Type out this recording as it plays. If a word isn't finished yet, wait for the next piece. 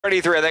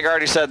33, I think I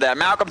already said that.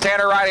 Malcolm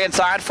Tanner, right-hand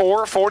side,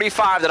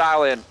 445 to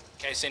dial in. In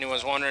case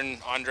anyone's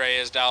wondering, Andre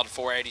is dialed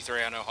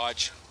 483. I know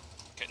Hodge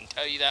couldn't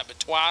tell you that but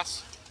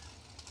twice.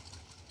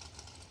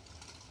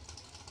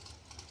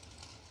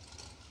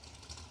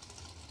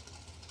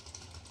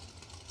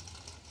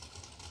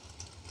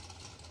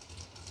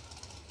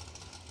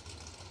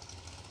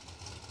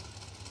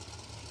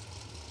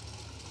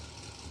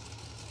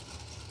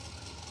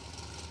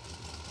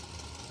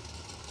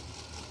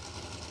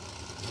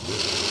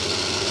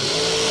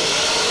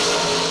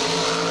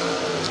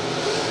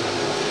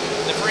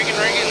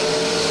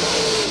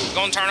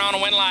 Going to turn on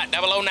a wind light,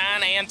 009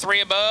 and 3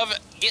 above.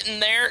 Getting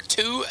there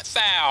to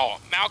thou.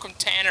 Malcolm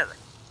Tanner,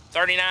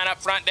 39 up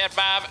front, dead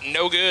 5,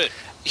 no good.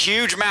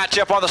 Huge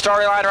matchup on the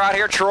starting line right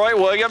here. Troy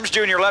Williams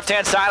Jr.,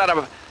 left-hand side out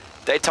of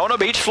Daytona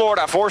Beach,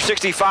 Florida,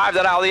 465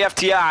 that out of the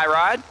FTI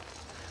ride.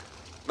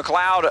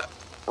 McLeod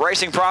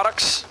Racing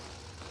Products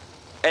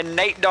and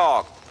Nate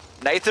Dogg,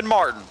 Nathan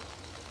Martin.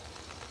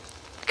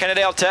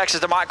 Kennedale, Texas,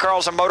 the Mike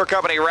Carlson Motor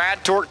Company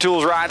Rad Torque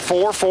Tools ride,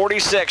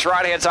 446,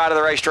 right-hand side of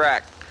the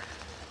racetrack.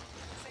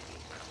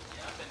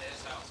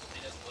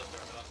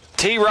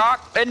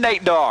 T-Rock and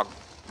Nate Dogg,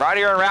 right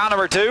here in round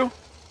number 2.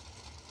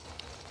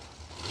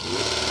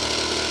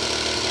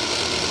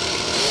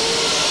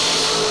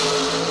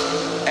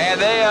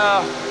 And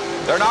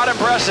they're not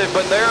impressive,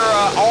 but they're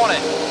on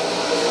it.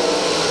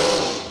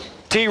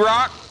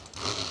 T-Rock,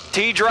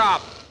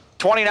 T-Drop,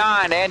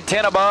 29 and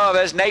 10 above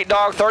as Nate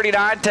Dogg,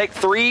 39, take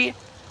 3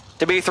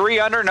 to be 3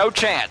 under, no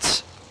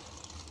chance.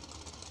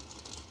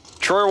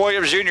 Troy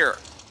Williams Jr.,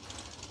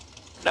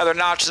 another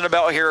notch in the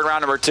belt here in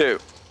round number 2.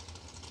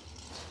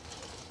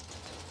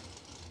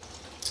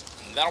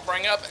 That'll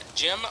bring up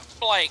Jim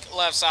Blake,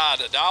 left side,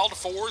 dialed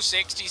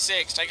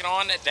 466, taking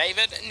on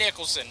David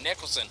Nicholson.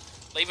 Nicholson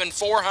leaving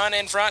 400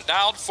 in front,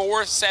 dialed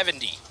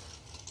 470.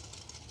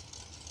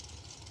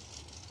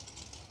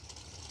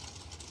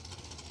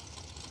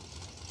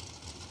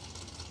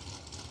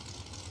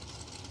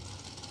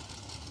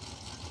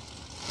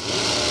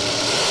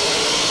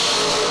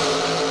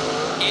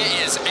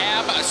 It is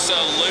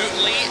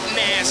absolutely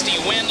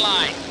nasty. Wind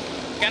light.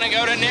 Gonna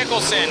go to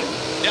Nicholson.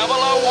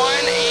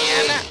 001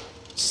 and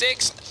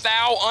 6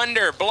 thou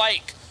under.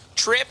 Blake,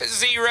 trip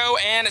 0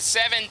 and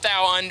 7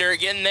 thou under.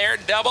 Getting there,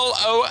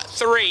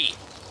 003.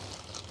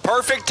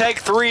 Perfect take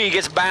 3,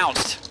 gets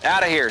bounced.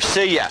 Out of here,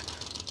 see ya.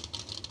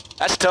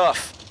 That's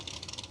tough.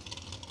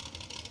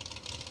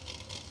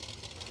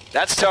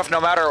 That's tough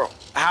no matter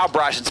how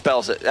Bryson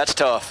spells it. That's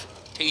tough.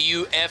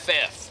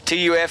 T-U-F-F.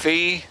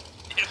 T-U-F-E.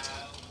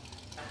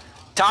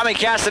 Tommy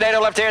Castaneda,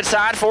 left-hand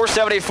side,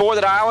 474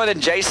 that island,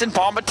 and Jason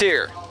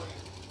Palmatier.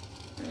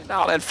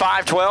 Now in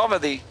 512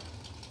 of the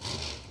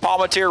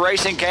Palmatier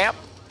Racing Camp.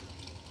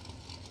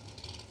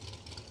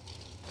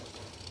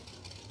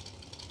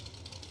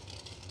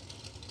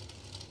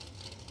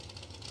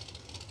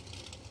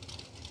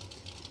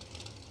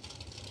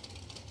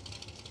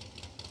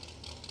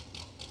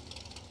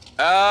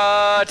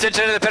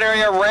 Attention to the pit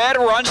area. Red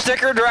run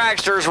sticker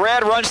dragsters.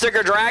 Red run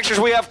sticker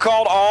dragsters. We have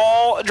called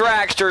all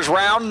dragsters.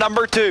 Round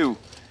number 2.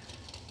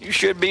 You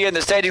should be in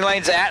the staging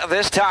lanes at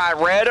this time.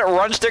 Red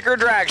run sticker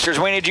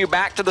dragsters. We need you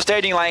back to the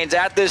staging lanes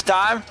at this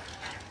time.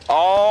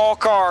 All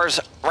cars,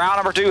 round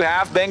number 2,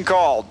 have been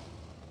called.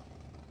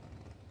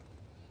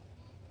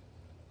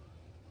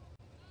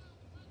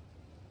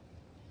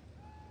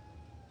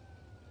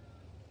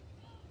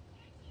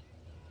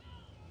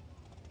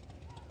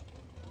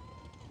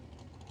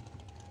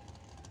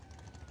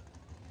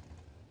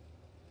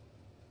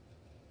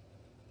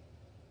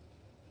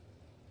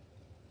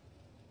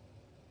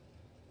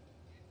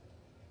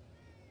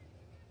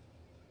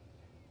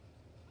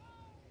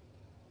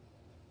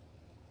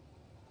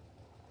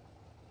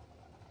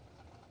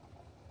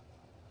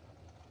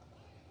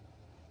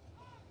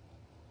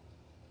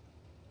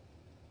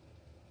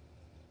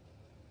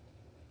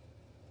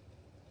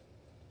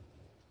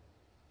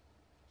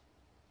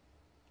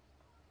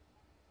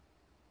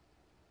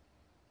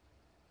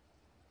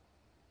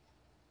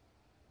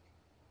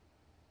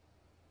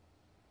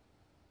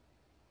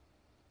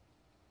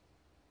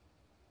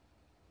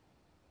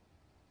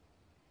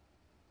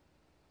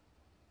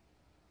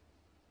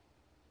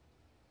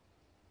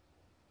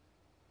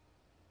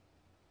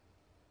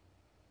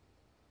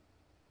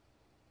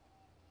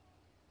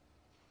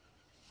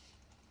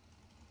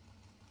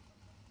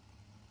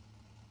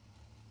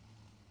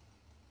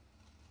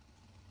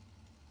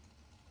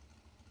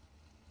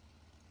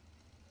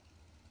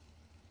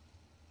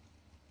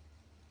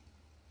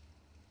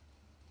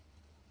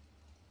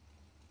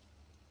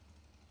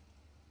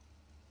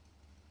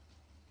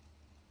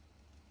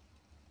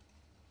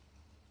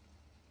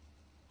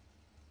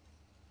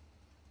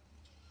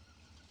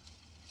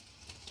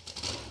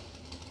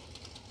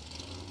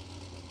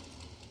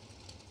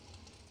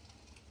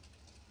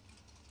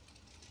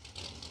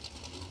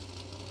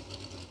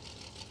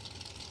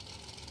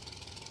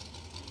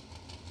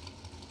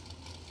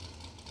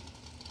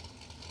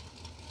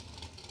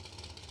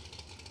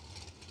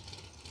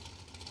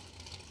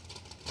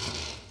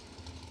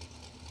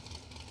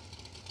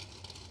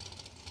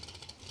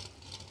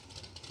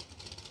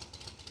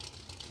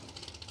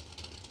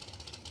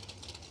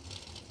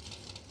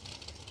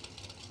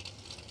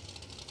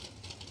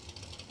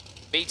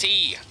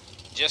 BT,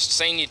 just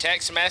seen your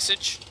text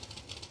message.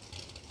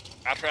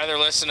 I'd rather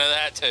listen to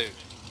that too.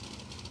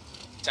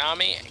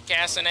 Tommy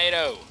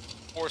Casanado,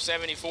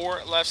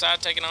 474, left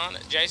side taking on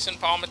Jason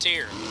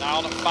Palmatier,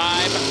 dialed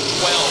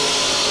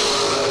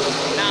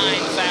 512.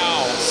 9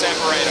 thou,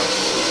 separate them.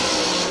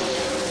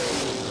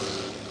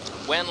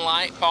 Win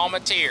light,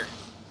 Palmatier.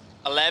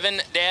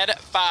 11 dead,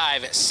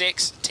 5,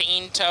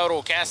 16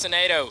 total.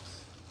 Casanado,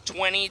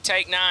 20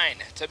 take 9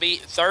 to be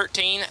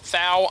 13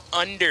 thou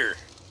under.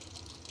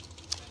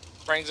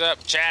 Brings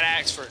up Chad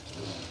Axford.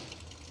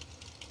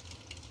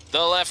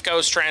 The left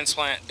coast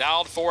transplant,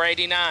 dialed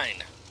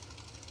 489.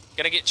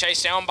 Gonna get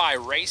chased down by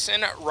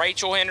Racing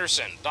Rachel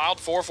Henderson,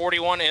 dialed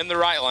 441 in the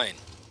right lane.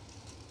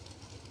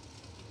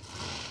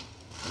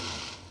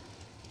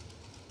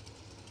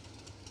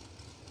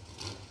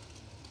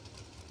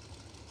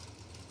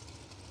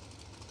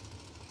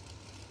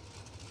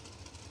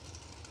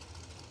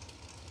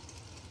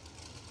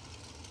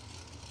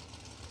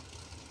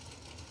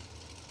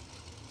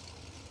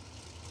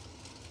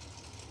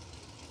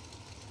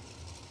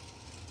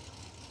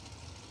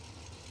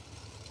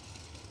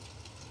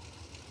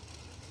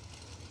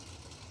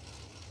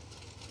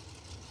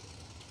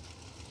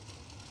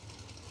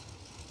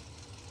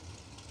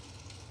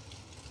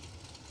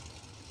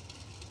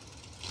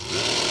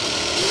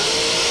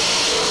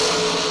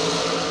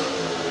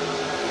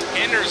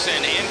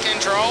 Henderson in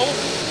control.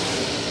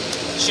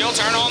 She'll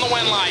turn on the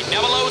win light.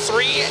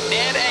 003,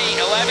 dead 8,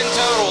 11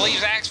 total.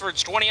 Leaves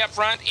Axford's 20 up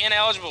front,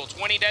 ineligible.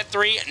 20 dead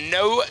 3,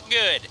 no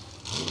good.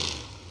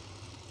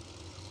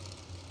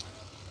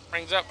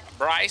 Brings up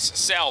Bryce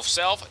Self.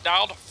 Self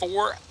dialed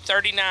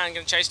 439.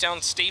 Going to chase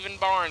down Stephen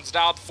Barnes,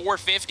 dialed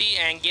 450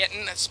 and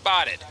getting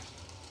spotted.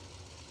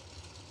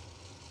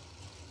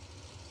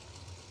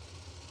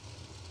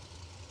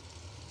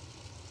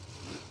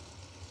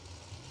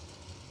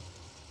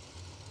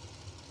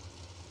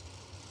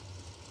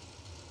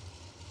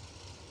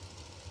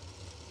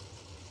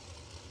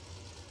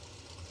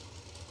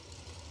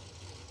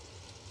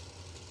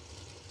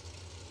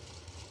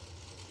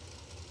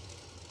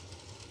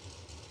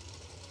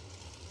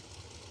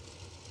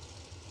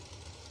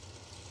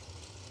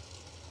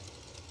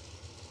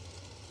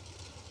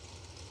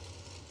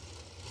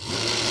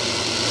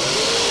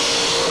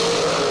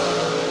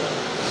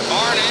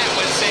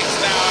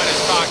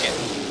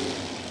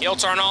 He'll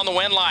turn on the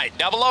win light.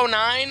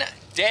 009,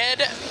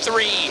 dead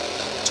 3.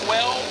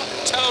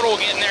 12 total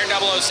getting there.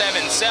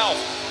 007, Self.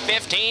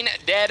 15,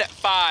 dead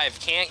 5.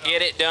 Can't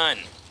get it done.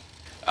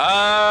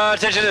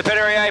 Attention to the pit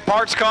area.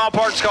 Parts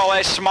call.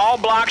 A small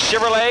block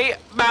Chevrolet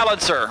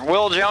balancer.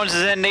 Will Jones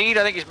is in need.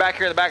 I think he's back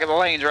here in the back of the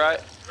lanes, right?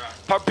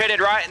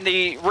 Pitted right in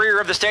the rear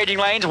of the staging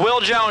lanes.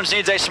 Will Jones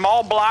needs a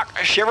small block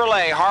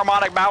Chevrolet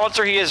harmonic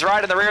balancer. He is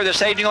right in the rear of the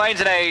staging lanes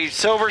in a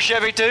silver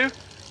Chevy 2.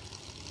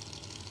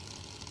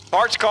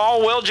 Parts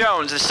call, Will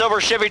Jones. The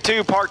silver Chevy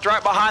 2 parked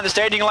right behind the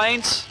staging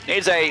lanes.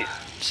 Needs a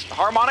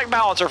harmonic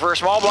balancer for a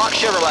small block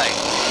Chevrolet.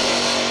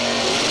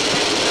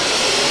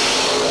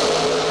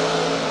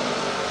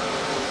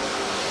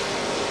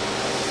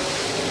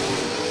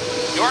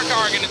 Your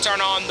car going to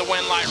turn on the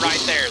win light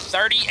right there.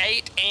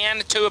 38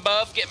 and 2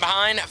 above. Get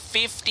behind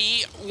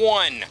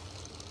 51.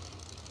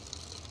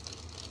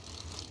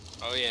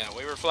 Oh yeah,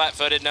 we were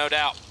flat-footed, no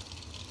doubt.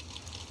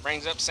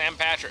 Brings up Sam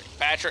Patrick.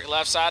 Patrick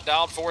left side,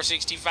 dialed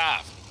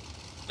 465.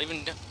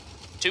 Leaving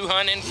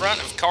 200 in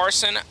front of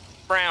Carson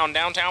Brown.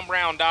 Downtown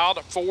Brown,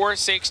 dialed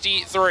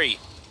 463.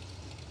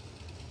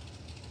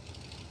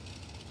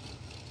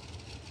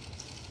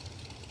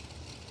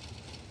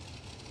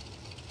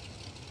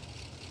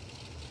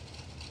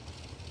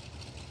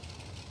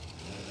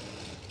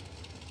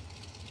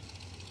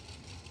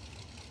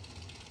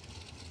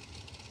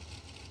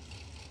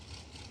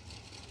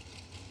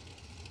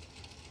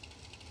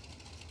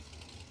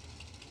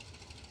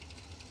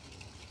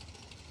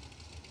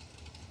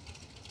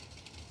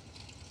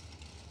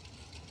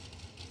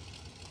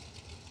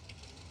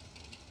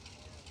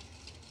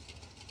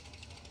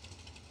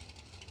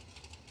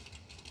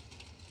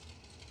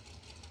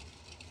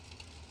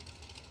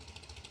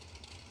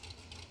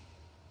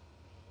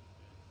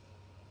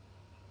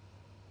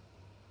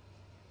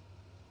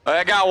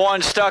 I got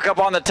one stuck up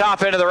on the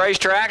top end of the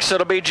racetrack, so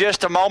it'll be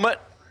just a moment.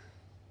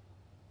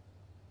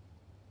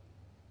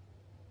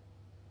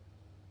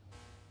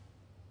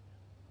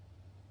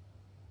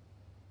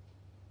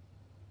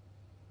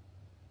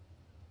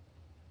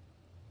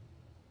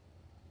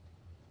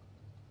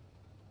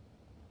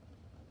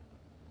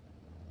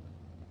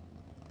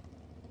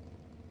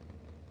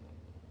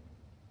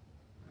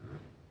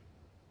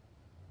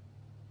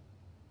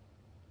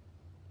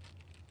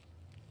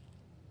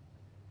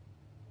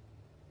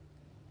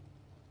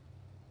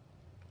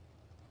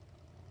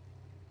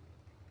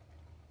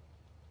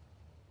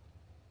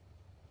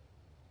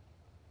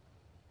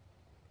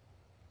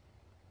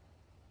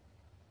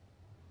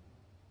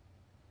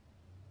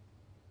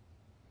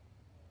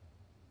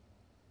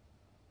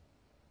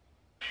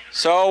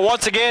 So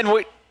once again,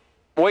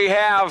 we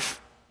have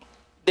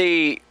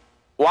the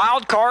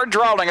wild card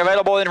drawing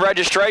available in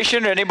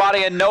registration.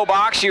 Anybody in no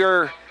box,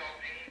 you're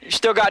You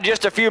still got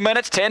just a few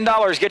minutes.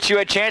 $10 gets you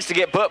a chance to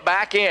get put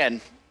back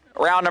in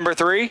round number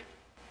 3.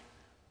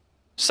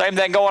 Same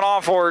thing going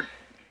on for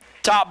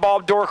top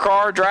bulb door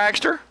car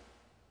dragster.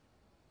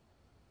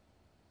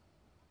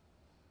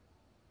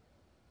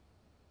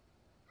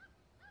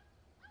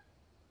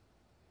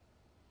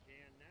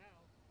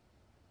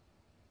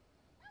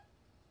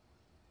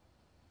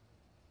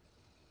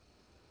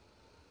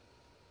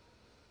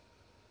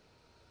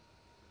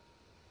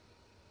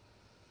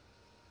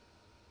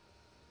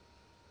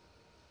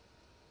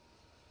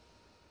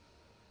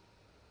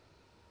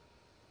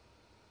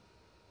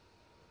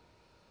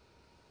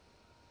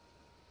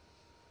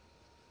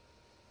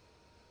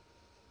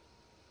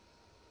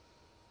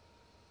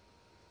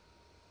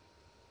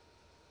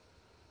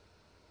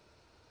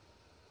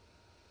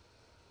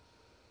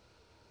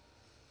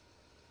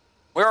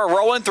 We are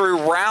rolling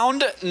through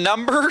round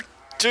number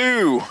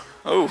 2.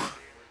 Oh,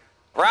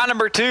 round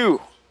number 2.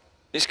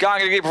 East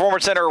Congregate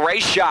Performance Center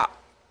Race Shop.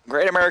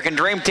 Great American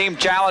Dream Team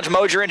Challenge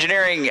Moser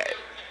Engineering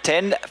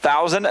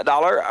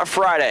 $10,000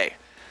 Friday.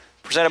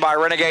 Presented by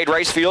Renegade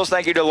Race Fuels.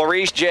 Thank you to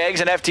Larice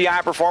Jeggs and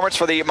FTI Performance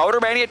for the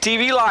Motor Mania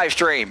TV live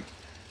stream.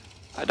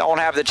 I don't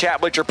have the chat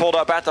bleacher pulled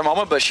up at the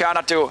moment, but shout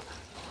out to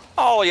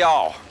all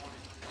y'all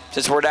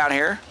since we're down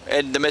here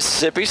in the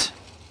Mississippis.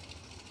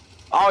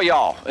 All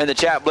y'all in the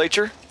chat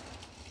bleacher.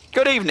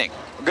 Good evening.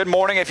 Good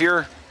morning if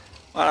you're,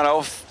 I don't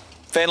know,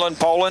 Finland,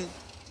 Poland.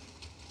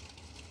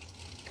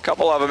 A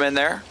couple of them in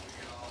there.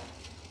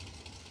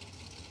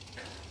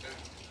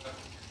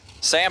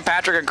 Sam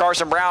Patrick and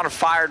Carson Brown have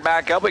fired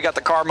back up. We got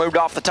the car moved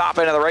off the top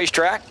end of the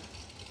racetrack.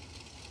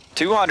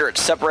 200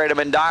 separate them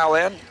and dial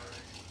in.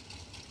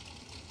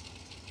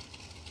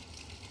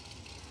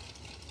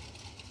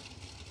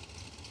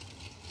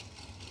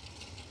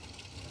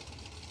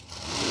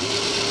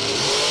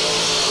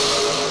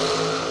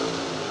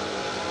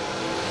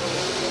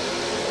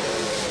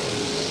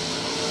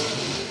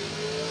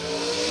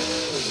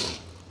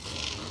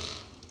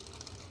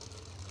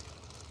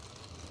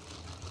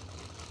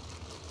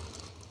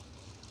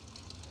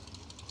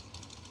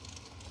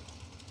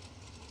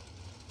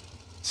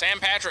 Sam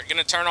Patrick going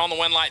to turn on the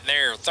win light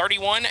there.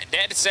 31,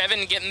 dead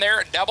 7, getting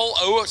there,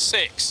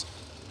 006.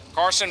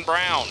 Carson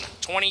Brown,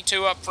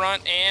 22 up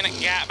front and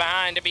got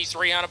behind to be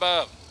 300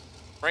 above.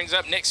 Brings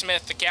up Nick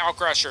Smith, the cow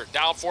crusher,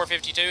 dialed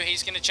 452.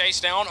 He's going to chase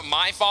down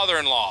my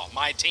father-in-law,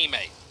 my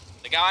teammate,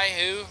 the guy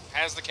who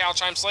has the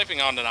couch I'm sleeping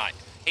on tonight.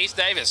 Heath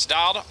Davis,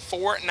 dialed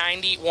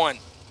 491.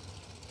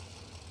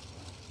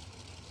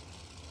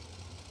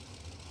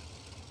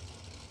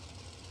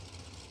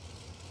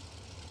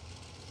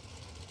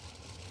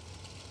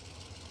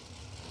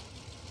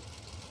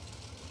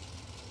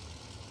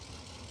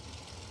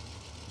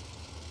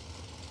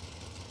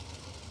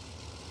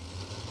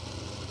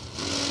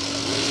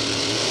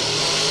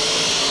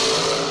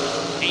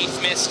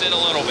 Missed it a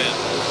little bit.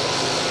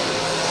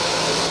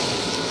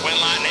 Win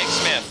line Nick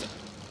Smith,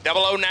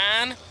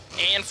 009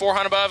 and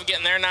 400 above,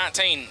 getting there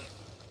 19.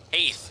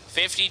 Heath,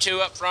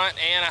 52 up front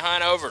and a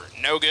hunt over,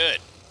 no good.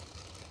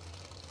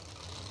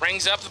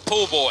 Brings up the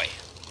pool boy,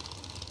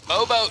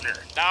 Bo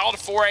Boatner, dialed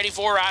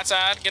 484 right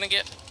side, gonna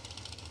get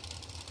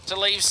to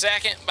leave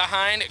second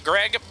behind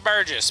Greg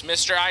Burgess,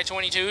 Mr.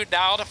 I-22,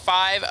 dialed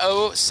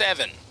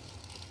 507.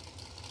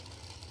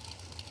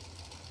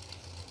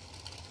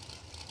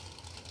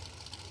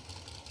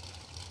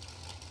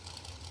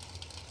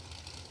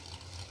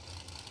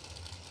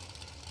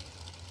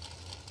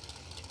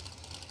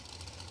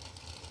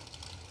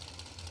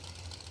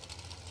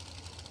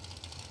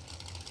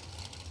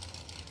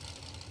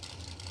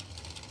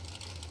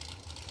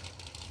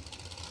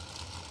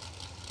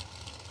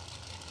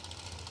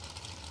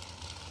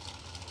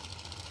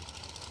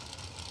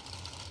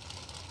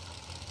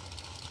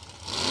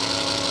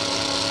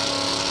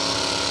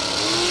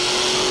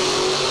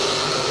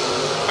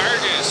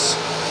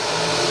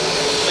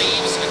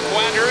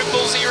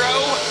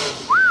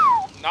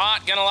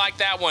 Gonna like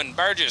that one.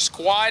 Burgess,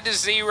 quad to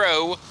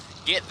 0.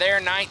 Get there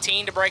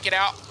 19 to break it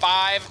out.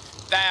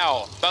 5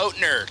 thou.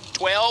 Boatner,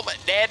 12,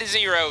 dead to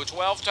 0.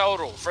 12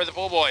 total for the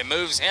pool boy.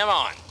 Moves him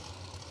on.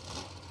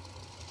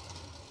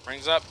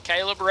 Brings up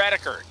Caleb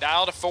Rediker,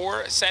 dial to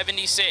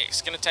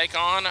 476. Gonna take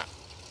on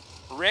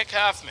Rick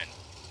Huffman.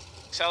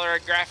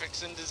 Accelerated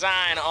Graphics and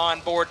Design on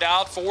board,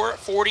 dialed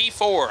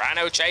 444. I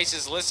know Chase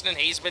is listening.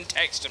 He's been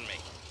texting me.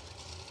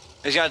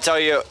 He's gonna tell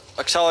you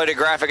Accelerated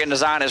Graphic and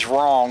Design is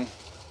wrong.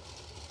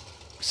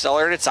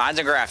 Accelerated Signs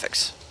and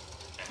Graphics.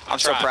 I'm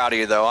so proud of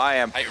you, though. I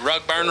am. Hey,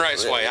 Rugburn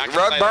Raceway.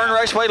 Rugburn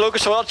Raceway,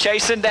 Lucas Oil,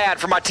 chasing Dad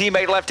for my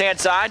teammate left-hand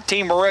side,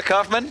 Team Rick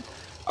Huffman,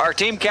 our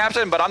team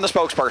captain, but I'm the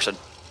spokesperson.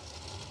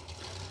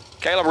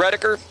 Caleb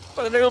Rediker,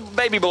 with a new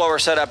baby blower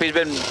setup. He's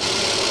been tuning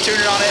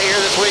on it here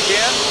this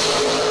weekend.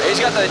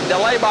 He's got the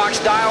delay box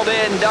dialed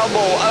in,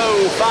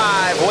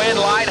 005, win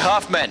light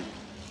Huffman.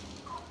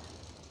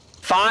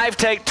 5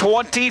 take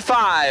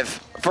 25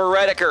 for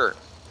Rediker.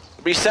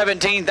 Be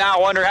 17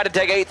 thou under, had to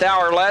take 8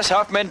 thou or less.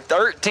 Huffman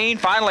 13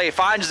 finally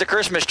finds the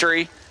Christmas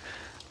tree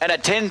and a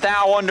 10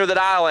 thou under the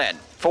dial in.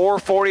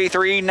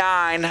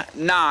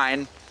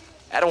 443.99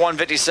 at a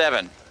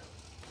 157.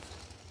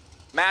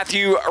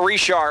 Matthew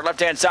Richard,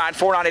 left-hand side,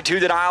 492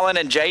 the Island,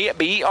 and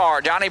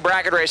JBR, Johnny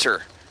Bracket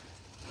Racer.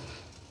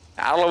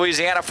 Out of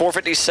Louisiana,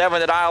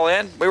 457 to dial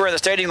in. We were in the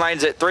staging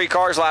lanes at 3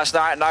 cars last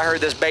night, and I heard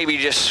this baby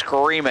just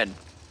screaming.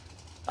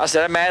 I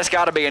said, man, it's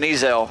got to be an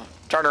Ezel.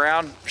 Turned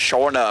around,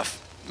 sure enough.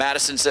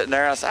 Madison sitting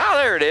there. I said, oh,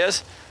 there it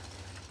is.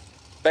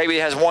 Baby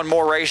has won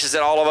more races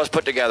than all of us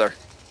put together.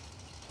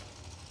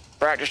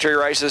 Practice tree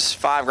races,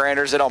 5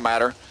 granders, it don't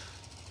matter.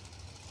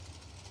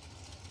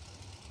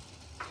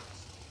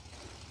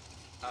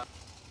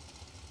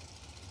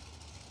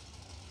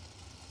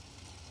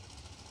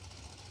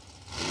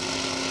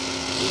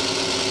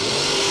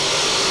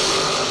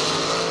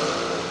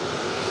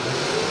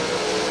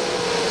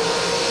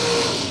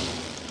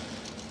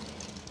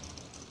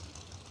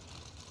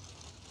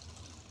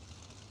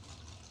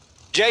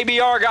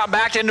 JBR got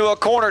backed into a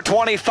corner,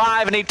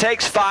 25, and he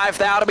takes 5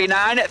 thou to be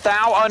 9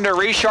 thou under.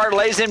 Richard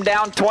lays him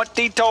down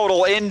 20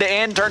 total, end to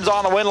end, turns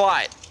on the wind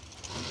light.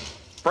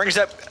 Brings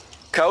up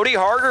Cody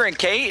Harger and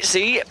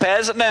KC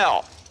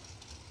Pesnell.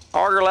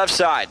 Harger left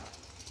side.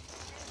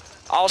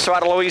 Also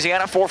out of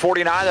Louisiana,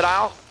 449 the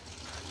dial.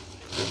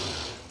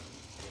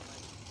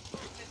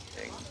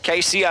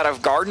 KC out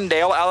of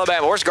Gardendale,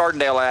 Alabama. Where's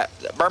Gardendale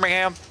at?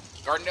 Birmingham?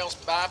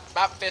 Gardendale's about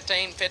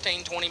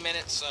 15, 20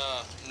 minutes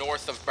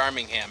north of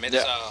Birmingham.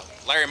 It's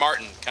Larry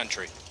Martin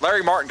country.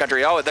 Larry Martin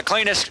country. Oh, the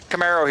cleanest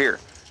Camaro here.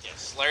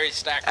 Yes, Larry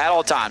Stacker. At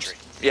all times.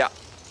 Country. Yeah.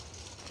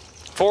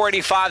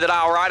 485 the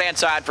dial, right-hand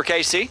side for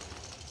KC.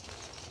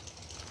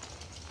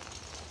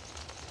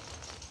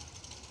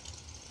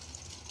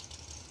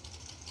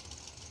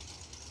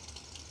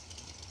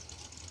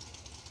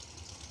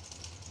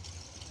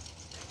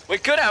 We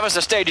could have us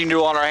a staging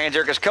duel on our hands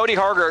here because Cody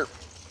Harger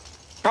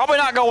probably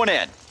not going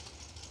in.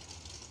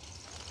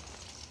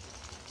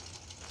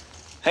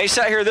 He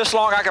sat here this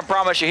long, I can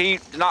promise you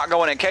he's not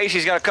going in.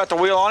 Casey's going to cut the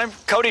wheel on him.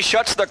 Cody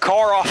shuts the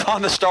car off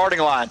on the starting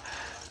line.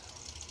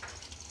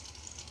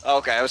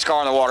 Okay, it was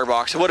car in the water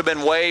box. It would have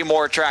been way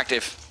more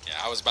attractive. Yeah,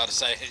 I was about to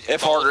say.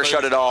 If Harger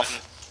shut it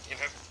off.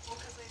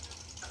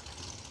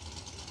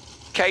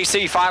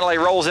 KC finally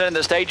rolls in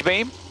the stage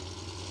beam.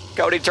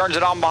 Cody turns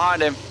it on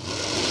behind him.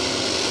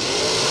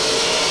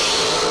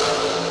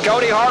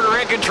 Cody Harger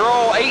in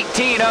control,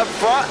 18 up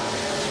front.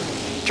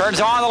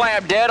 Turns on the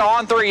lamp, dead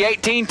on 3,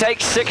 18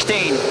 takes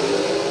 16.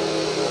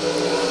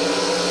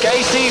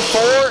 KC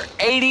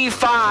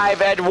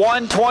 485 at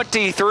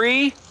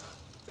 123,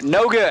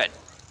 no good.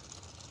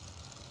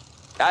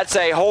 That's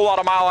a whole lot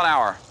of mile an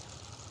hour.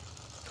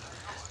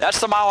 That's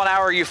the mile an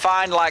hour you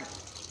find like,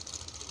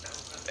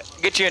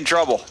 get you in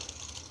trouble.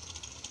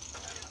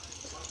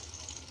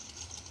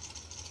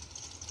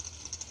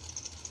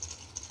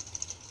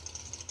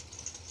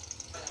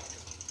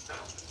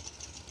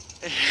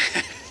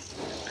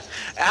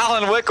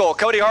 Alan Wickel,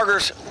 Cody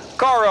Harger's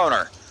car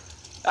owner.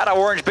 Out of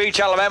Orange Beach,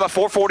 Alabama,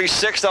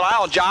 446 to the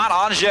aisle, John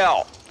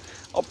Angel.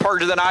 I'll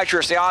purge the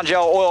nitrous, the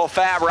Angel oil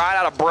fab right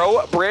out of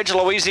Bro Bridge,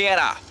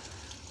 Louisiana.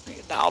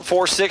 Dialed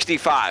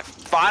 465.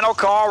 Final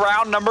call,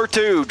 round number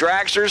 2.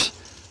 Dragsters,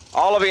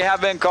 all of you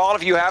have been called.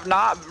 If you have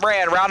not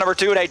ran round number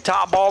 2 in a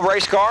top ball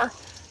race car,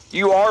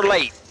 you are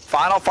late.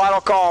 Final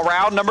call,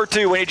 round number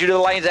 2. We need you to the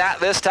lanes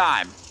at this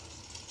time.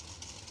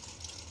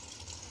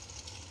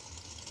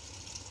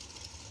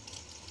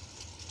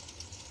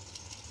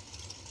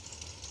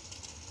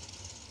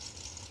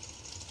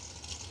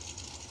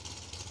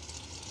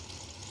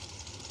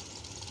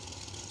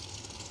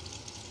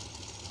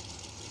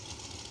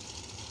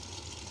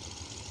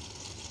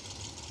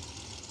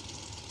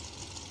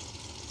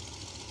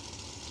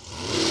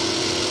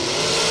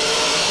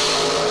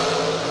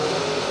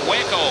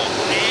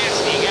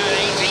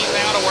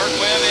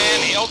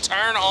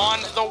 Turn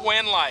on the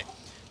wind light.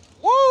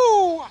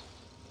 Woo!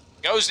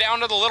 Goes down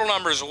to the little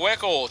numbers.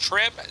 Wickel,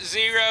 trip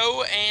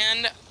 0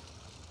 and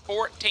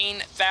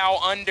 14 thou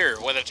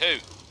under with a 2.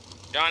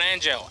 John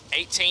Angel,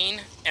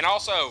 18 and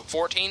also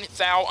 14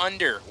 thou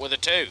under with a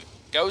 2.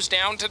 Goes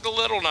down to the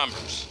little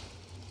numbers.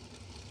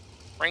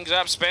 Brings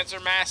up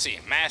Spencer Massey.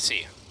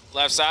 Massey,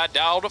 left side,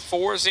 dialed to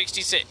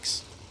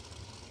 466.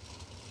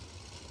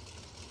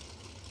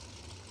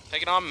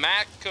 Taking on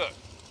Matt Cook.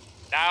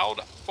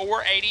 Dialed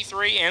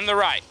 483 in the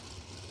right.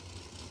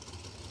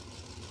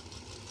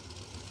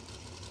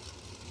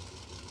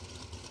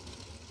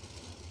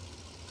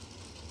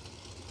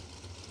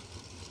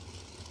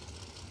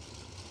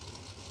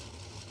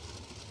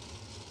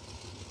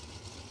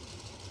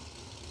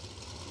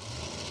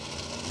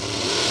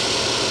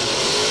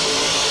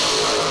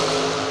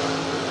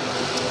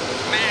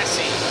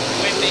 Massey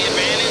with the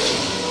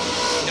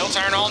advantage. He'll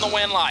turn on the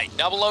wind light.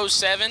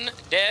 007,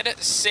 dead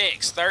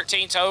 6.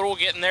 13 total,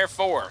 getting there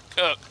 4.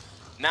 Cook,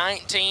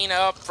 19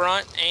 up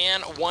front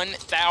and 1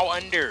 thou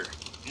under.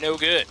 No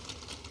good.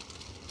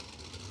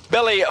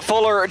 Billy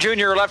Fuller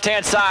Jr.,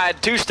 left-hand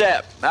side,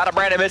 2-step. Out of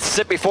Brandon,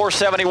 Mississippi,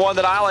 471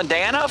 that aisle, and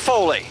Dana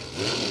Foley,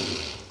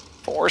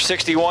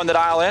 461 that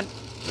aisle in.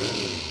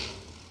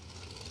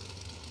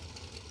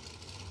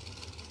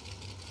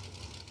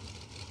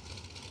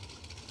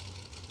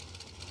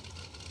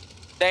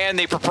 Dan,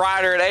 the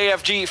proprietor at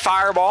AFG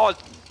Fireball,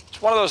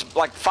 It's one of those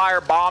like fire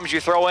bombs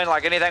you throw in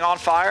like anything on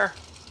fire.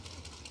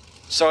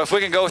 So if we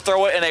can go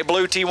throw it in a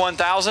blue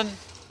T1000,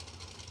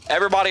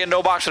 everybody in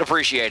No Box would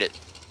appreciate it.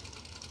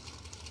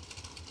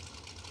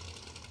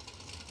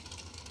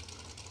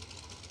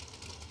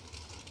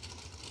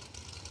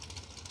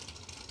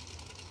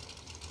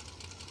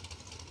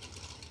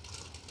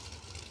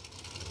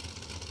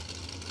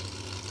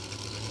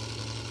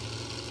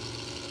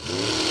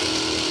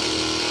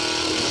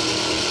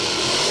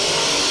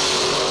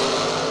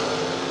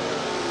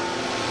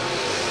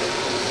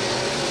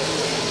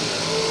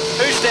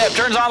 Two-step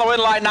turns on the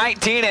wind light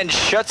 19 and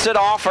shuts it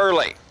off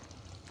early.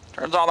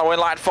 Turns on the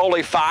wind light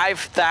Foley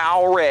 5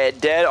 thou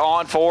red, dead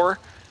on 4.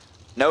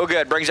 No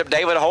good. Brings up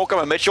David Holcomb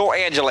and Mitchell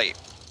Angeli.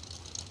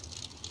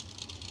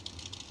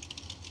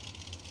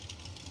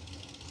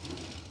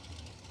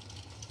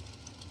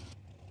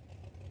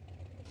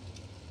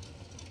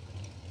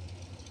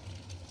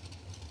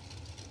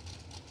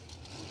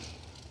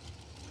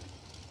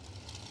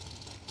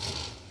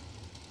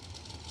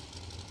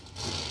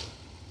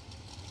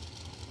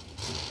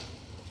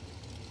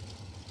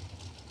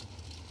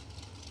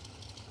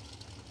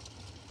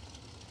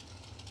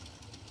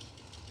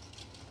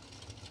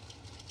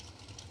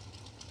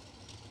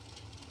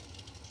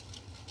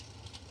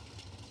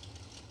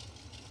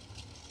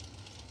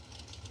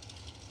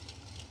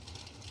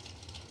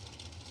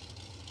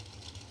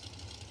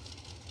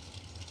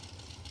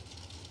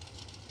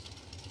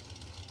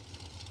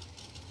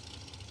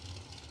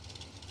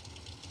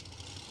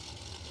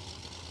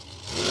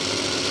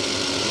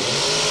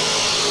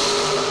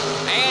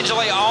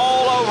 Angeli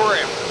all over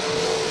him.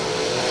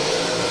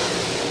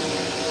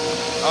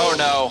 Oh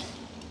no.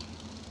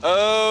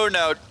 Oh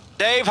no.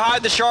 Dave,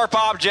 hide the sharp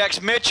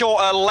objects. Mitchell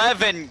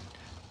 11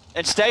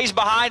 and stays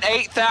behind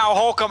 8 thou.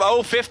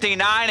 Holcomb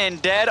 059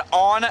 and dead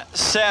on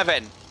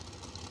 7.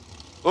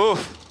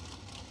 Oof.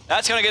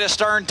 That's going to get a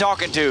stern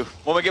talking to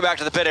when we get back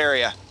to the pit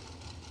area.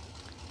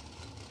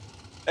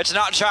 It's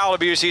not child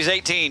abuse. He's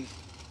 18.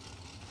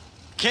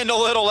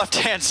 Kendall Little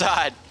left-hand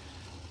side.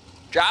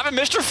 Driving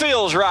Mr.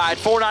 Fields' ride,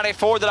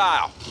 494 the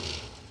dial.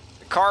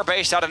 The car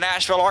based out of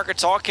Nashville,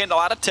 Arkansas. Kendall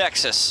out of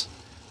Texas.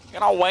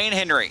 Got on Wayne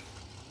Henry.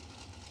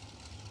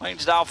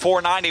 Wayne's dial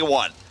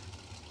 491.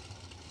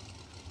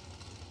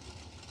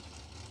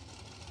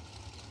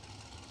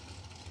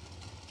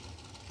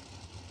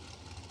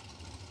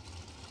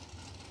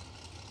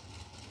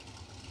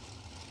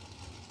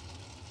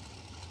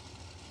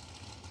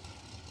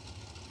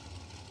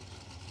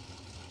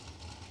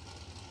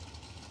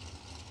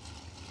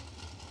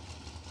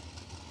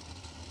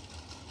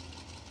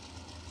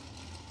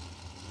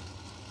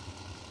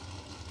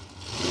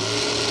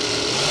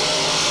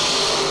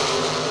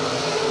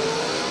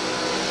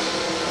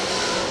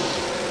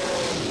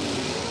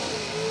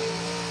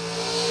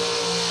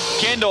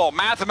 Kendall,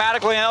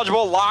 mathematically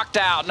ineligible, locked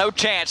out, no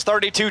chance.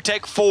 32,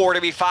 take 4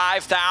 to be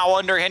 5 thou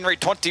under. Henry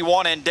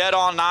 21 and dead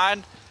on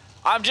 9.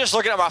 I'm just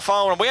looking at my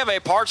phone. We have a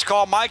parts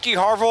call. Mikey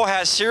Harville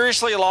has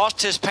seriously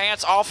lost his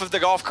pants off of the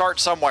golf cart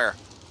somewhere.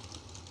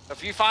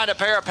 If you find a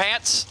pair of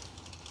pants,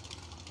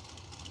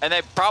 and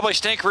they probably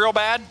stink real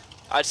bad,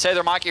 I'd say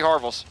they're Mikey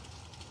Harville's.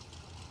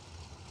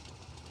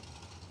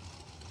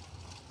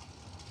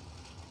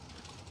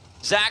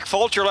 Zach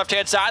Fulcher,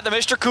 left-hand side, the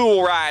Mr.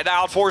 Cool ride,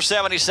 dialed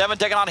 477,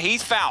 taking on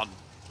Heath Fountain.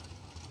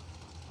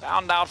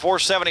 Fountain down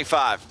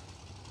 475.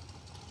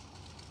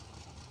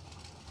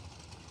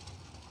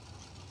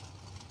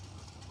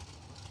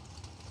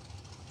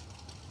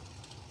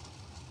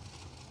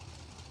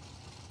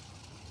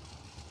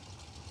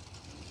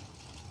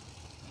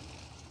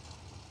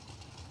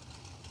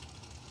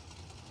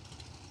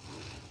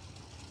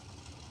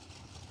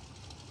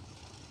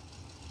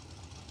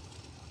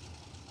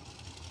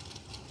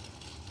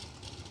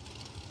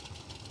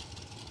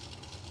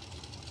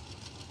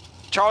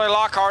 Charlie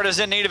Lockhart is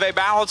in need of a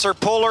balancer,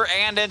 puller,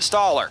 and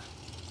installer.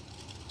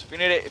 So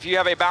if you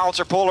have a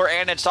balancer, puller,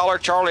 and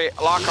installer, Charlie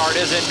Lockhart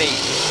is in need.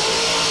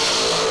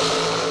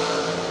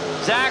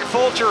 Zach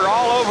Fulcher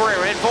all over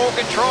him, in full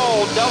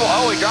control. Double,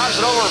 oh, he drives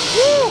it over.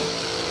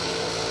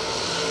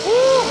 Woo!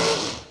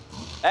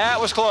 Woo!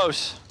 That was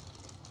close.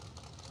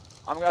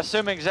 I'm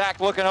assuming Zach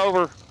looking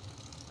over,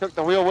 took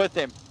the wheel with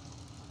him.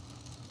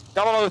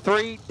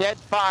 003, dead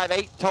 5,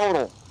 8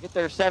 total. Get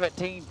there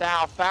 17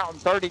 thou. Fountain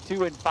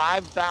 32 and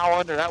 5 thou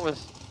under. That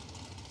was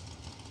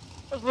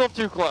a little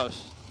too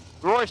close.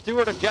 Roy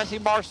Stewart and Jesse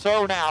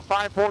Marceau now.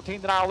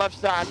 514 to dial left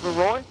side for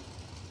Roy.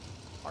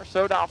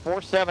 Marceau dial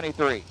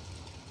 473.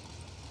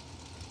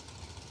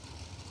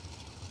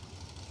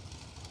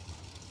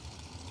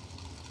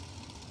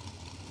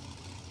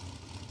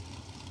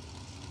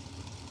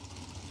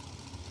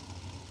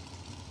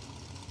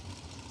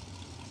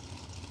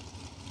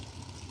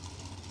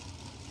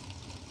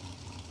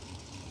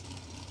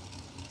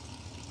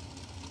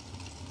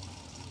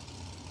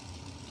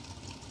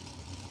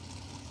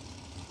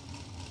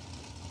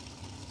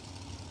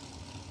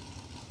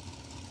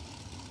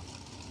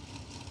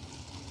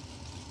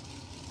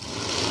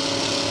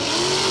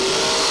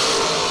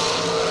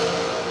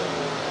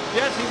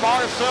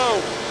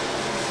 Marceau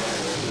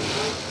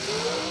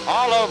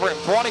All over him,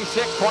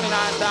 26,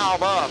 29 thou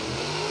above.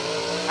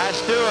 As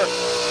Stewart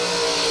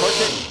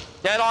puts it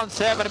dead on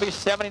 7 to be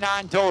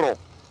 79 total.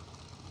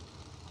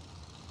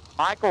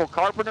 Michael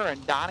Carpenter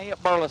and Donnie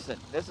Burleson.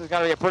 This is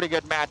going to be a pretty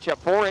good matchup.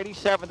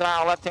 487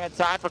 thou left-hand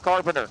side for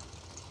Carpenter.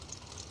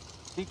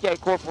 DK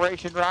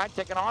Corporation ride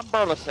taking on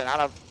Burleson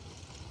out of,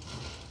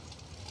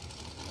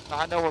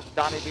 I know where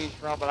Donnie B's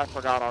from, but I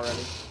forgot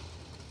already.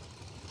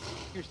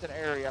 Houston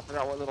area, I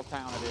forgot what little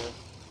town it is.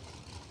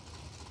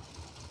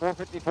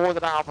 454 the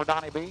dial for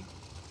Donnie B.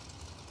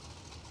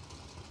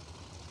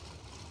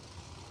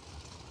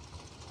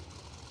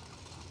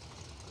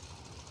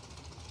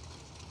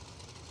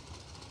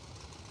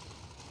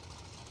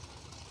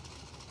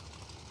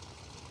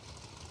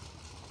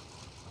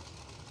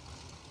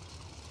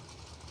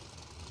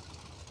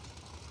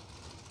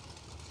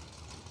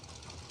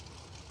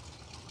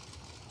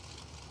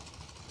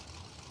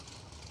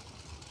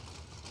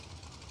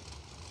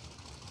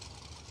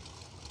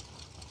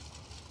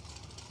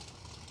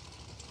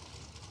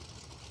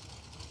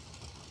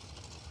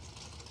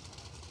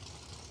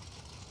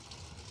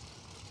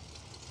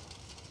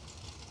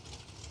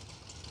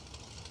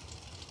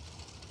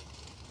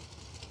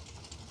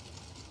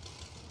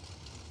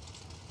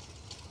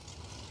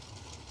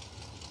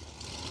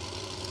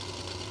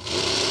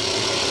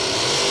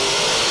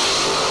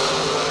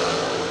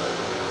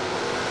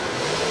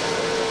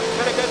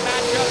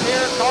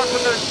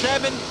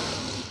 Carpenter,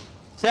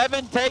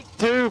 7 take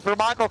 2 for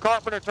Michael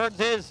Carpenter, turns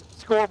his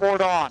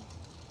scoreboard on.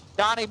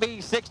 Donnie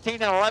B,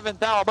 16 and 11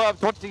 thou above,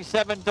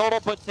 27 total,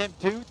 puts him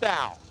 2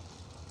 thou.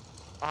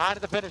 Behind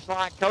at the finish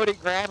line, Cody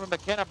Graham and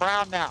McKenna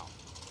Brown now.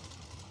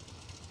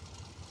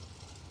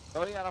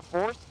 Cody out of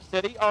Forest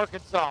City,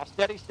 Arkansas.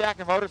 Steady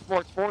Stacking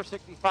Motorsports,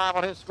 465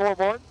 on his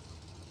scoreboard.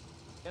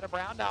 McKenna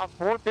Brown now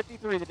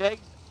 453, the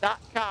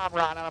Diggs.com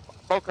ride out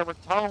of Boca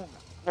Raton,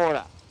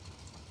 Florida.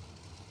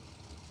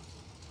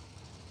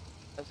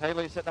 As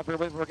Haley's sitting up here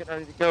with, we're getting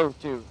ready to go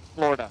to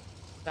Florida.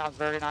 Sounds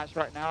very nice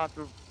right now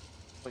after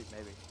sleep,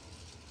 maybe.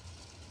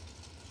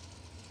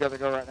 You gotta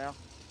go right now?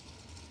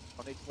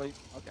 Don't need sleep?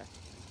 Okay.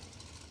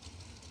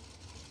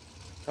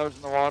 Toes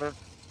in the water.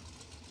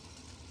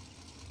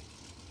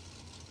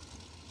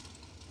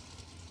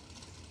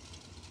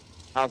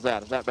 How's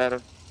that? Is that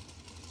better?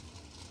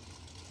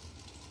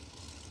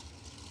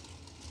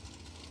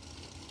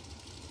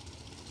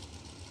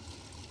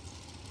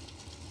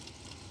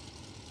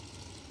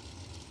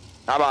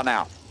 How about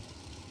now?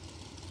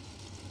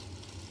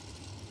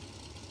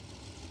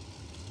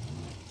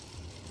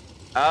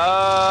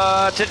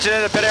 Attention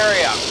in the pit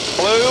area.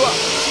 Blue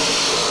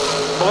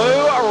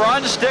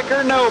run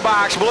sticker, no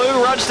box.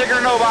 Blue run sticker,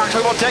 no box.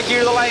 We will take you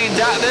to the lanes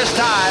out this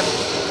time.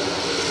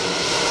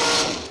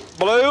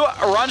 Blue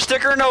run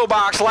sticker, no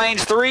box.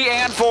 Lanes 3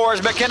 and 4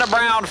 is McKenna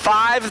Brown,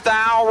 5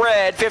 thou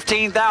red,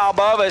 15 thou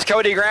above as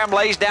Cody Graham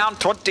lays down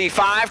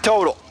 25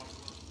 total.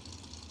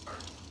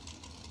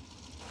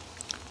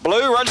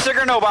 Blue run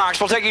sticker, no box.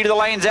 We'll take you to the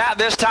lanes at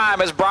this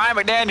time as Brian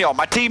McDaniel,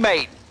 my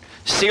teammate,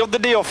 sealed the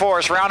deal for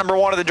us. Round number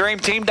 1 of the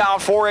Dream Team, down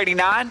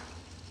 489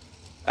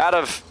 out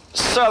of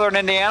Southern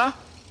Indiana.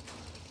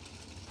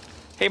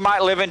 He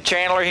might live in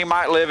Chandler. He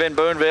might live in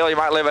Boonville. He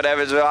might live in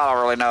Evansville. I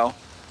don't really know.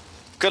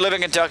 Could live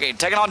in Kentucky.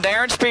 Taking on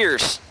Darren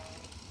Spears.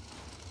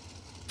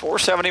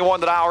 471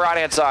 the dial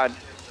right-hand side.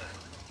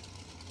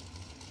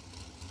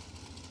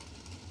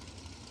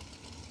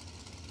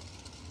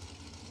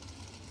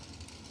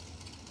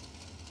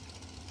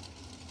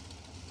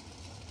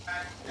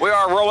 We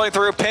are rolling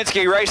through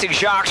Penske Racing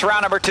Shocks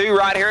round number 2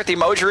 right here at the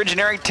Moser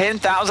Engineering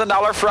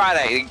 $10,000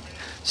 Friday.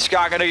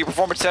 Scott Canoe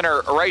Performance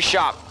Center Race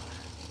Shop.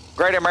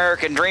 Great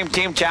American Dream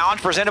Team Challenge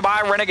presented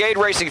by Renegade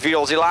Racing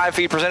Fuels. The live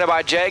feed presented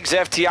by Jegs,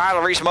 FTI,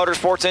 LaReese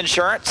Motorsports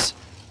Insurance.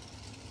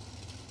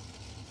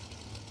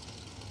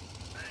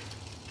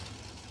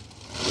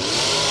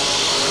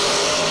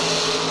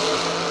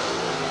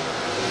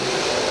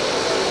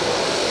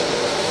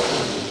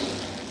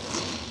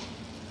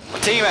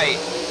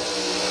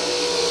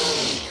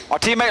 My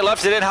teammate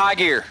left it in high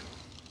gear.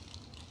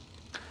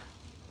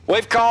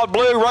 We've called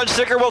blue run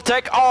sticker. We'll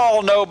take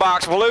all no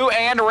box. Blue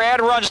and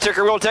red run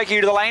sticker. We'll take you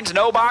to the lanes.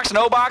 No box,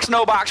 no box,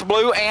 no box.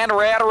 Blue and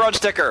red run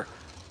sticker.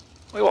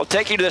 We will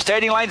take you to the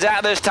staging lanes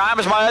at this time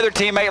as my other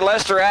teammate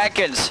Lester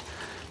Atkins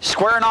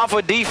squaring off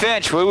with D.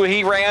 Finch.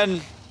 He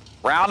ran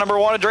round number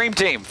 1 of Dream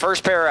Team.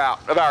 First pair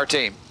out of our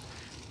team.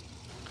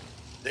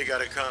 They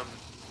got to come.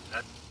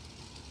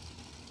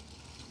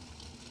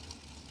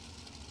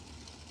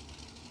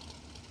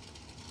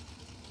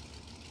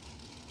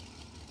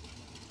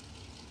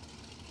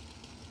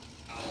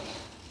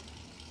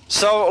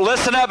 So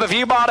listen up, if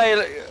you bought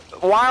a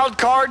wild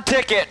card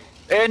ticket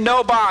in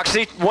no box,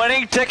 the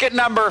winning ticket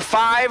number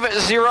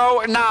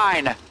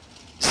 509-015,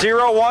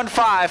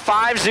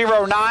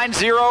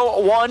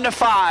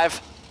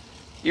 509-015.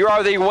 You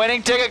are the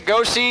winning ticket.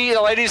 Go see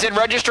the ladies in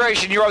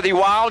registration. You are the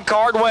wild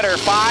card winner,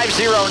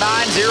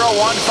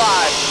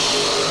 509-015.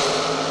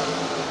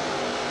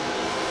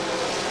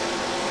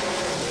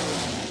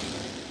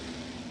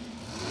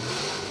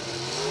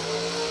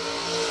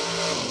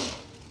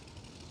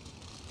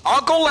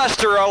 Uncle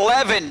Lester,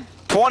 11,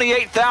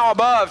 28 thou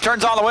above,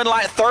 turns on the wind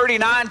light,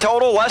 39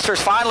 total.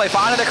 Lester's finally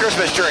finding the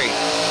Christmas tree.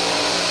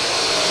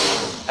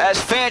 As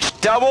Finch,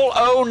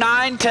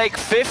 009, take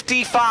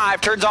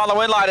 55, turns on the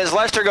wind light as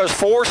Lester goes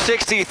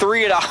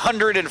 463 at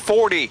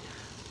 140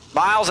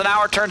 miles an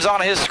hour, turns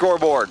on his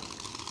scoreboard.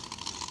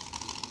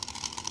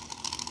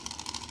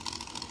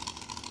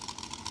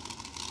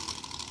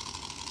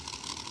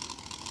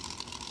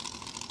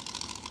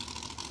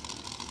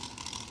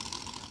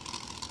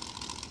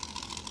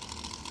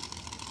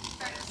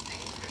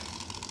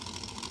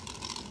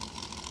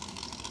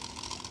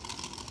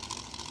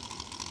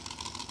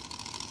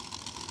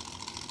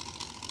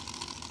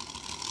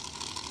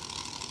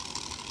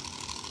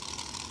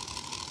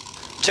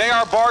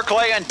 J.R.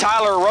 Barclay and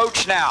Tyler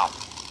Roach now.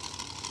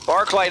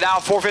 Barclay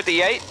down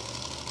 458.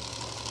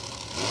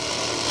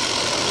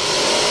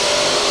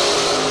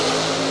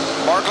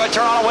 Barclay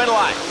turn on a wind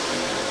light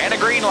and a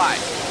green light.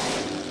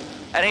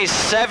 And he's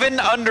 7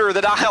 under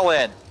the dial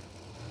in.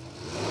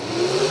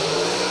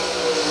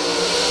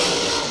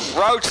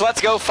 Roach, let's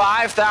go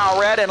 5 thou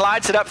red and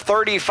lights it up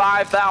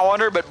 35 thou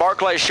under, but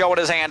Barclay's showing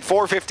his hand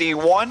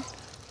 451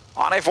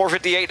 on a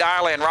 458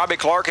 dial in. Robbie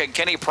Clark and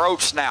Kenny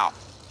Probst now.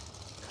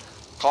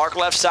 Clark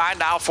left side,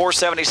 now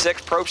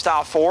 476, Probst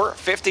now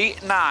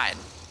 459.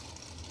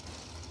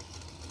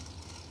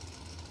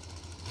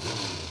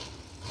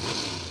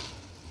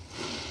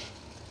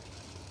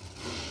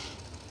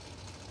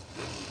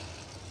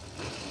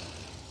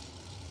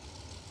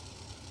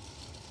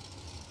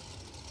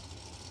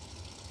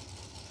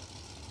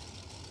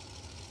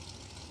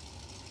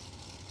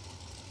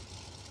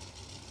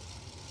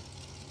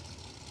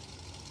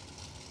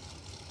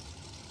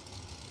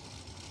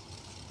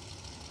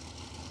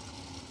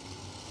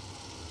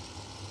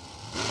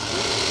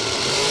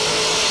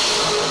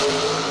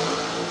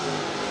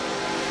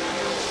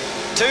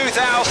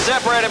 Thou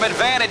separate him,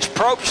 advantage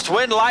Probst,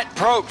 wind light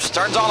Probst,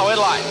 turns on the wind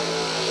light.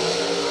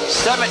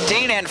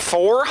 17 and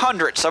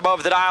 400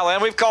 above the dial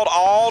in. We've called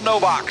all no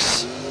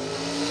box.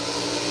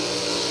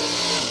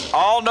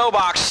 All no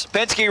box.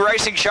 Penske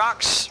Racing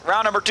Shocks.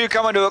 Round number 2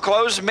 coming to a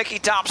close. Mickey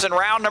Thompson,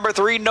 round number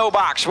 3, no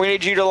box. We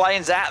need you to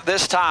lanes at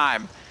this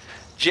time.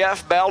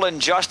 Jeff Bell and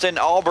Justin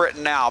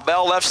Albritton now.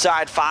 Bell left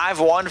side,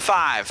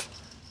 515.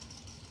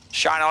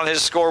 Shine on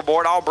his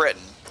scoreboard,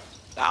 Albritton.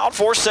 Down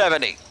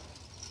 470.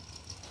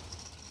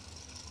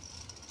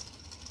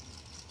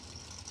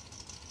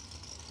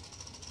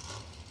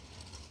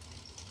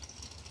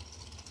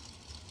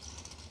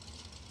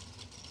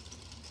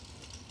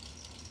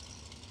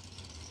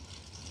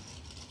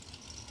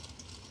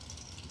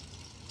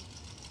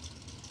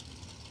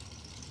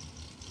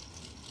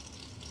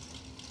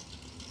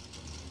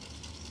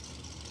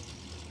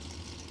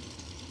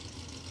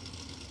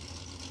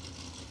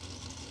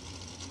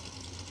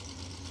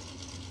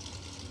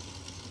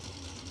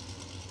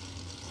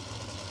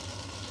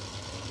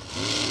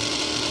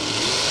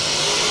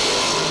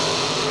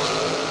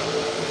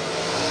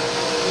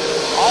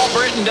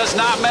 Does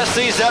not mess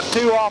these up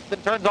too often.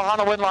 Turns on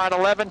the wind line,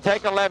 11,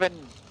 take 11,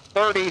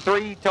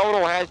 33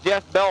 total, has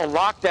Jeff Bell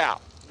locked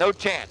out. No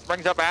chance.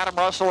 Brings up Adam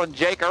Russell and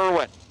Jake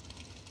Irwin.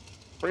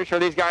 Pretty sure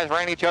these guys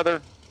ran each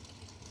other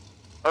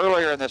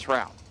earlier in this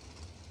round.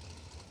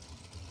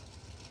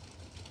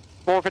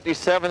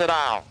 457 the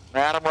dial.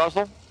 Adam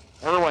Russell,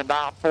 Irwin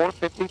down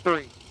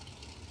 453.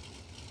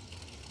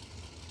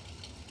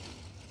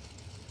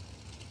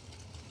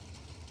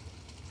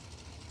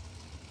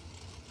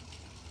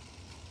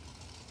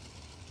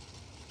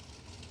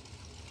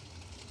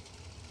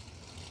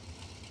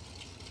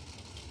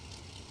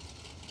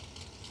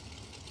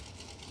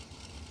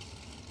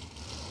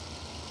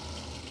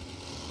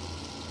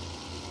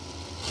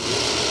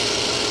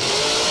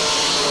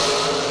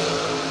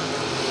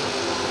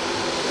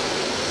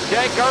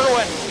 Jake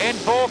Irwin in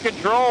full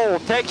control,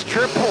 takes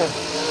 000.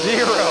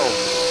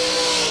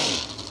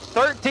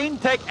 13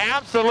 take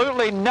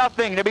absolutely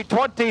nothing to be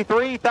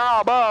 23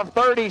 thou above,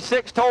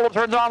 36 total,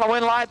 turns on the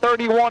wind light,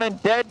 31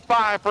 and dead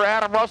 5 for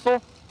Adam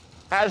Russell.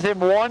 Has him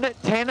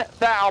 110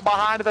 thou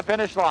behind the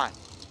finish line.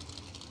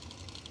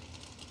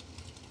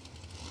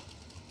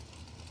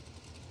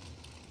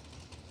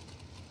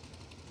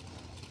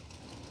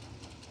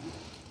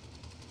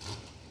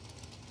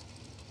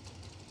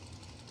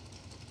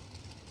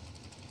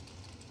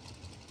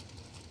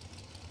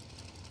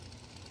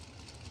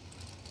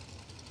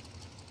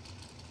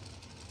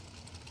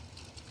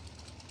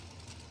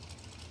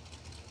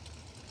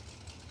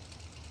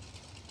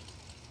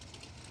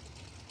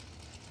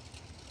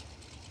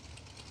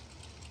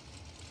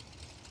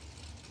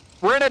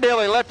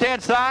 Renadilly,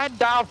 left-hand side,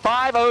 dial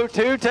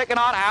 502, taking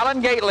on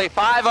Alan Gately,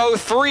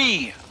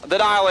 503, the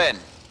dial in.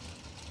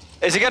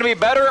 Is it going to be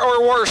better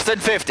or worse than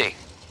 50?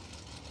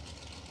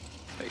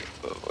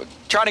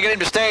 Trying to get him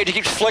to stage, he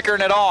keeps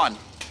flickering it on.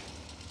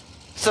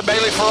 It's the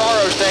Bailey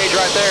Ferraro stage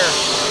right there.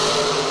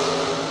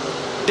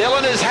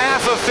 Dylan is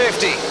half of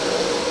 50.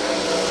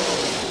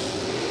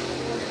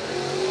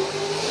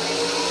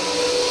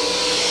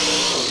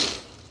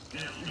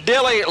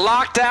 Dilly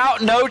locked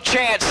out, no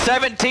chance.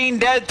 17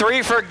 dead,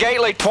 3 for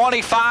Gately,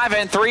 25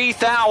 and 3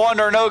 thou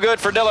under, no good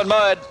for Dylan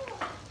Mudd.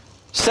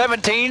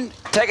 17,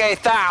 take a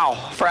thou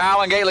for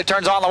Alan Gately,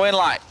 turns on the wind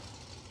light.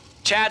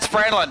 Chad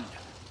Spranlin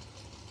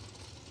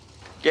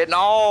getting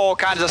all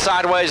kinds of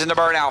sideways in the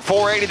burnout.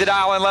 480 the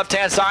dial in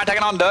left-hand side,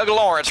 taking on Doug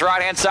Lawrence,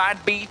 right-hand side,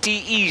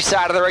 BTE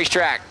side of the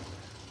racetrack.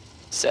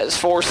 Says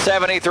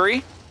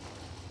 473.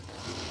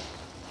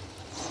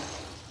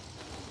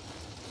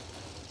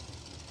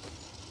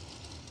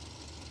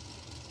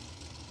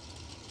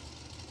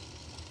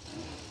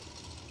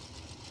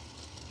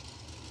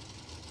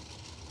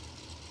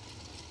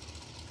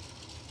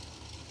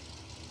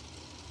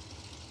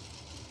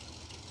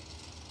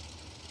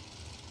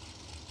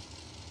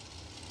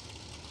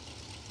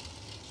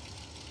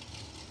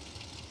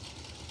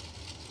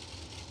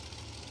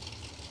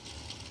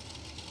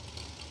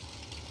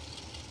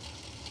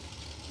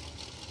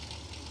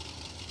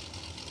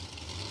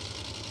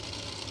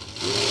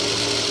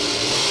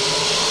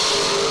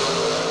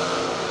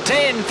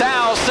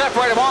 Thou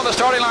separate him on the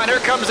starting line. Here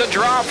comes a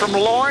drop from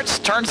Lawrence.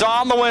 Turns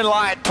on the wind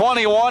light.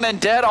 21 and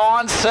dead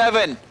on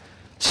 7.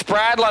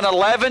 Spradlin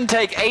 11,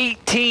 take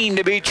 18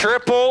 to be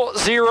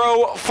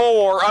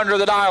 0004 under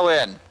the dial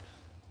in.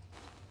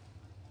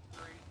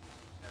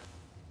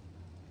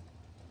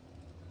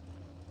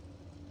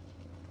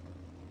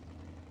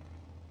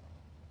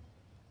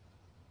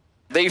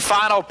 The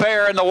final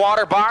pair in the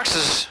water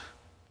boxes.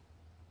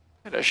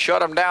 Going to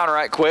shut them down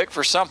right quick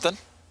for something.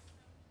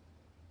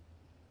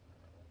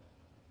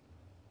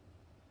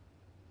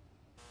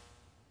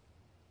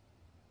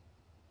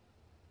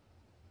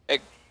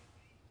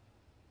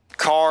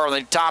 Car on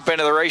the top end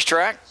of the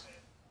racetrack.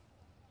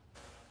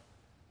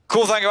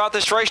 Cool thing about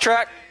this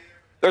racetrack,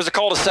 there's a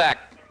cul-de-sac.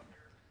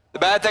 The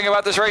bad thing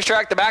about this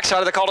racetrack, the backside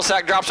of the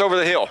cul-de-sac drops over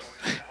the hill.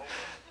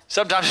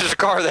 Sometimes there's a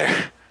car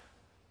there.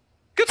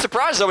 Good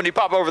surprise though when you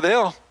pop over the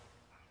hill.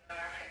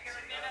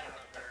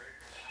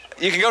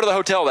 You can go to the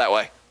hotel that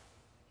way.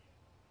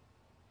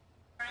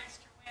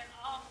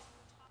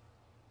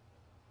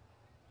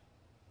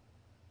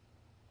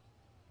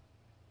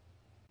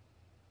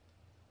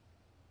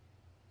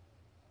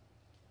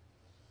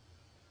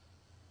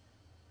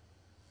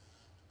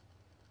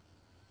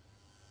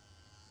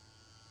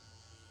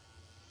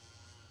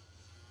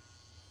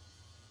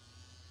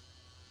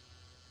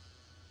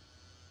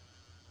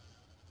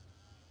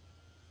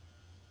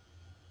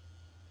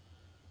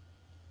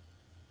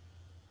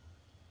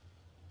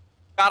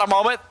 Got a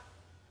moment.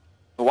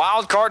 The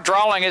wild card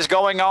drawing is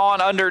going on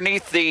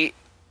underneath the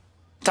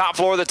top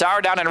floor of the tower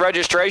down in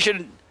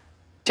registration.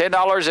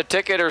 $10 a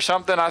ticket or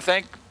something, I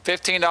think.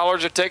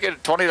 $15 a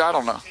ticket, 20, I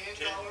don't know.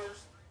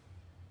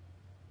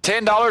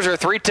 $10 or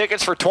 3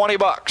 tickets for 20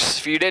 bucks.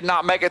 If you did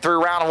not make it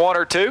through round 1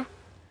 or 2,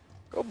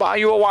 go buy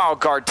you a wild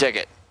card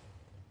ticket.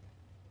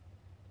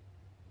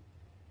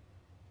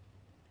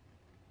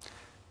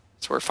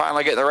 So we're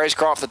finally getting the race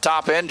car off the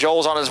top end.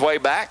 Joel's on his way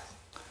back.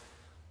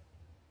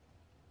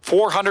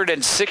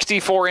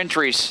 464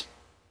 entries.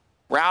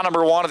 Round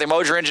number 1 of the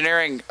Moser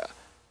Engineering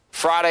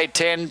Friday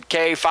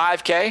 10K,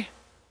 5K.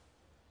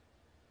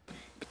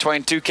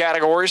 Between 2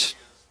 categories.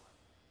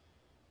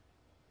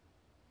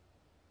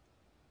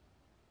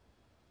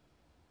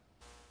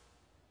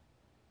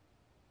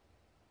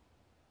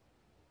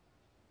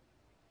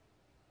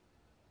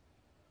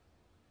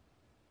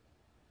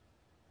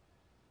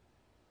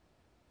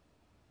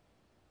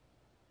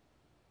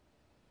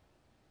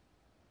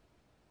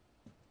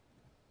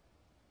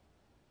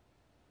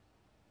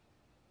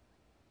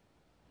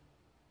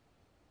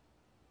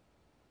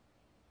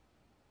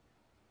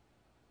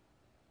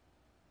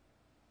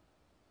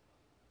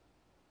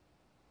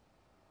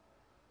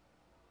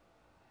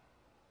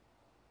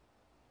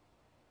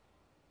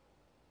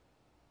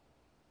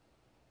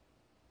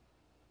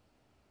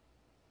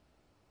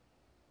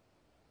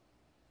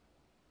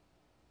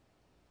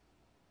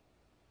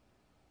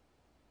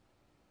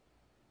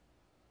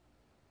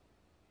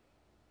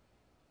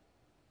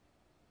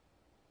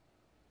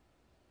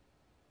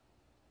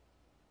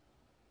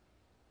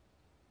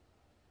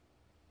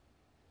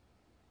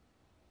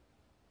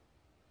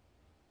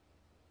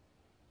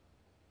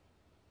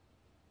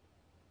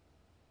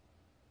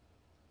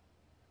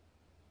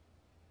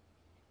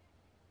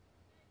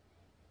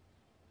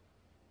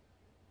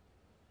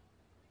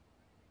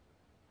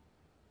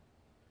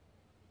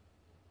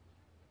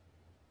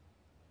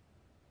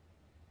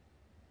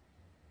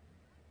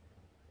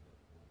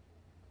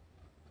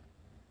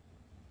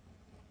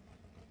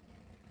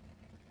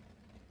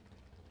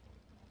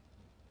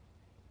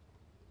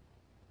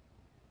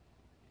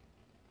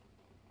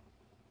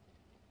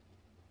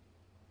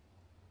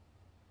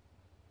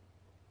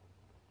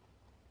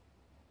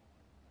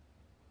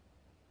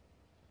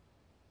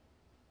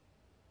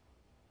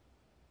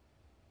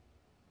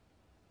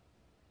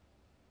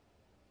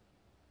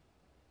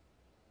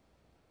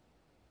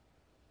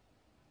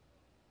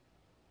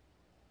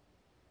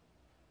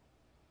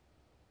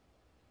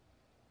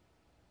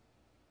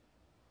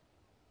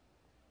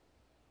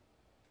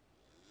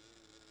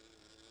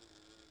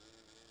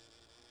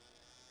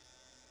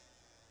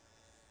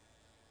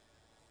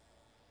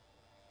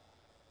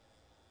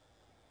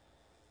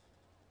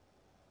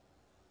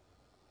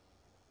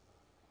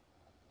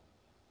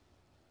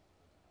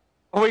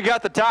 We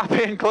got the top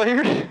end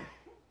cleared.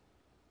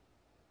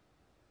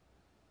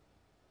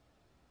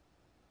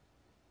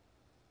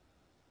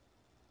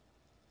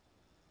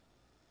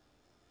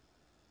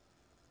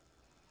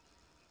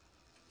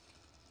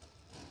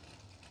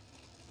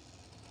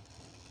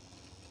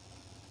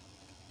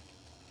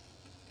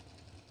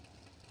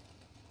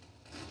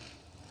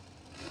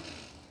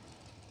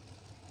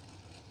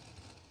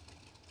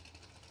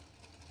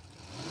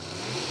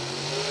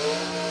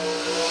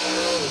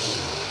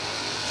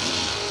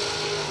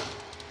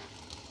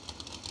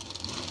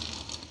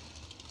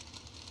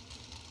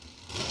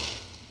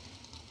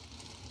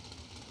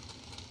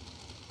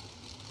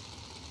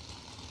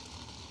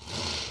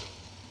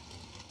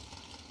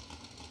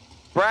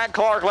 Brad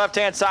Clark,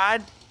 left-hand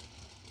side,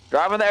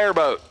 driving the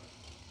airboat.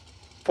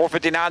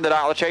 459 the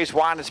dollar chase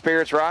wine and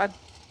spirits ride.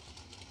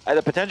 And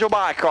the potential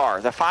buy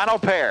car, the final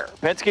pair,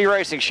 Penske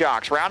Racing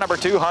Shocks. Round number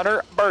 2,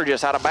 Hunter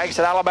Burgess out of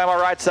Bankston, Alabama,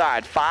 right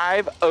side.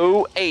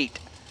 508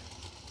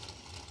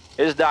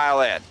 is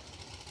dial in.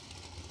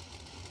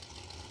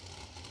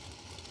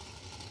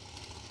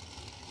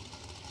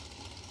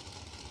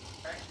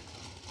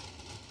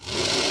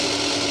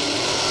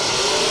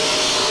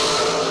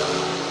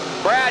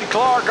 Brad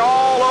Clark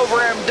all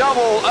over him,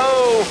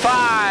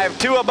 005,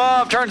 2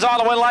 above, turns on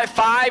the win light,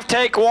 5,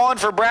 take 1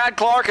 for Brad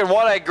Clark, and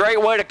what a great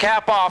way to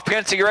cap off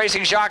Penske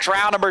Racing Shocks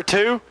round number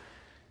 2.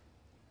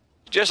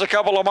 Just a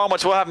couple of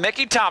moments, we'll have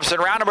Mickey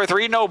Thompson, round number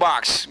 3, no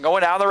box,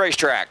 going down the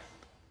racetrack.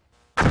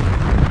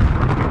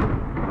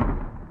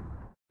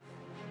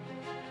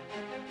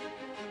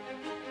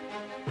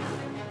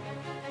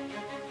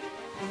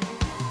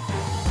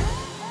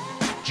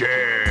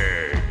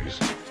 Jags.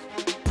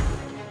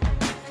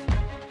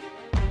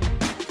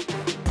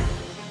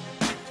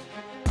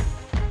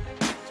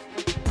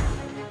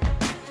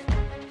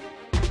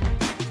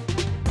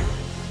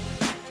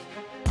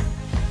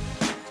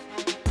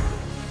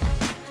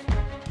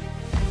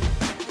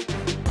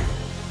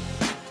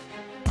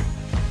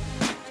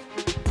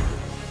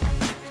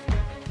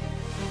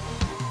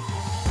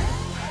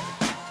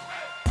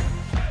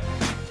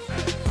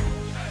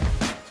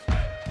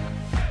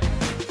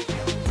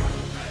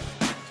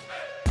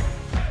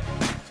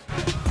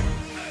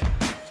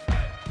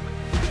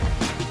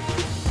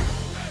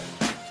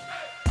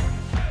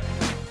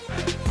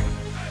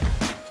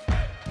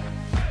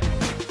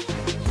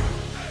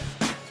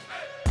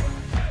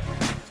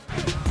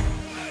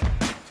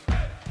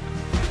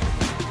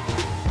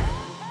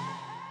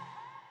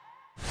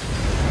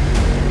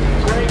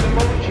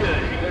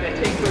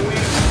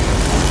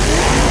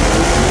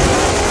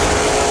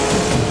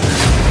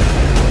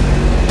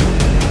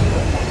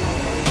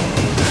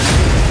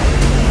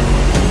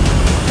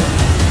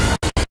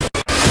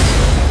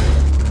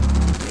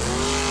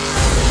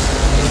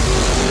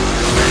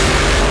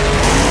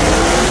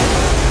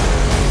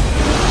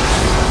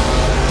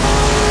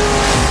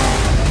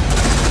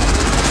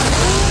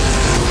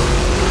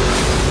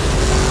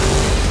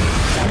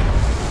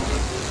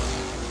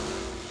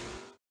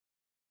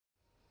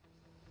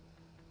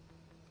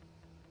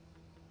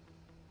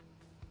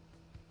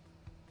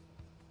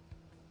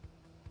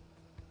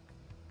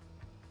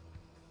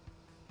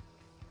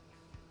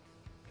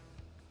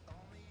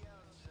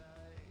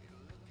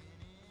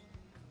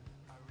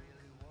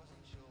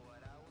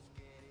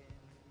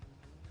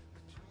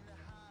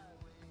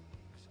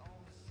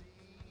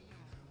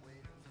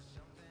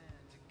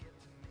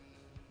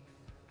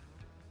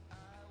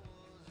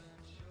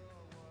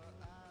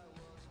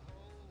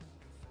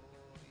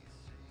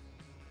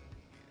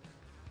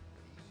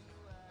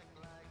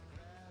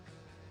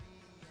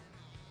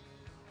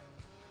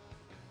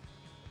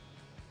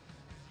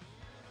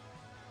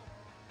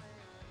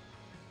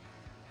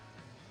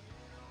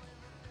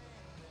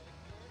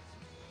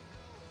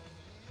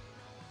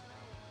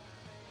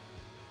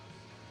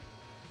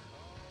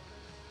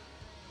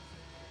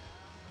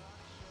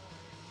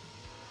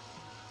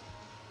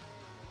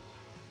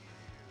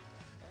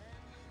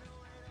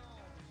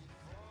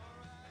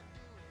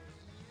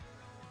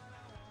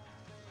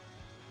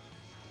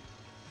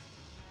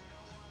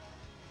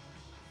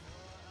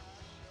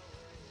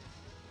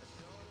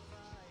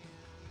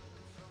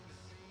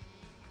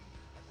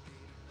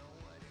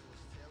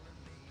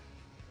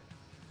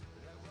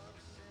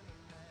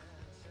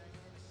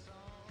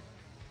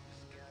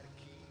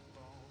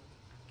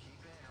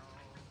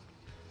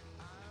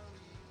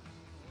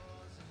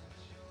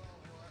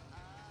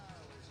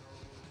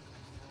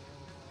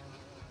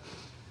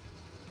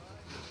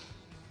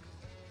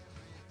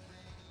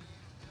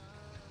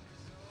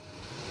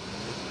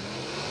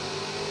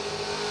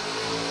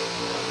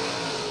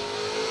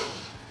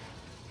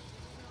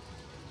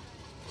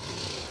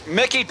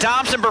 Mickey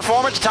Thompson,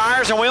 Performance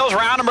Tires and Wheels,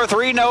 round number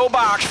 3, no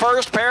box.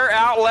 First pair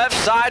out left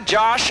side,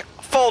 Josh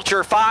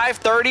Fulcher,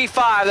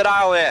 535 the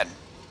dial in.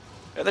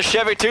 And the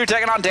Chevy 2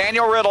 taking on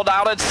Daniel Riddle,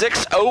 dialed in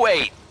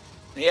 608.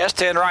 The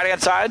S10 right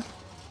hand side.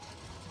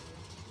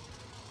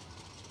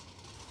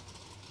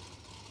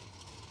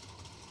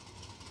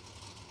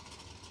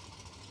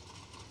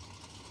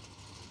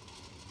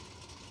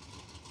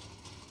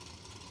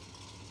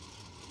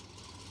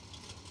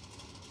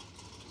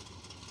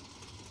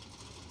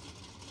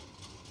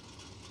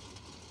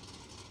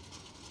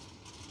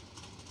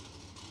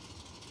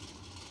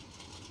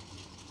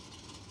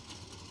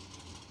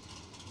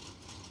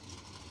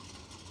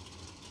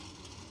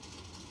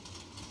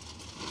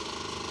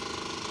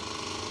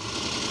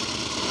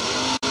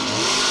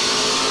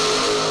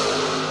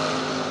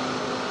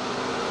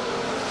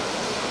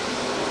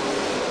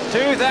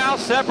 2 thou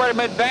separate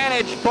him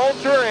advantage,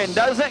 Fulcher, and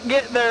doesn't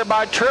get there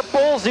by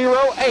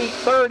 0.008,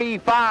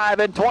 35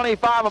 and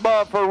 25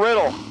 above for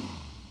Riddle.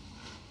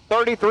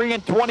 33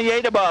 and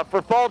 28 above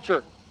for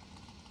Fulcher.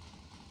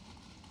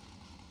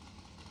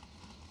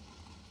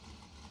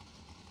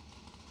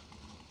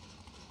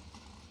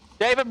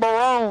 David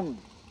Barone,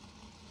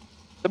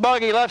 the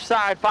buggy left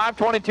side,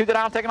 522 to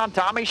down, taking on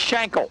Tommy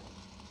Schenkel.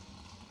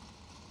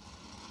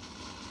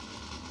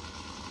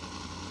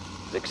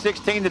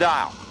 616 to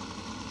dial.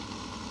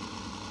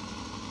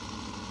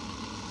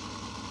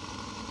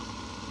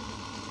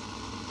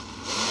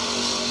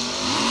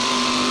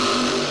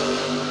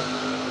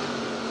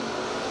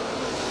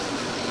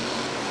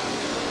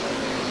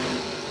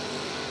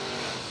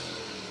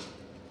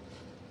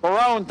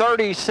 Barone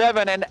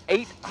 37 and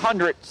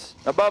 800ths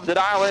above the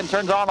dial in,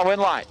 turns on the wind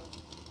light.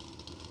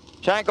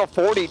 Schenkel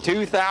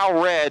 42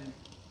 thou red.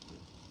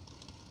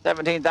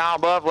 17 thou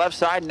above, left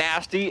side,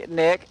 Nasty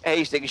Nick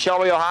Hastings.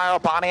 Shelby, Ohio,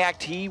 Pontiac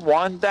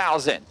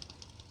T1000.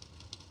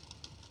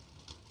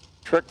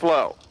 Trick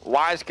Flow,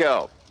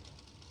 Wiseco,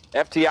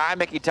 FTI,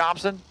 Mickey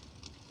Thompson.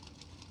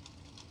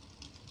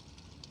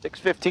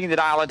 615 the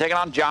dial in, taking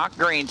on Jock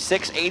Green,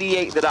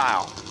 688 the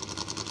dial.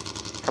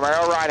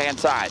 Camaro right hand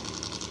side.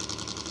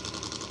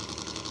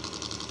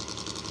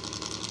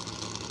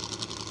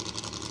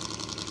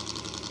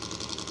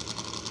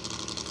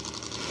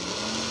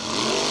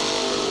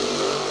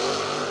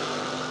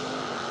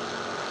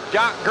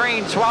 Jock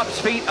Green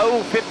swaps feet,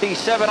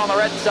 057 on the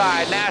red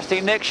side.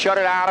 Nasty Nick shut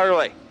it out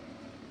early.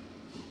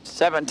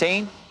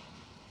 17.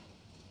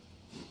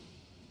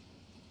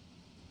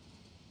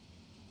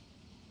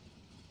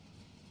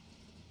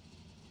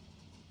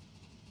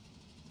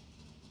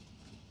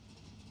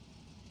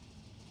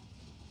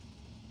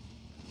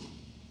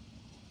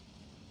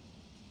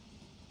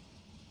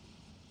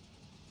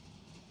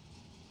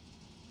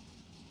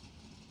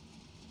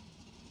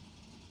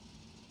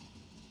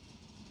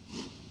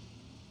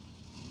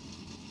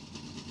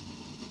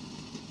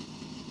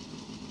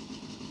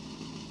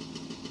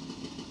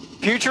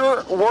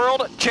 Future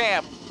world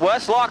champ,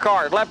 Wes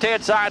Lockhart,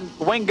 left-hand side,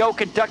 Wingo,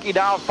 Kentucky,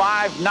 dial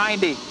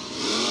 590.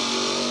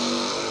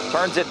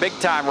 Turns it big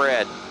time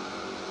red.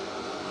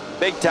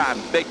 Big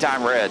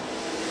time red.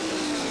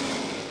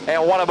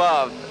 And one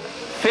above.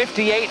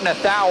 58 and a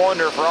thou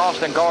under for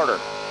Austin Carter.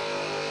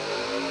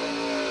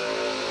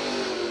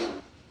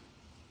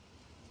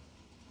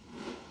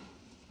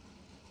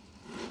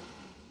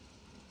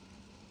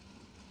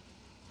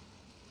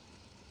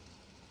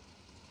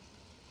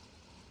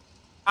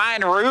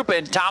 Ryan Roop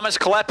and Thomas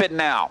Kleppen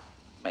now.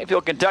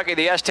 Mayfield, Kentucky,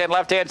 the S10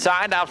 left-hand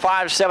side, now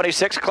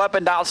 576.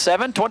 Kleppen dial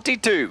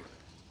 722.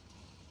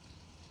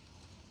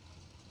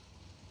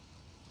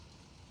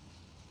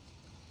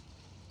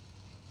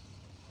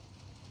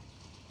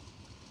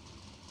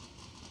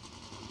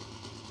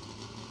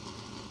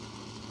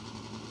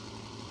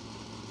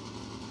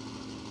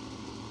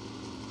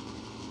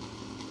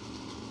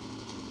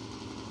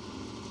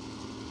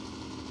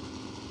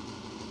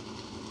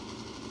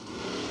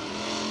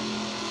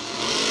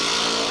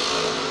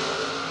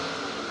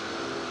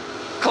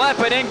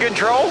 Kleppen in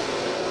control.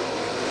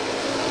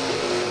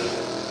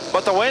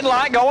 But the wind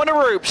light going to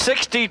Roop.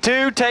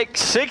 62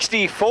 takes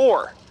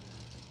 64.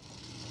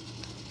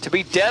 To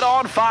be dead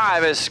on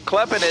 5 as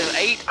Kleppen is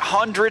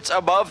 800ths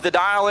above the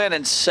dial in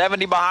and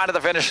 70 behind at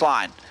the finish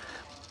line.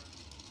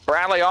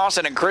 Bradley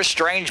Austin and Chris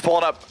Strange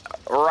pulling up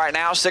right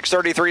now.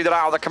 633 the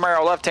dial, the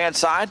Camaro left-hand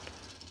side.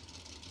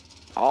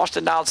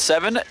 Austin dialed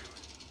 7.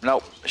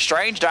 Nope.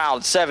 Strange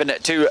dialed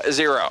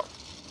 720.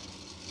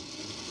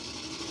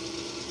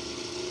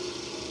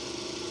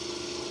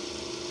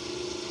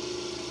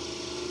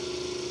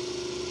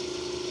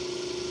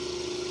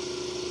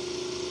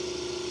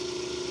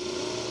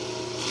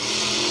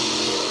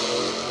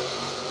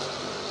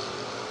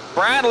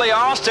 Bradley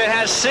Austin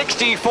has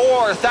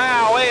 64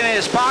 thou in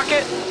his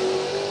pocket.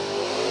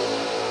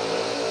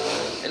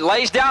 It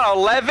lays down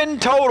 11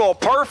 total.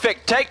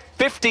 Perfect. Take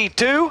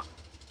 52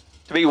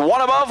 to be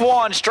one above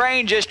one.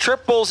 Strange is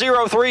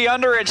 0.003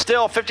 under and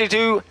still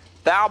 52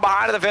 thou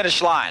behind at the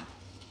finish line.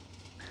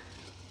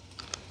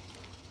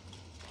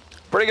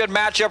 Pretty good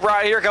matchup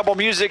right here. A couple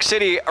Music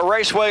City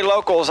Raceway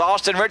locals.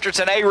 Austin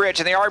Richardson, A-Rich,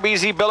 and the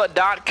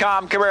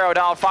RBZBillet.com Camaro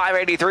dial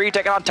 583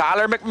 taking on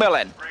Tyler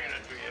McMillan.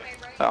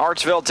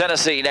 Hartsville,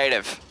 Tennessee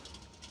native.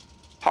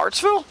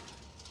 Hartsville?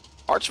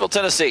 Hartsville,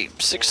 Tennessee.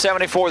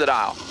 674 the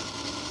dial.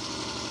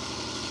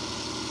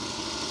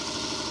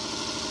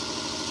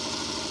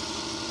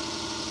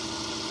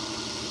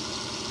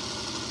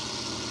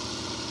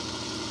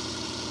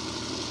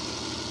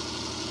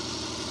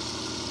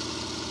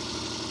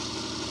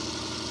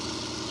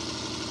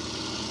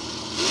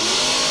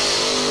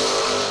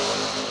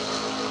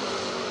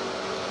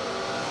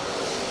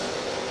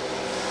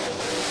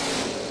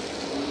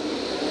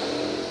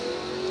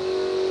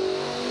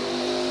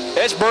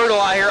 It's brutal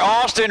out here.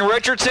 Austin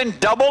Richardson,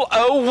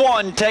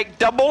 001. Take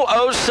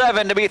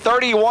 007 to be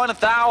 31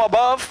 thou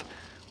above.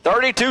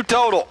 32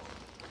 total.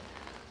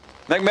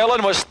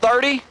 McMillan was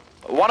 30.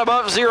 1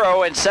 above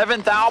 0 and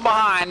 7 thou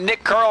behind.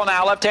 Nick Curl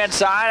now left-hand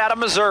side out of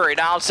Missouri.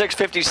 Now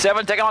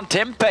 6:57, taking on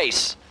Tim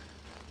Pace.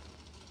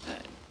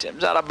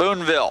 Tim's out of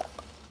Boonville,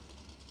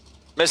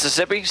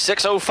 Mississippi.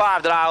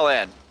 6:05 to dial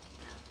in.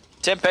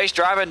 Tim Pace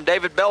driving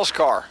David Bell's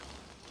car.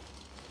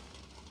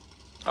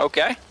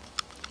 Okay.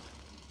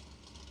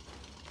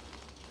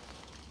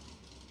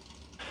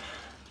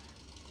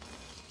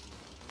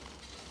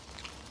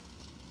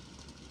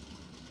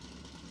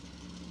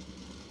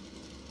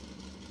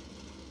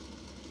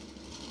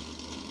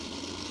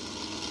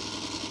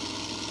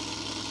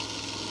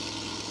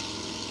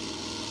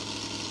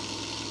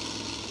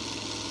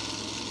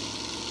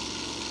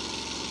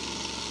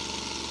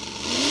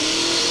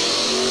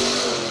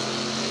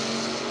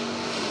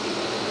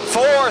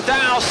 Four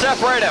thou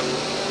separate him.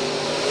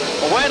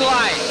 Wind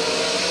light.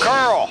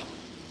 Curl.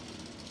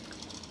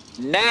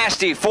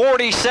 Nasty.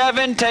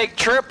 47. Take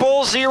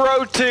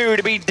 0002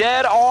 to be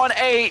dead on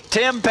 8.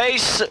 Tim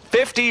Pace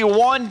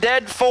 51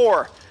 dead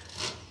 4.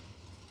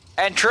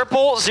 And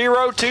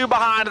 0002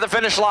 behind at the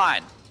finish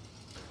line.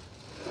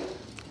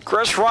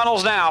 Chris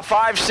Runnels now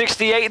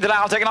 568. The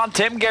dial taking on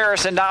Tim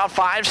Garrison down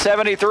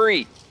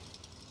 573.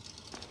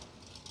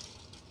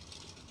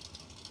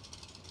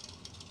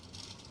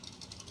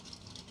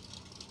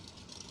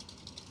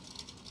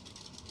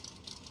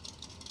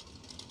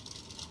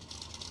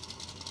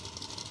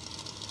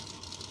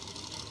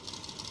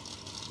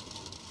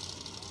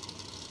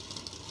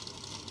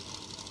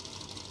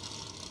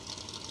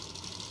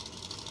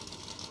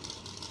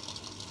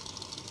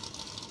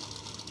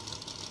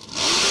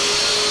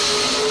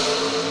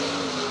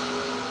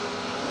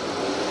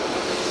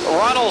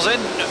 Runnels in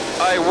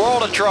a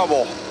world of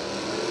trouble.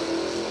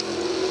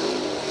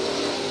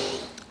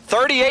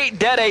 38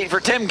 dead 8 for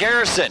Tim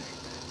Garrison.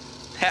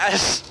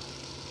 Has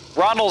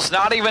Runnels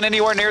not even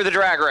anywhere near the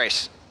drag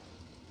race.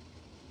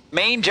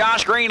 Mean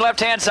Josh Green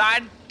left-hand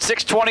side,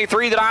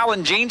 623 the dial,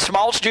 and Gene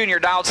Smaltz Jr.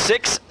 dialed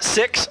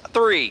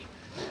 663.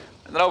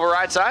 And then over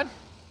right side.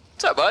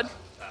 What's up, bud?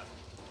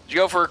 Did you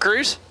go for a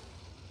cruise?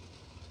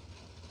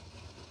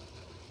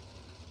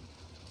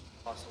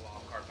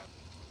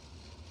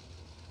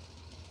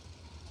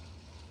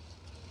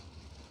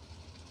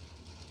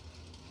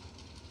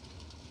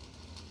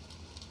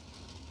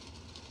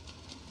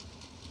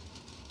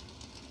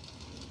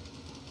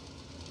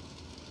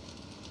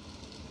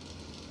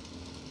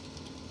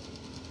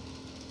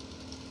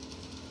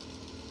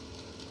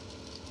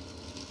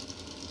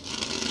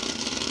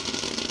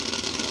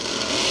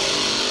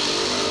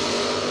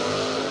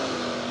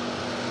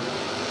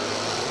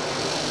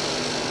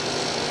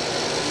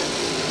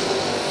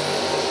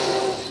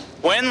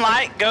 Wind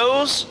light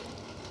goes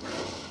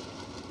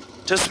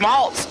to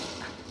Smaltz.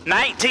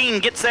 19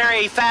 gets there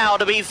a foul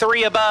to be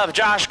 3 above.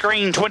 Josh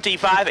Green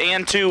 25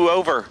 and 2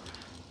 over.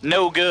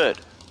 No good.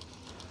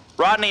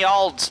 Rodney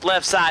Ald's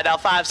left side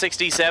out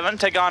 567.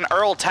 Take on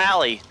Earl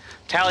Talley.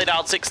 Talley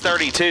out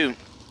 632.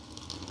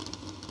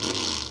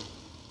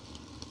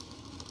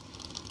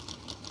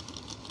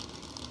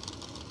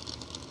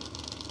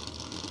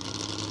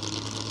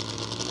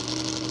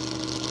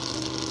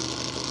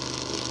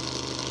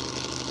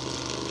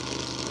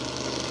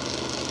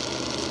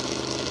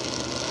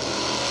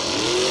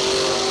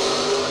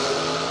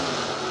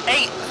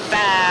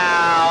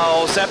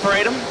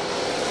 Separate them.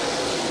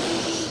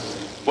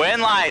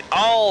 Wind light,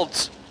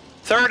 Alds,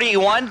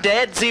 31,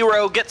 dead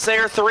 0, gets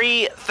there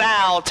 3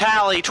 foul,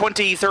 Tally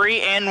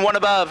 23 and 1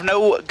 above,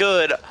 no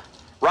good.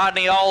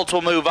 Rodney Alds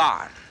will move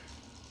on.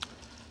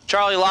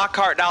 Charlie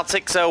Lockhart dialed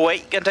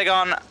 608, gonna take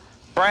on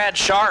Brad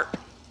Sharp.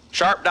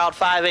 Sharp dialed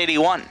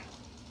 581.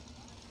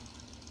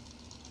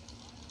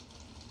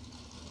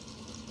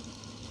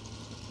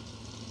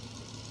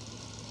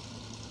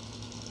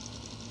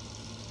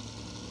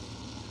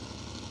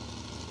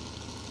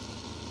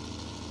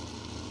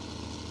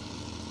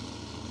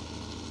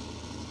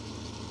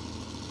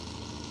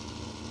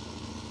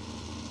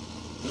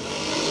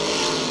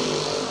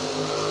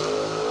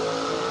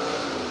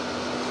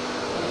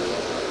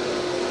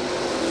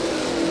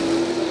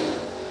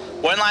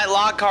 Winlight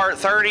Lockhart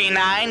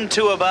 39,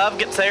 2 above,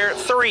 gets there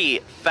 3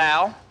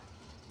 foul.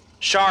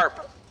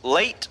 Sharp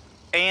late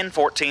and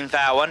 14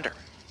 foul under.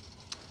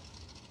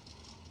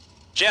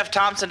 Jeff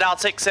Thompson dialed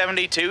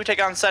 672,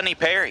 take on Sonny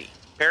Perry.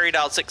 Perry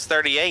dialed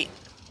 638.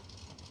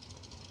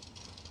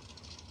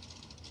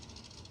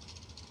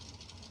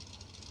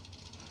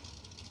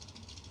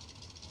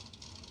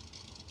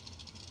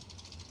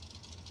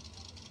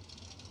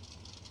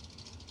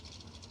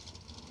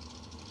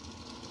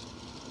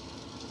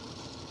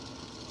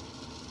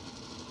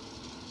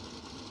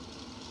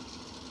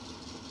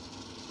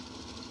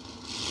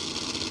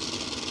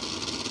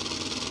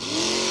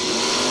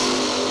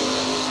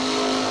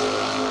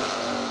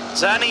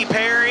 Sonny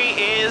Perry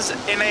is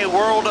in a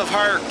world of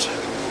hurt.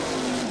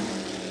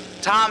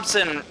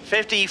 Thompson,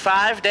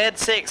 55, dead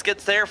 6,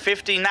 gets there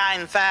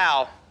 59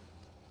 foul.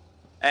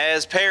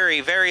 As Perry,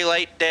 very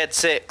late, dead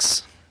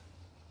 6.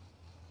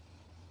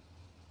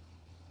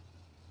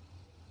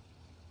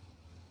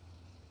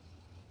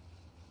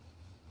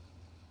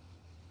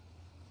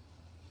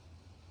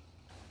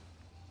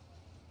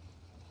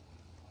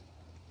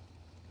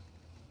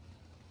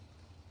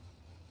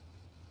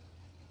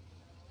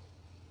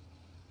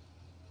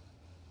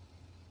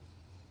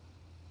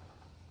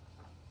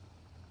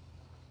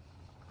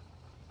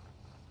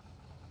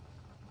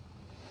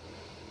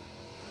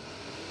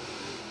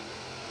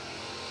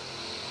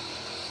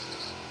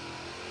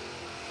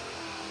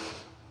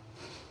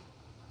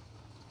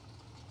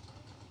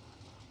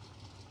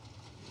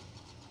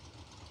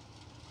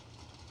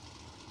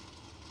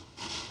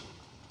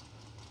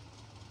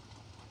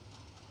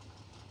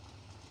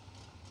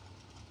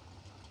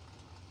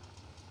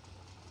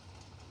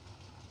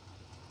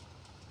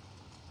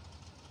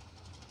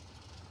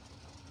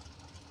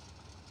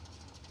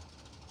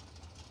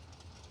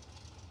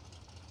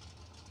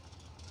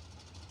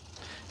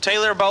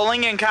 Taylor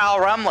Bowling and Kyle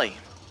Rumley.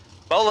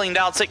 Bowling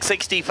dialed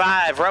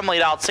 665, Rumley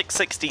dialed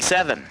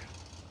 667.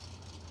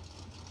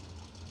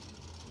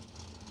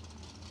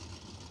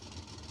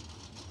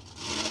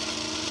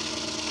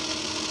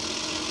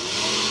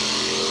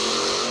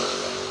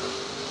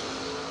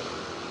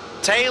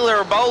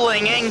 Taylor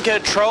Bowling in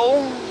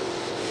control.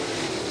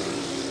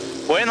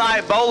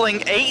 Winlight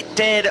Bowling 8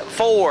 dead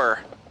 4.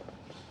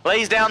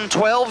 Lays down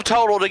 12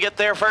 total to get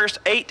their first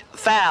 8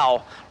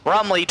 thou.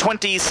 Rumley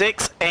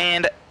 26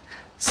 and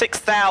 6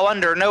 thou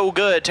under, no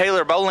good.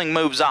 Taylor Bowling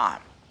moves on.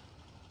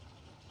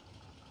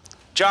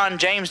 John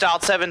James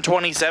dialed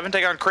 727,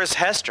 take on Chris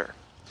Hester.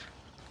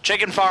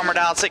 Chicken Farmer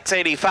dialed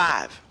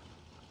 685.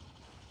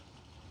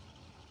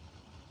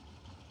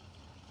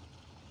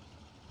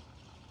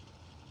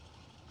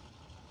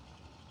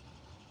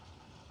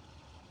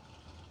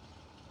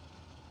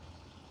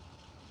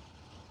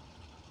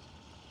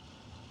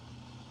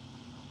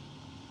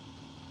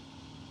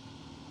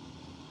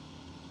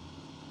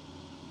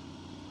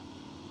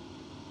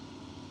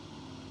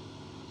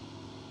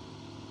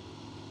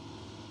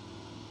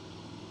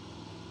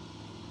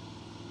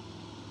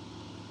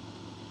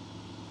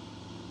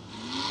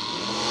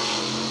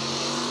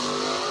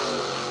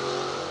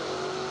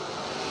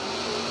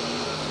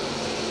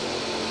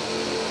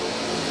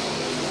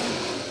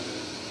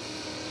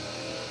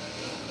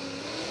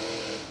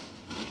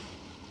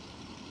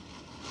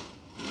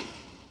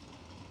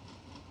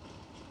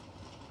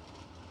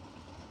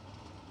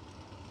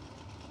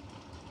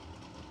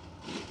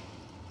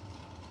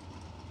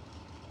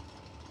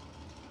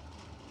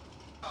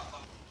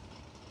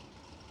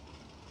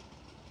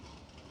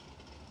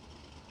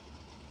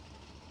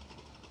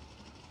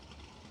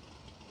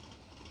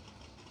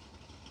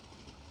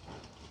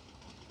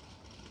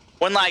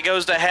 One light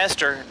goes to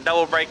Hester,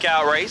 double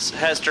breakout race.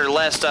 Hester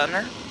less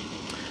under.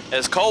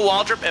 As Cole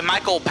Waldrop and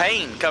Michael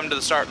Payne come to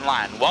the starting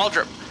line.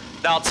 Waldrop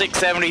dialed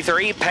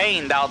 673,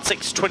 Payne dialed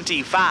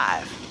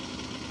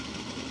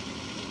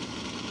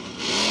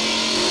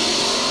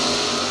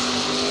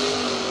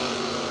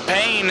 625.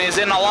 Payne is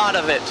in a lot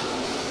of it.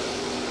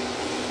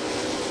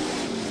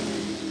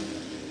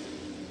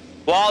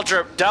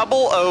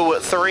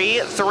 Waldrop 003,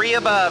 3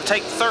 above,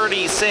 take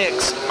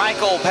 36.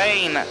 Michael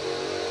Payne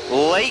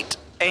late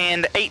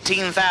and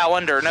 18 thou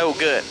under, no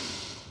good.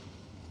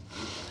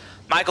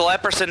 Michael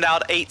Epperson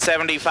dialed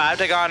 875,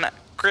 take on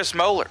Chris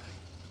Moeller.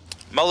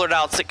 Moeller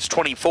dialed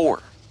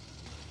 624.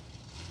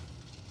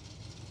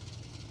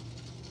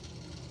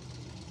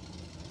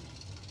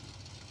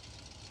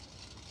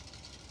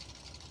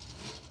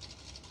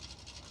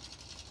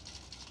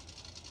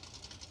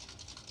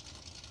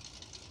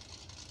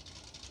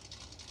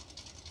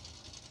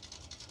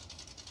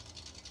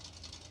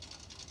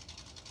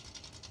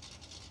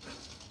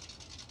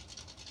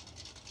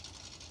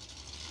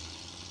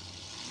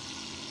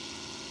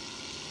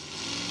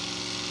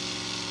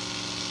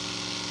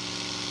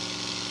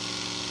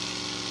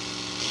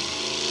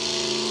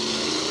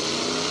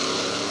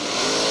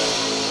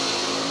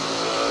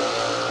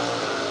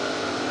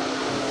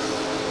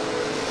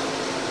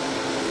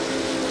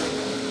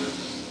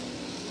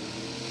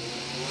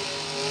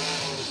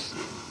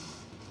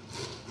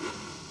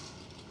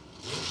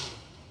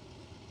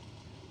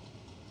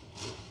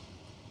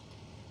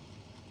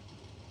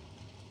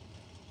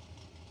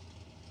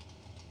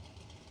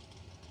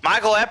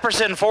 Michael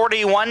Epperson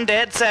 41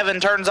 dead 7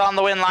 turns on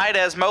the win light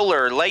as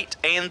Moeller late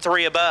and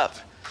 3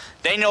 above.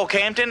 Daniel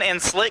Campton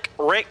and Slick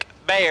Rick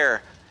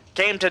Bear.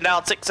 Campton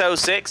dialed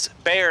 606,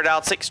 Bear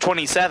dialed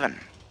 627.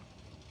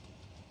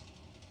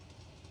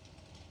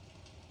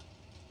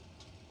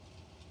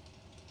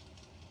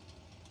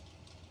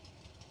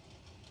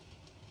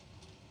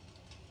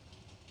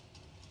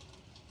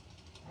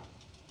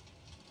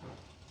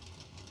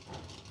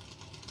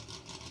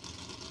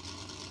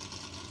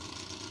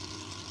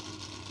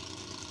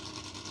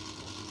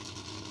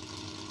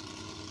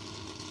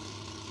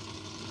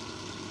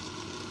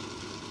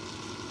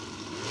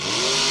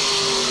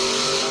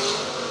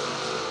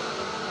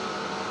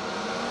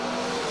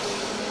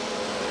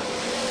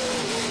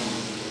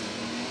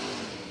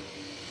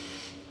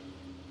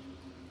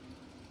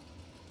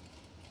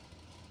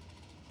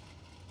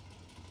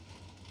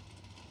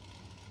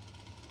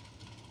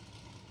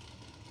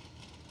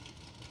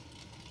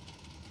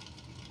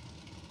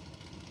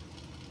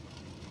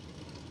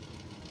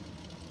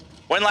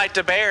 Win light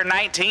to Bear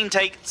 19,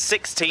 take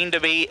 16 to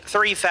be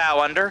 3 thou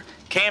under.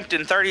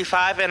 Campton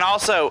 35 and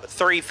also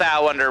 3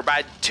 thou under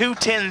by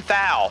 210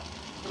 thou.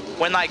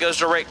 Win light goes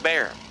to Rick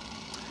Bear.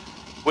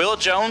 Will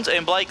Jones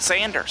and Blake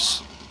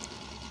Sanders.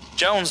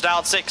 Jones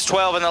dialed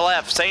 612 in the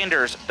left.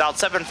 Sanders dialed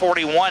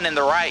 741 in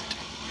the right.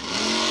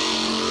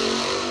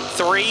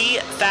 3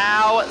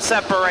 thou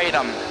separate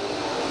them.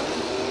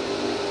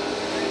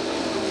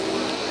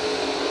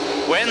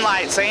 Win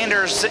light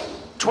Sanders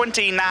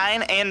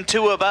 29 and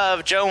 2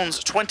 above. Jones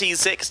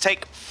 26,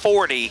 take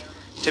 40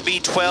 to be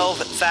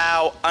 12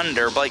 thou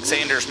under. Blake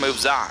Sanders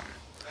moves on.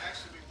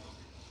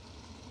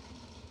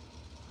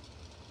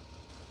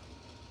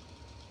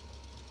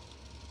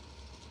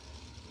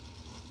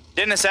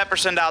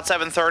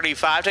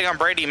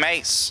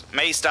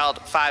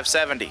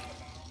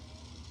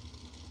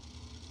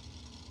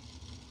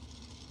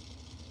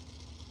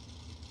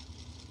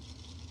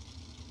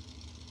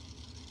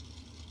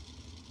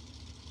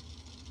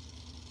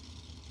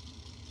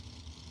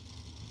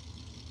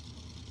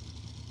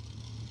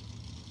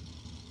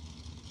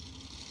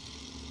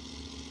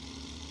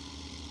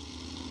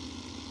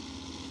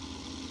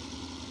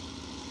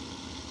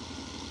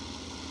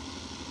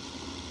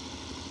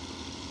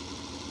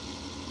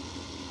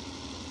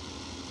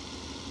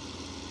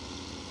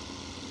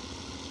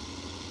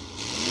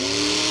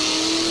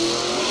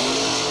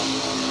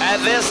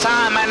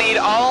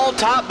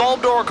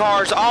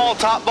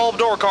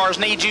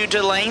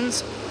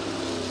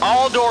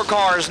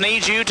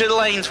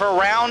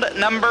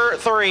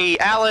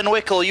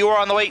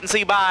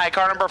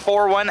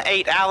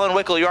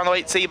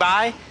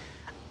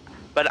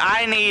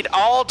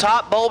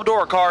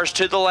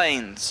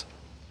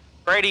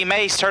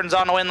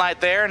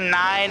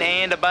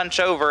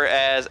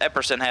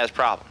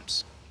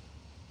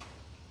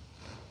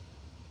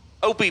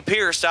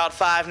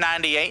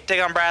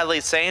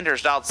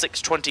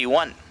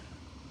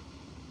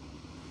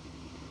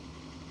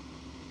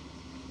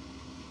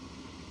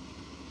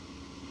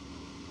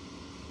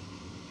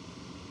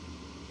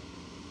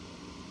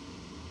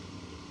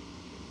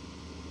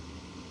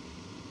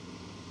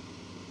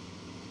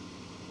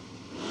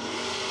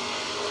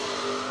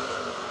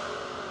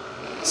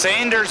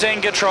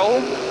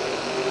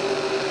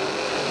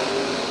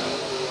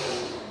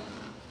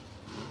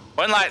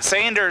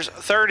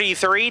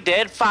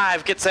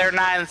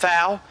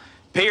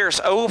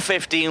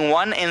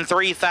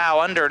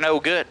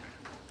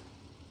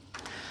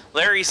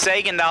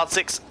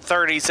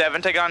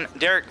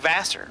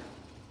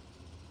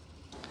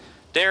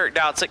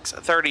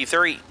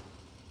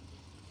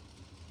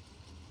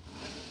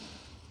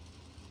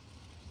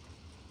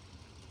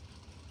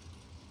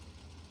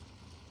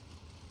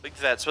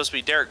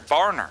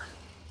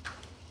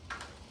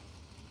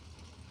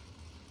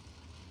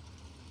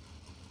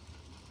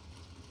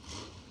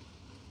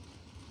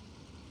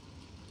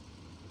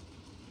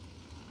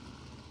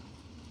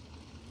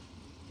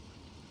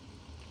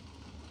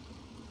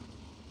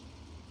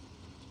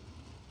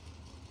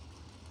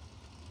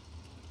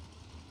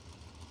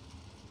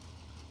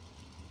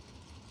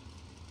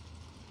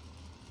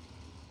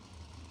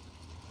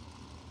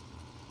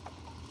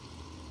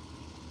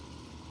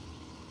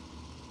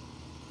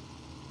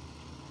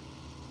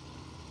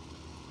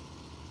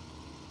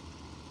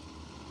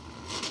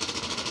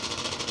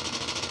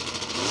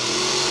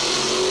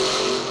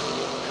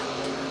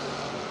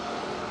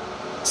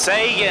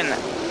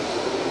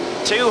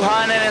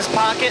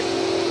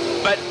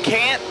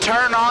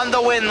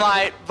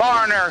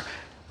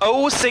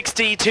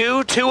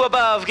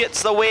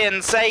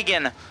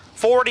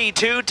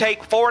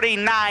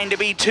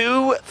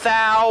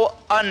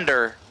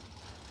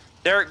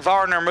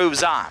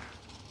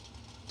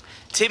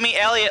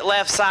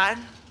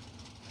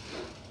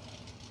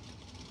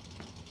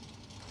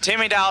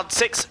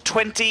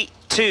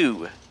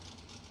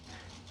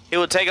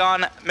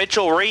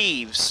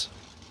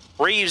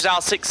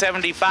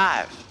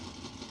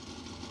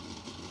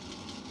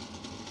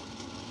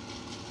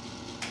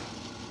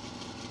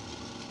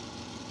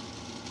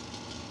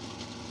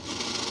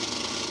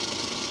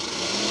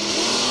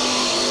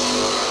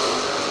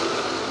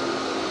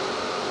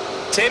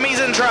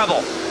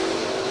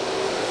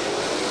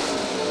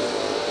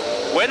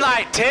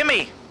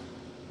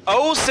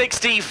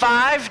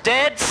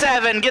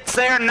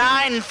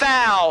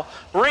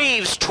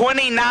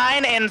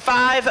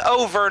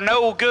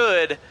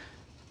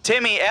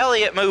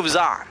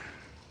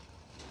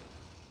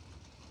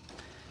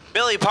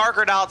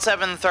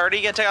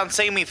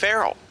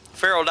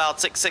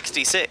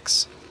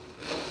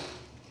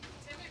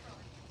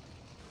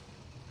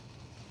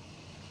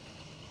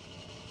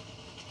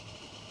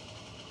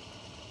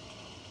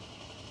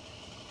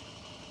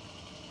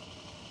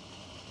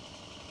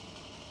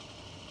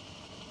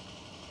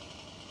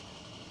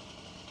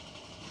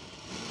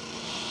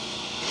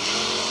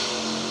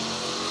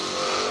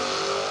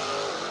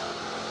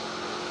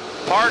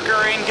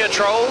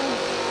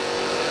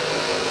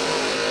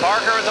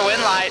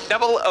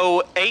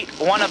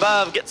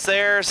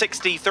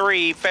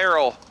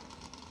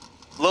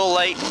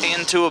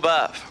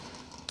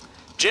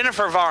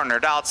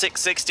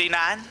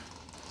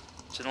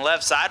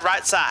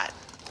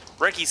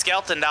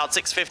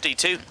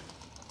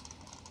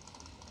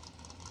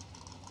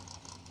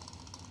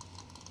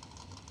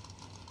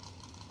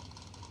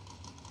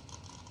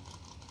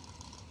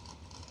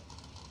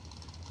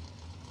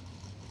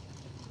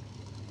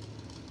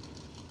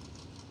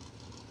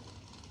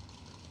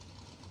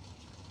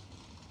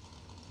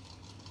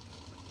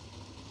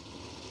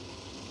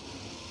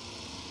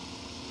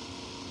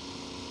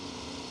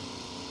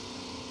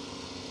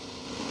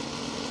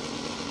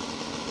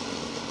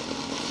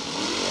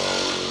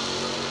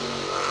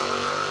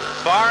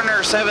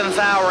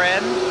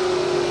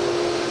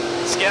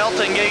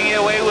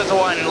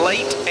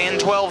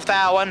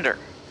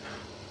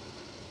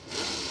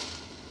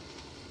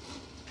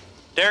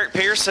 Derek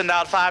Pearson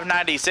out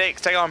 596.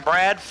 Take on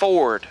Brad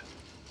Ford.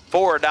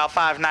 Ford out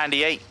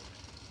 598.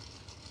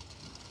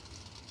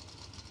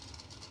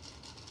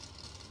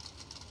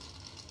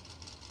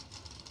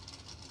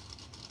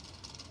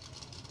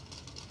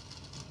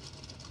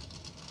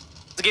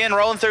 Again,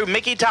 rolling through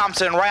Mickey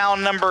Thompson,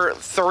 round number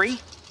 3.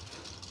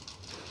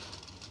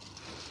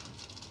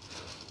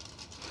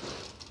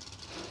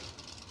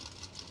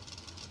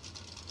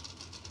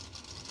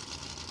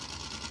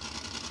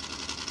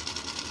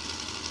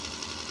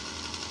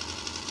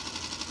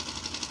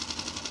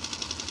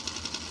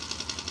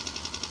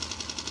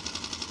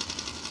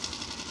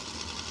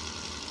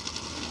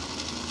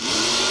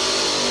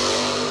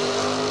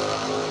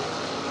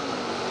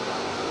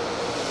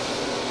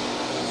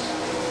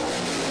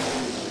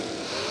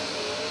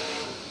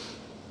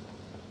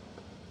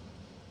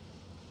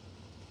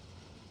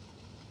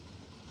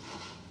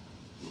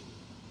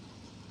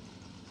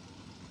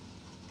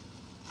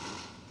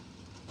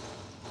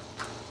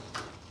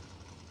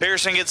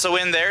 Pearson gets the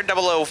win there,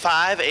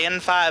 005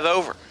 and 5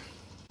 over.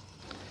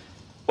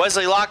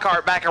 Wesley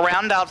Lockhart back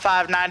around, out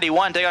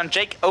 591. Take on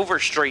Jake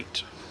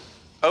Overstreet.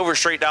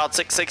 Overstreet out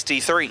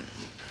 663.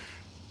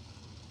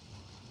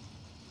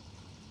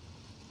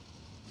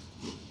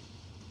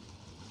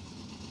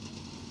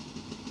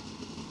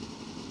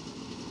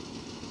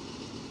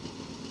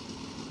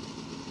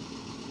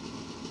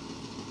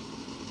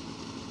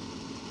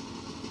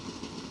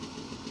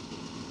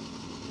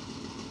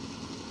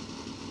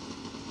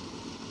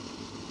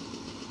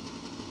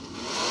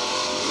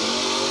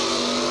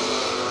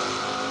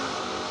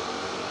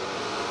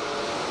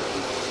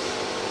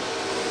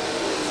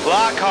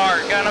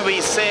 Lockhart gonna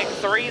be sick.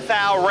 3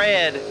 thou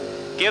red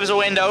gives a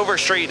win to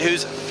Overstreet,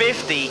 who's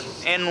 50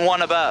 and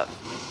 1 above.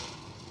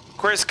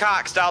 Chris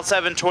Cox dialed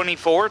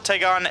 724.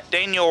 Take on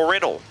Daniel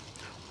Riddle.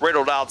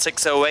 Riddle dialed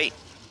 608.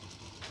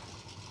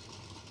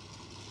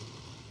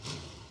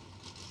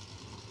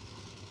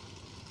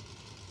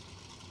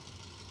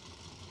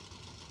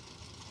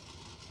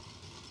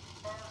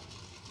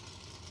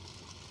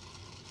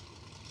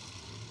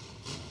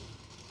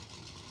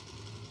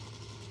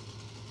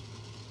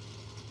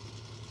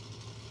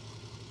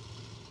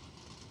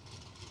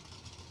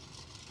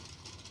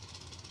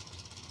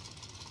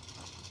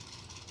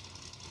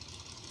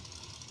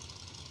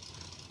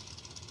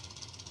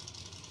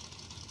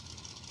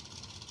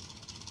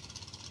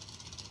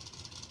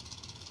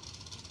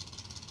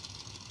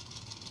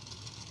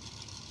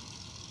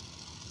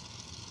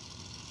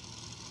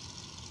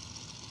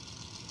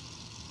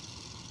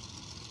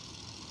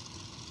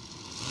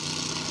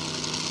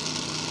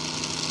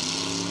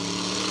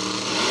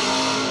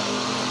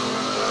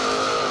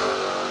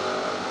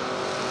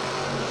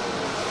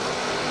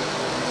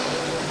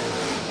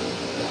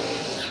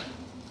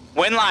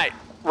 Win light,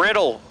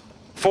 Riddle,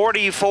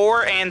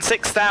 44 and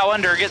 6 thou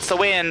under gets the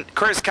win.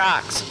 Chris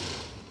Cox,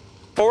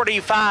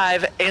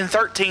 45 and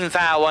 13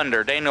 thou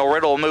under. Daniel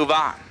Riddle will move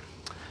on.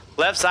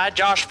 Left side,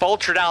 Josh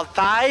Fulcher out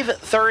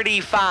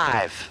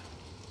 535.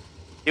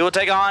 He will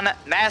take on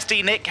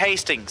Nasty Nick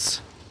Hastings.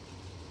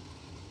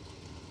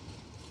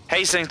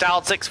 Hastings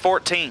dialed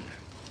 614.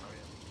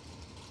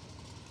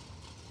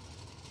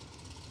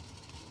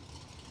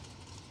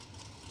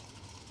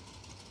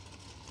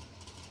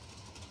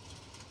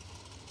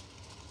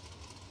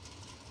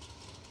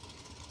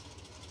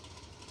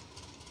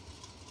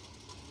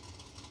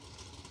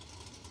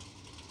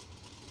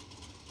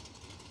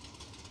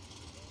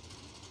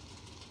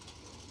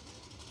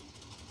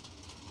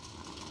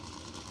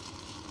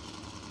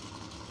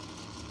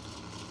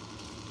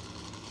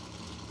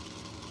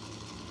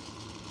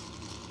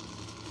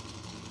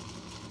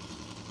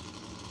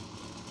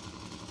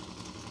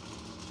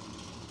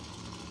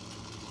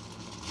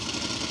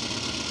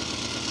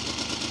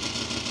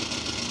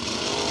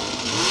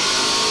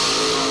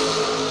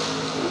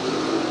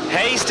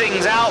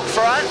 Hastings out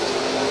front.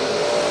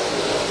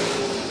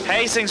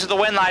 Hastings with the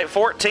win light,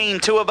 14,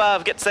 2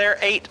 above, gets there,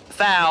 8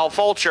 thou.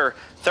 Fulcher,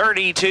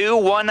 32,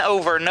 1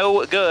 over,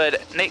 no good.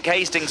 Nick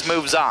Hastings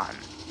moves on.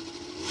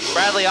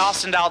 Bradley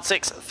Austin dialed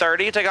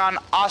 630, take on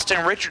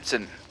Austin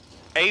Richardson.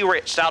 A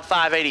Rich dialed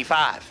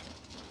 585.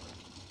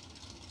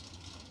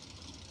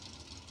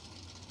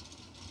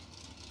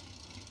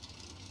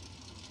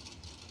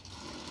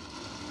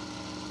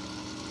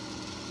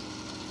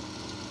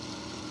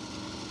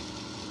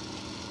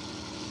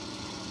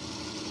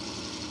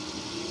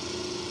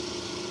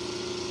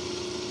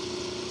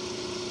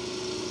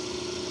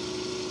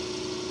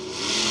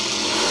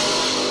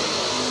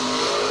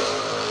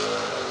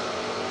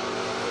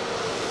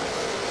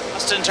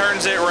 Austin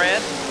turns it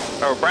red,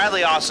 or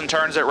Bradley Austin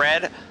turns it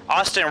red.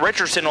 Austin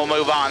Richardson will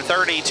move on,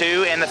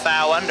 32 and a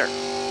thou under.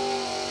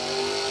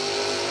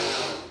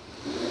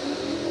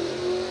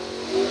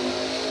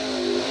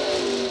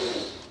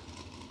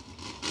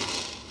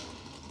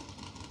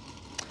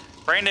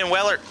 Brandon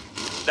Wellert,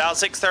 dialed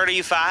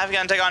 635,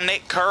 gonna take on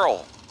Nick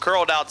Curl.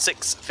 Curl dialed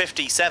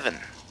 657.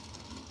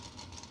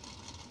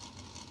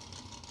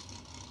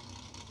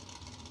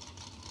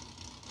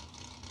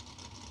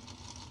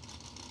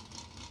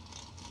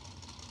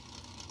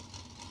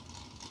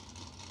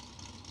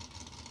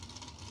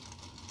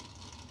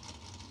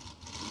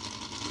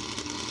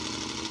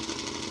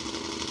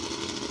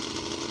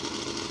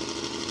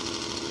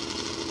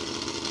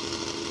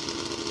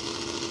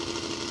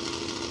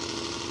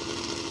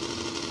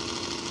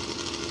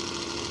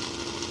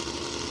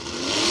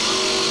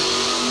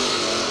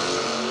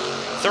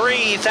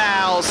 3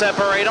 thou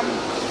separate them.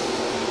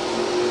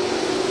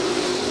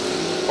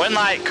 Win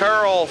light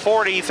Curl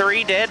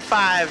 43, dead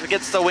 5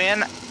 gets the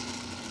win.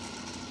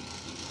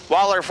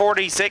 Waller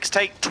 46,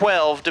 take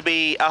 12 to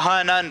be a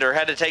hun under.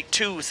 Had to take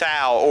 2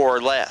 thou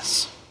or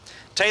less.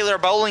 Taylor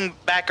Bowling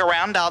back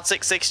around, dialed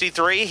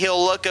 663.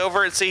 He'll look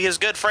over and see his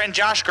good friend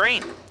Josh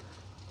Green.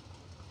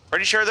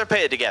 Pretty sure they're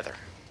pitted together.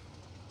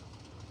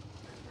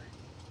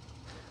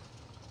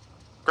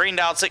 Green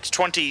dialed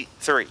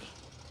 623.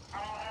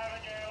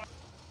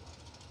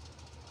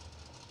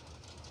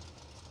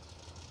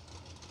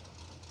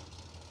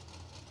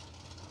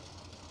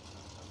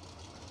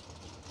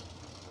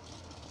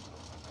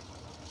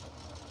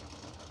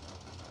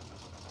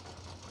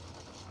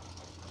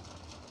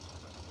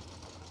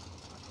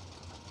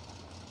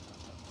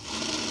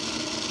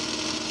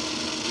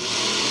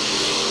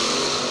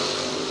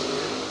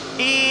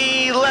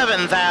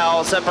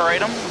 Thou separate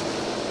them.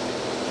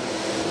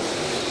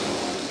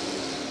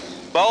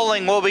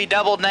 Bowling will be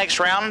doubled next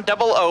round.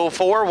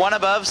 004, 1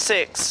 above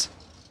 6.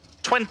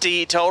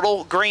 20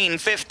 total. Green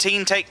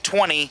 15, take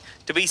 20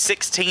 to be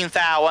 16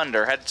 thou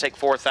under. Had to take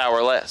 4 thou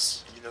or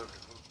less. You know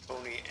who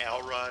Tony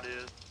Alrod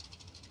is?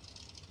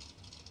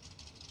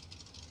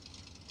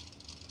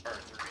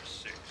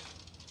 R36.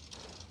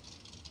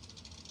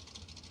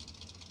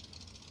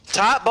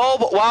 Top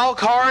bulb wild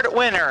card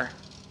winner.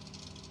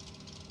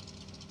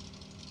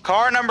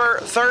 Car number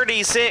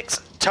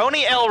 36,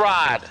 Tony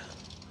Elrod.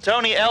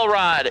 Tony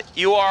Elrod,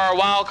 you are a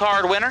wild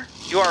card winner.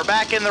 You are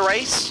back in the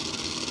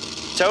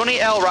race.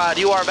 Tony Elrod,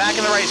 you are back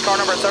in the race. Car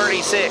number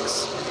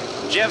 36,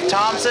 Jeff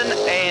Thompson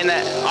and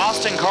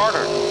Austin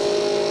Carter.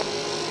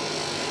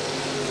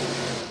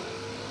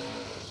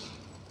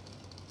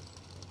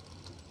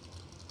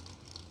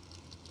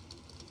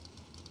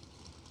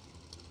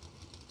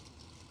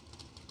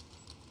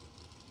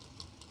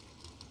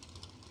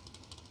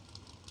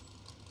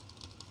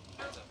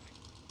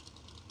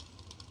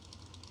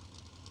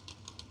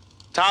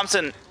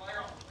 Thompson,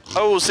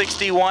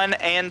 061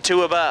 and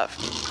 2 above.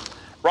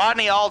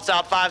 Rodney Alt's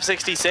out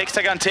 566.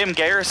 Take on Tim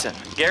Garrison.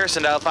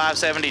 Garrison out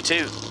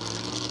 572.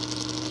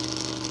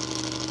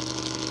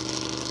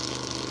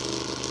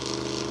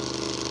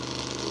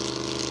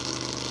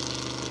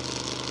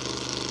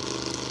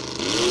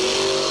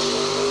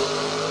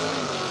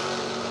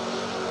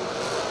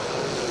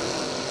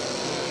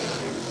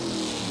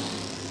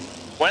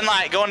 Win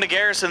light going to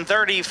Garrison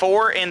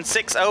 34 and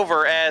 6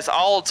 over as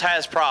Alds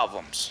has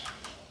problems.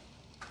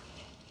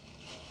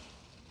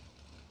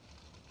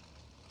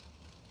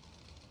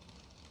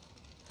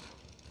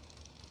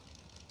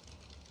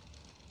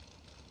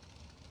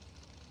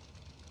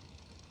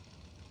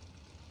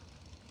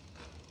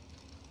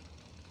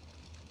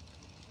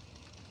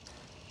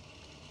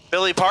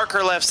 Billy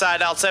Parker left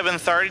side out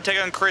 730,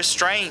 take on Chris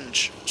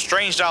Strange.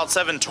 Strange out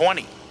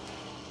 720.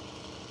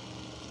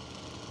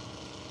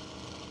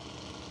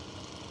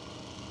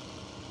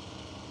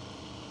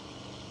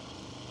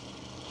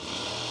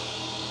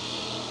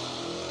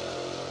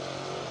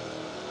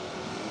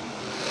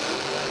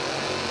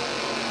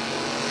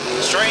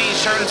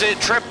 Strange turns it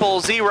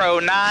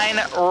 0009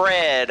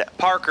 red.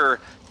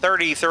 Parker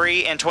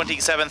 33 and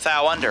 27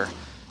 thou under.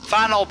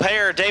 Final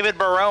pair, David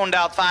Barone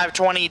out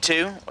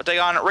 522. We'll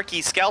take on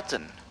Ricky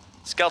Skelton.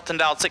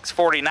 Skelton out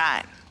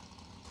 649.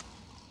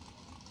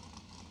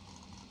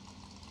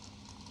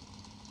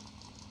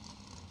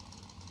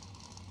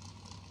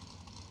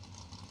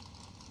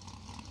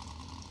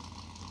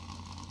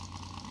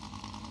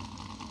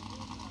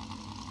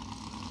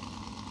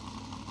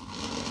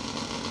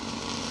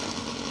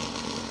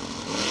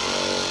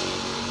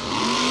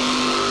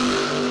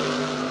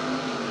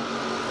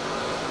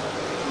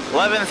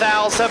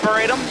 Thou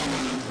separate them.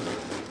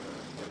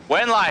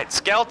 Win light,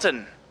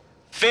 Skelton,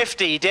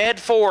 50, dead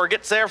 4,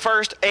 gets there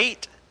first,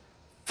 8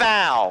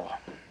 thou.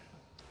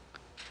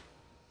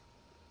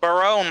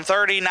 Barone,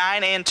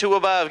 39 and 2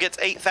 above, gets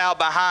 8 thou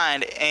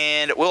behind,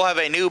 and we'll have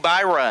a new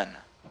buy run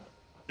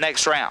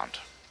next round.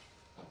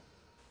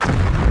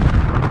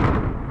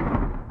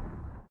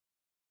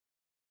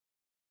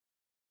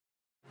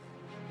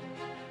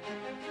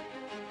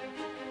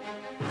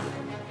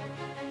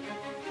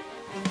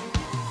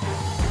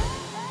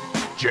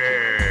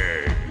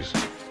 Jags.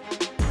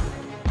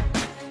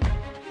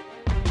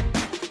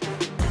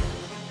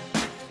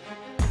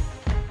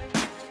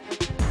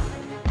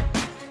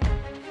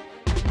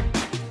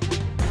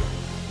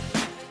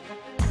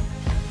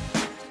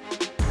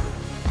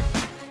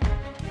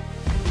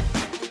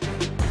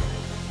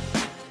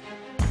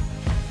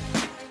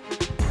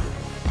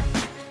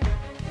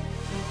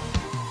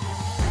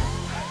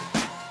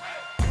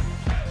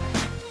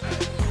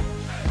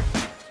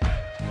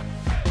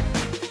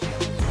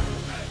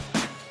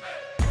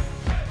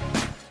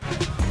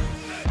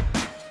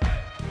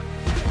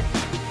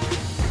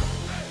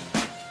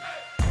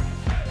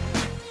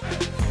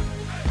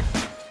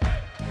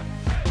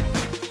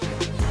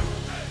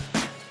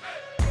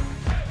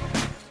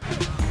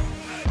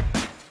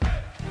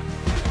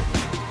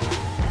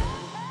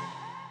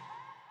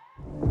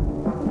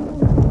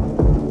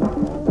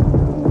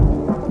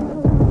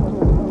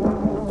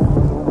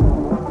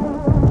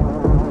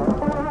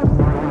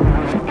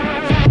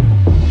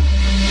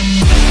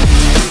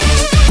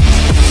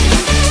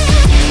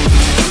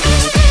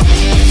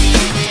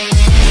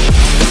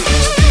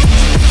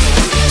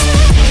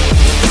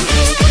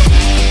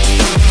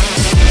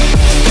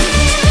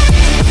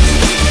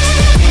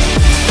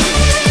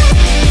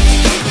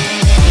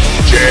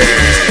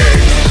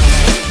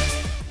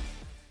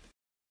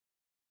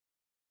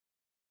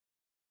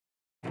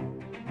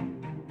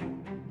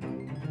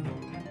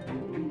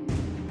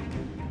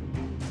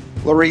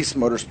 Larice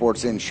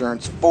Motorsports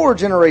Insurance, 4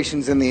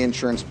 generations in the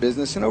insurance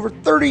business and over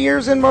 30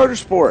 years in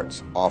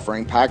motorsports,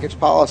 offering package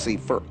policy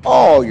for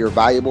all your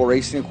valuable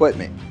racing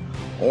equipment,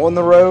 on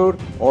the road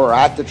or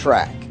at the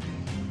track.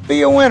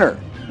 Be a winner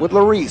with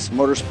Larice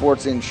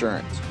Motorsports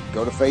Insurance.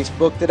 Go to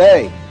Facebook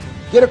today.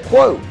 Get a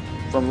quote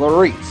from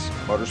Larice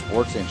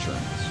Motorsports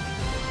Insurance.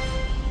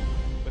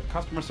 With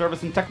customer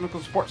service and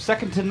technical support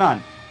second to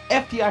none,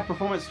 FTI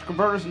Performance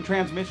Converters and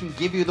Transmission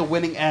give you the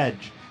winning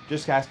edge.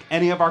 Just ask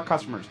any of our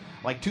customers,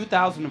 like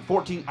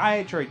 2014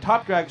 IHRA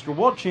Top Dragster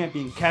World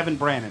Champion Kevin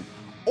Brannon,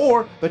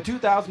 or the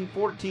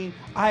 2014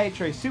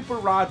 IHRA Super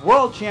Rod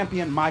World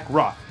Champion Mike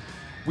Ruff.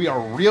 We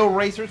are real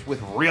racers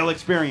with real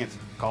experience.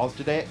 Call us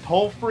today at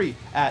toll-free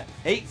at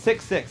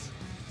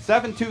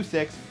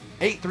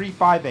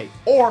 866-726-8358,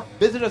 or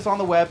visit us on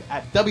the web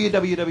at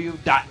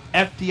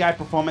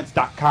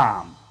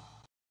www.ftiperformance.com.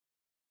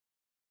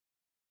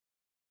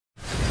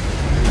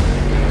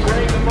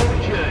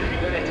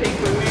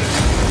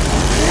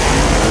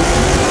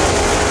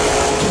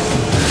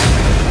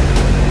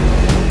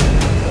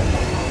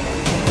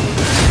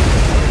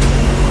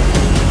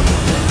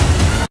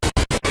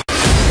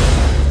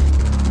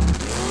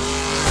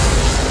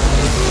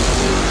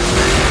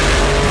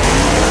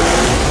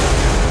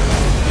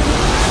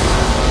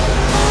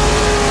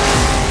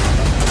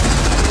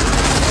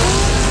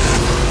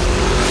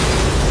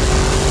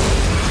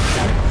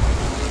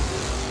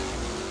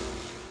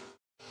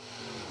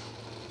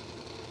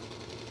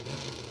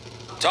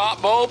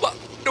 Top bulb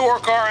door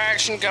car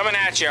action coming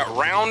at you.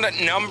 Round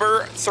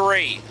number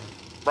 3.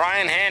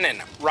 Brian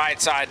Hannon,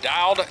 right side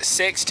dialed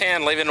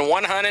 610, leaving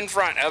 100 in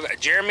front of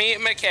Jeremy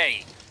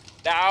McKay.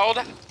 Dialed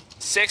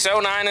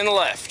 609 in the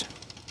left.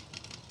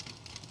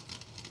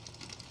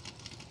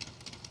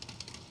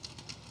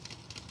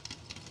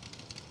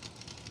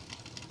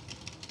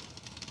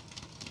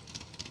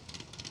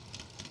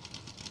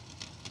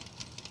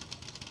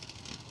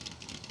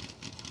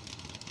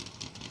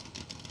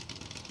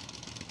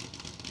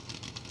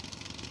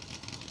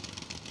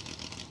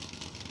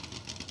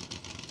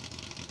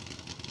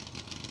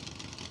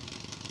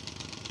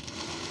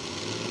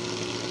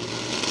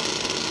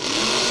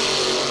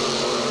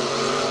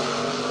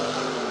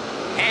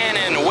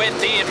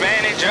 With the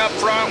advantage up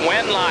front,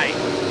 went light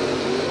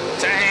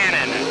to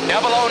Hannon.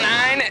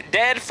 009,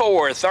 dead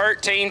 4,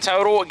 13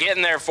 total,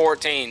 getting there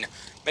 14.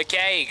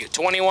 McCaig,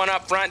 21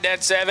 up front,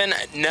 dead 7,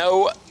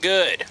 no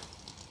good.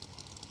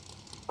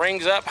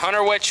 Brings up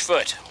Hunter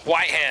Witchfoot,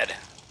 Whitehead.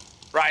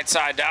 Right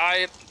side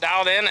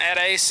dialed in at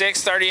a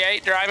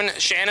 638, driving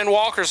Shannon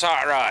Walker's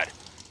hot rod.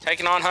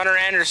 Taking on Hunter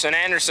Anderson.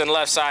 Anderson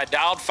left side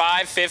dialed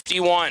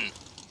 551.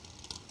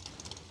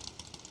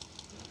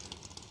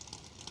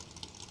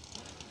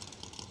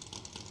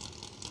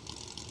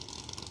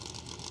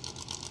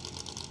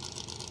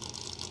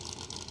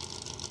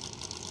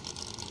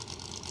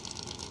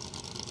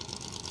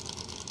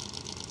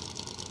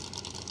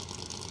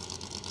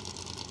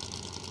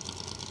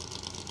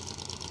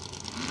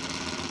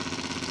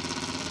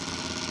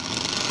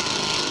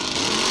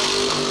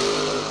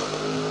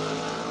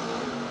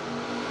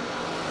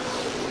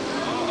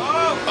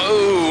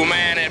 Oh,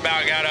 man, it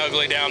about got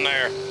ugly down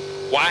there.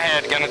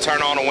 Whitehead going to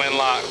turn on a wind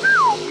lock.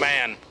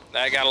 Man,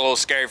 that got a little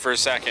scary for a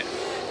second.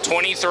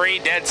 23,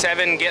 dead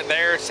 7, get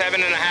there.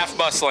 7.5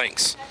 bus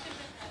links.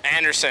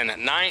 Anderson,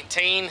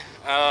 19,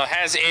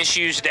 has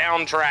issues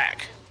down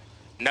track.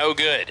 No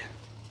good.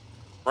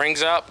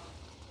 Brings up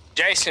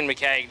Jason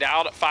McKay,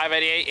 dialed at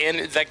 588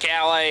 in the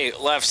Calais.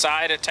 Left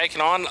side,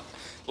 taking on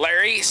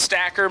Larry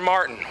Stacker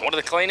Martin. One of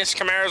the cleanest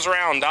Camaros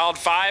around. Dialed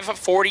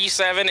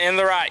 547 in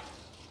the right.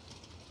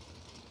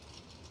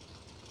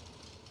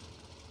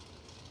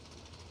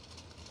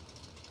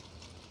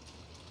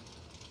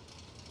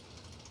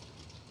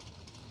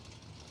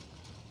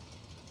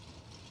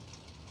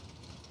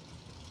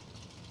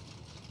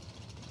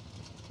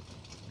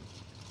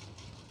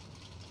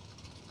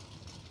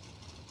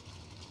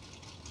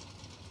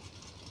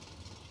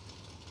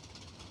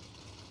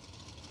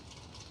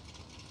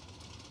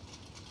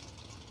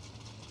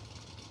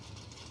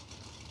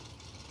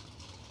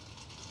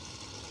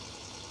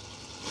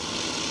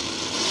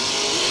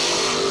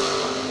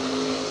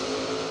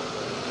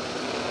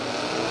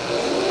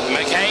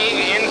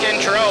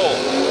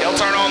 He'll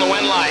turn on the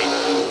wind light.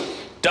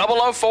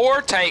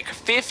 004, take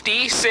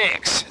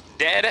 56.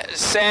 Dead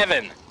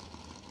 7.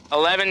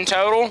 11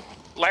 total.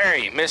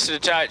 Larry missed a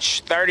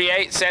touch.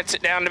 38 sets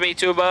it down to be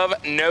 2 above.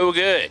 No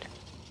good.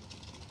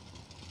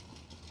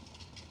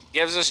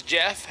 Gives us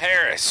Jeff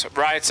Harris.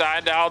 Right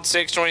side dialed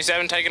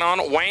 627, taking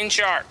on Wayne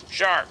Sharp.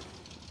 Sharp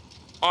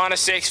on a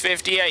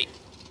 658.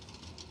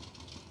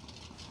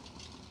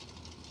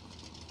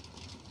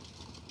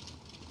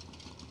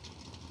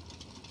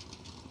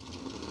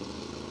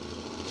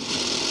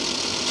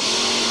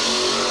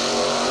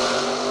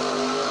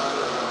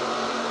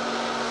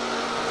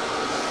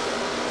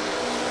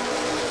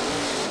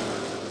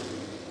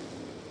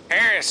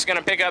 Harris going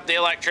to pick up the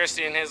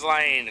electricity in his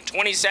lane.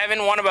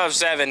 27, 1 above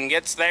 7.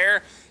 Gets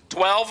there.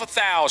 12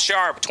 thou.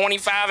 Sharp.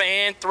 25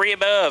 and 3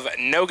 above.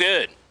 No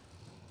good.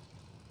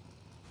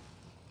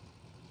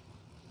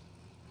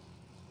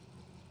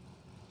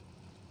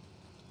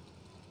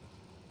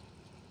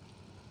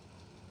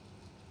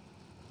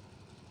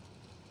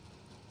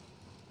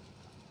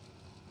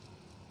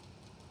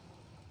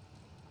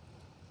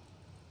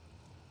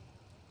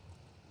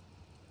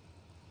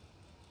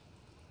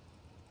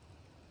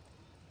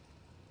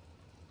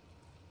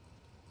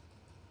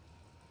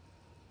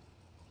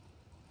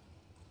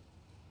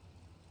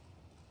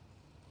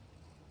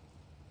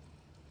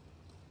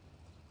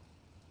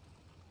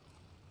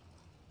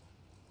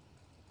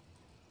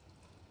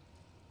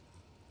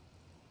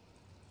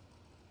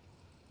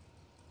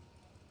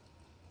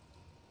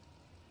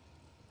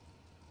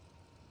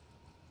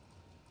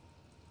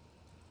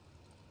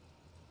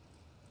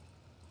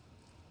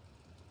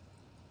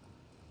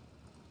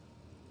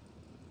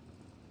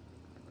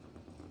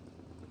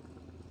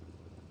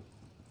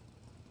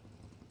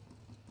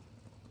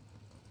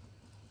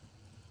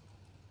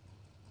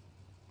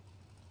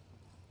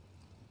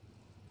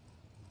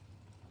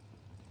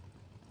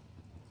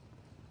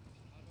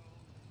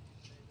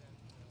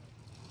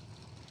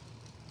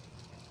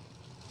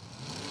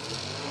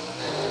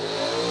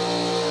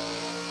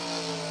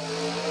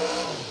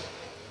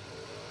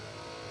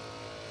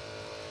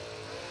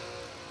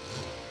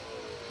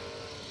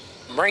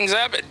 Brings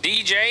up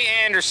DJ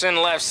Anderson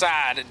left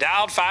side.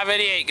 Dialed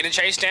 588. Going to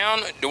chase down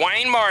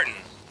Dwayne Martin.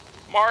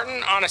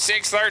 Martin on a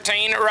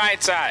 613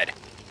 right side.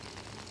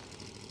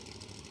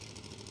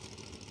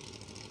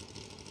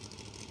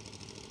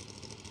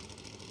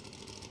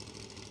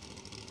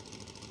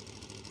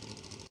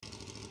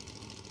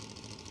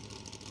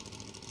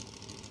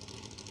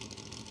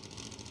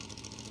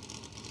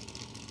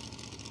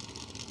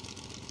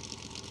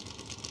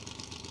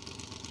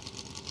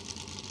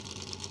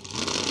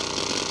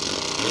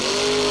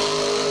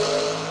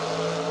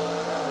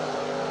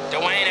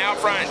 Dwayne out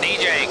front.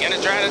 DJ going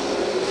to try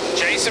to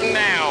chase him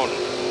down.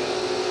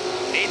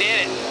 He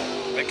did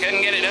it, but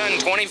couldn't get it done.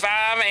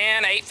 25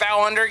 and 8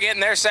 foul under, getting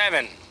there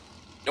 7.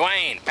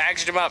 Dwayne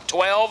packaged him up.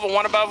 12,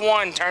 1 above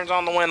 1, turns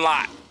on the win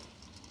light.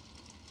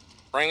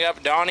 Bring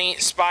up Donnie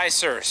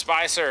Spicer.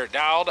 Spicer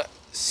dialed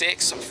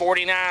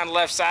 649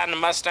 left side in the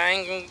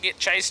Mustang. Get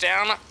chased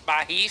down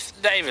by Heath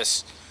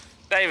Davis.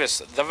 Davis,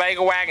 the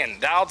Vega Wagon,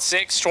 dialed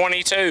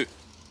 622.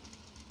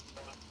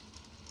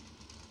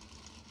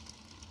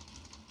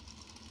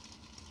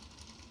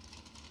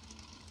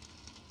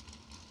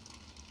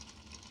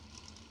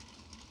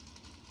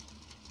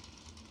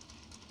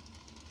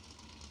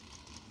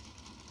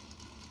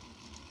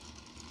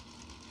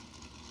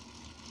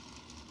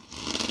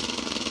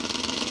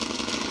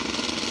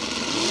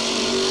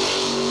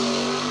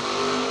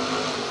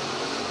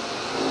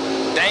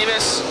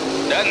 Davis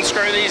doesn't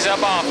screw these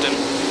up often.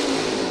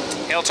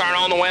 He'll turn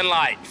on the win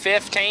light.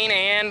 15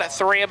 and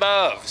 3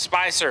 above.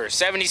 Spicer,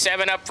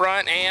 77 up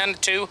front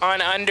and 2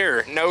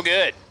 under. No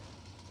good.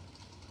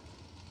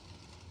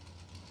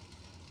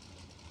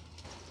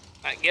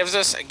 That gives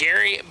us a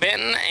Gary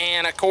Benton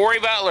and a Corey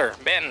Butler.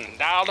 Benton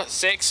dialed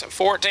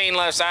 614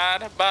 left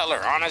side.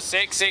 Butler on a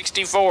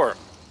 664.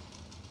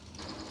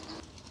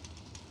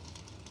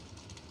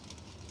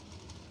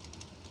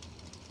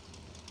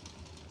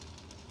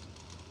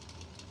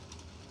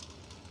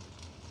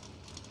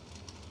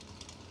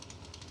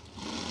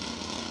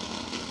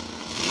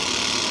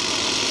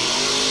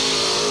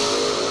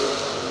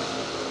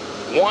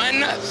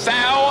 One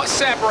foul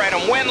separate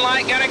them. Win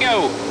light gotta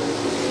go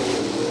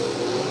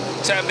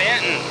to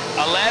Benton.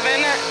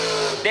 11,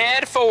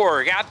 dead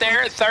 4. Got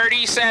there at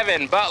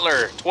 37.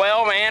 Butler,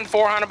 12 and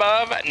 400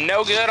 above.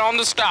 No good on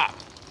the stop.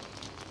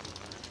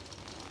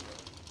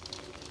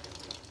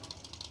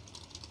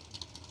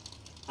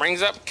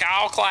 Brings up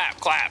Kyle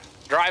Clapp.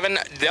 Driving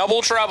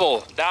double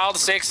trouble. Dialed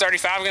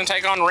 635. Gonna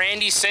take on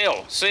Randy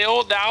Sill.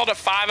 Sill dialed a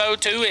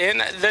 502 in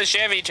the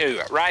Chevy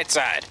 2, right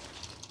side.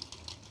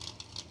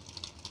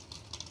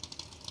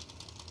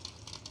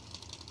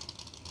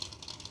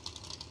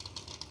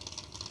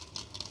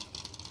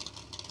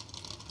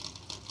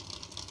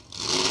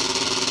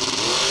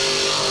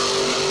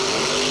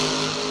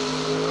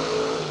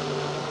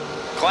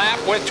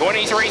 Clapp with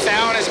 23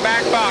 thou in his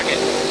back pocket.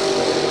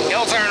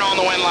 He'll turn on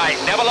the win light.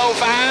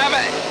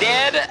 005,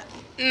 dead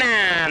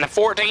 9.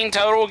 14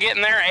 total,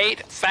 getting there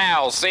 8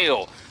 foul.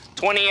 Seal.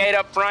 28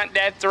 up front,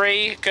 dead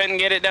 3. Couldn't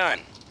get it done.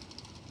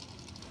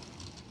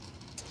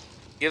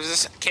 Gives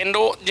us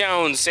Kendall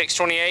Jones,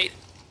 628.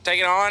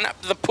 Taking on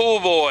the pool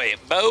boy,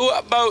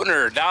 Bo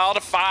Boatner,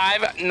 dialed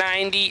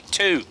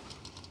 592.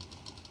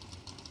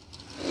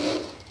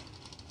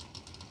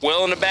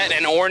 Willing to bet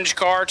an orange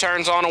car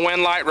turns on a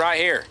win light right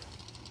here.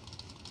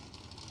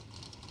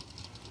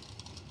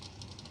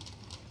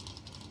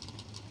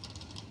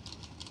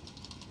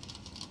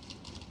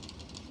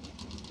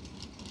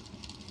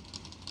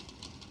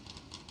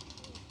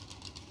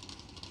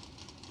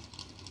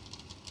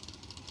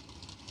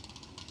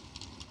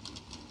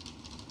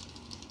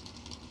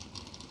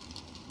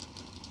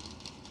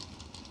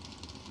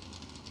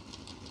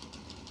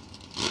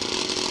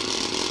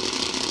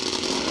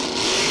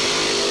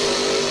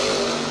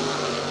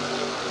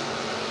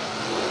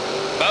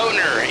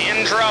 Boatner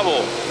in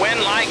trouble.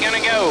 Win light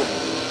gonna go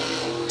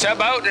to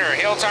Boatner.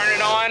 He'll turn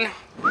it on.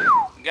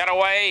 Got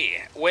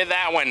away with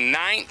that one.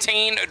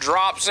 19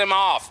 drops him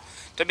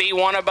off to be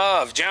 1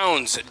 above.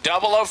 Jones,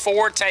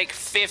 004, take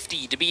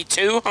 50 to be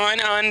 2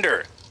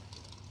 under.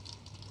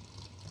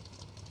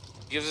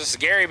 Gives us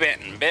Gary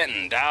Benton.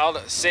 Benton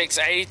dialed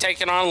 680,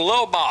 taking on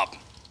Lil Bob.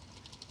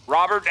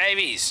 Robert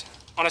Davies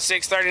on a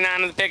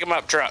 639 in the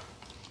pick-em-up truck.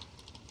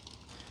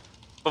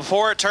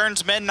 Before it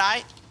turns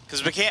midnight,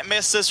 because we can't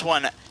miss this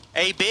one,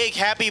 a big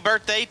happy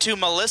birthday to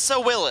Melissa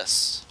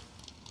Willis.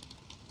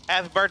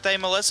 Happy birthday,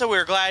 Melissa.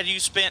 We're glad you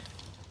spent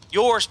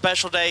your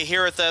special day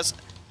here with us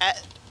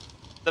at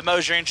the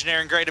Mosier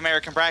Engineering Great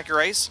American Bracket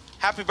Race.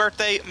 Happy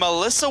birthday,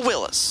 Melissa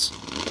Willis.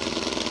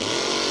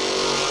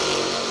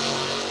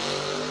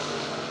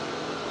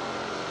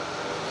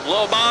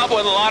 Lil Bob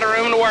with a lot of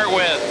room to work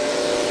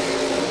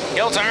with.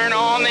 He'll turn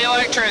on the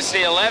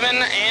electricity. 11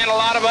 and a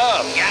lot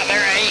above. Got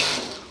there 8.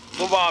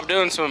 Lil Bob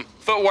doing some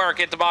footwork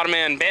at the bottom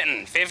end.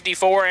 Benton,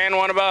 54 and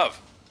 1 above.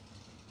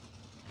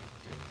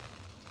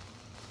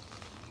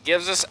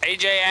 Gives us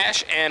AJ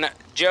Ash and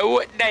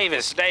Joe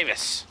Davis.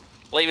 Davis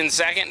leaving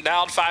second,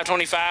 dialed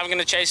 525. Going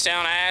to chase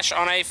down Ash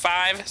on a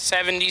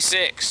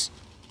 576.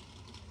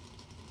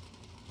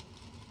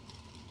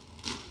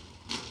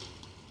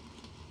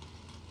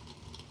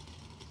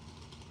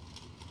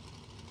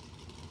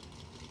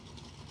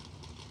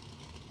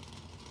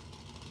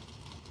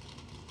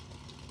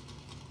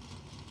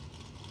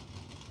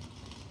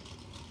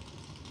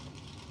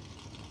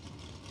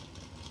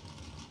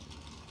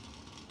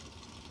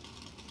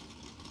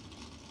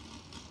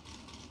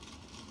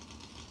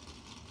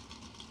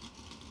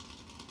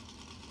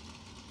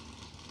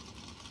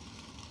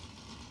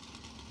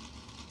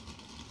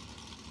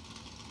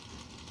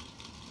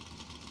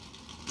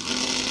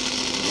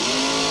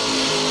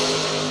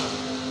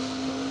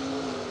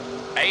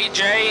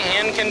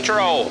 AJ in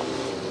control.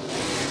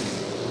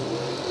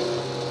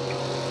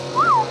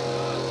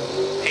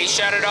 He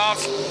shut it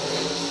off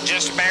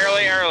just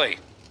barely early.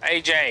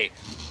 AJ,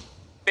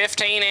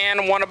 15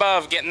 and 1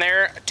 above, getting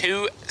there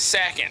 2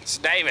 seconds.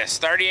 Davis,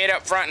 38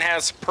 up front,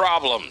 has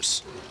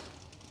problems.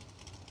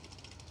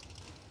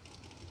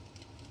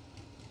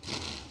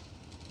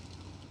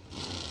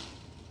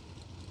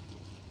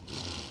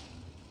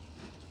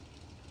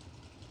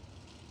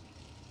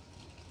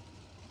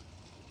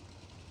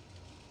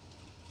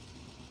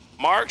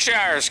 Mark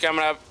Shires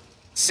coming up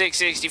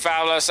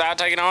 665 left side,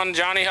 taking on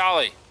Johnny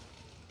Hawley.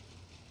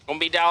 Gonna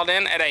be dialed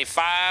in at a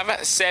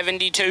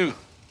 572.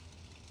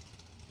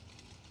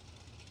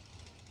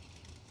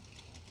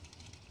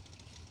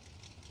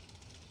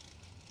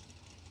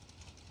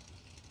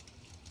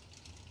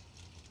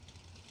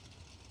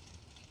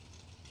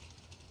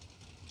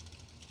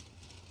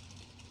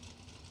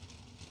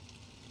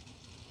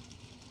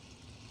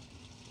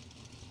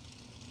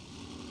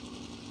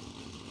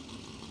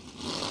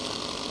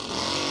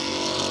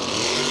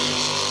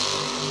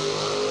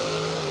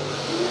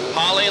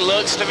 Holly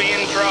looks to be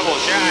in trouble.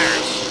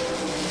 Shires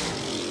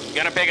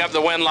gonna pick up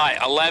the win light.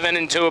 11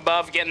 and 2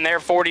 above, getting there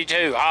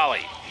 42.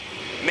 Holly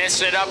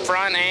missed it up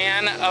front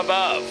and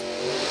above.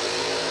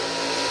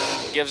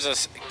 Gives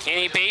us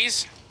Kenny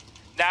Pease.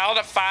 Dialed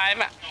at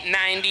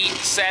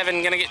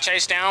 597. Gonna get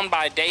chased down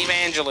by Dave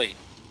Angeli.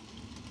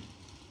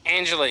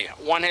 Angeli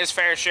won his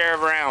fair share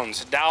of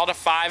rounds. Dialed to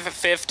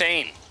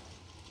 515.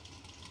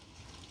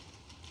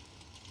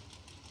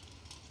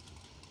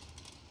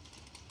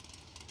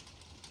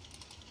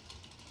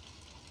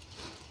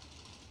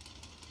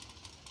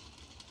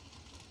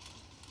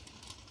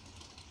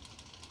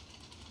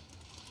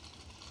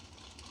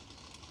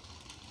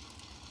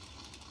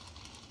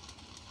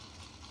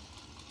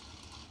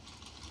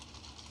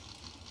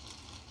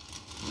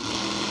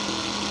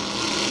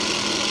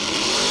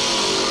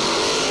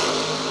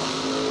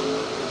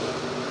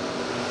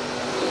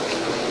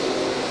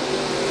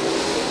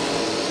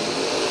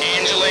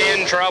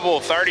 Trouble,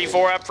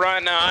 34 up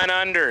front, 9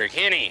 under.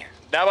 Kenny,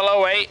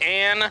 008,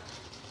 and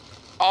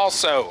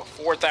also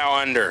 4th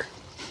out under.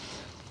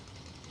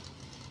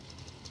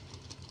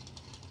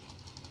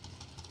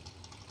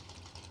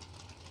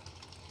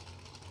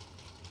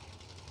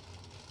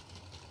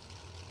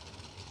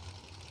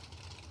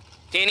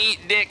 Kenny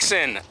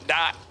Dixon,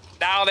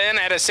 dialed in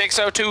at a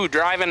 602,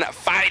 driving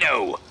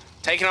Fido.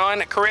 Taking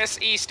on Chris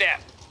Estep.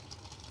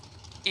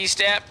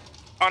 Estep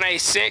on a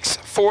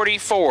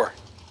 644.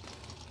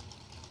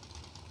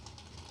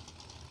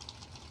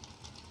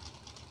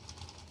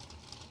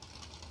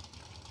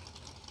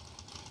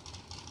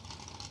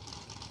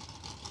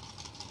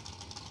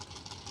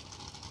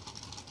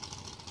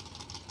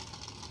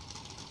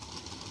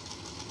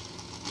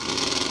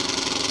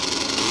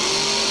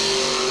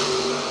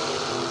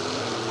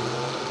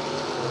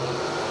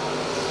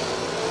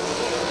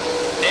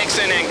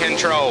 In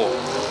control.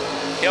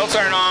 He'll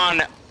turn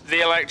on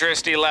the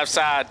electricity left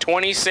side.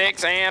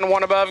 26 and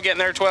 1 above, getting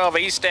there 12.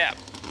 E-step.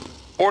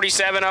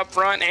 47 up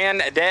front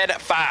and dead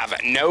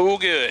 5. No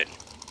good.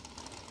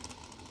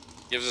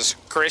 Gives us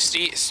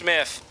Christy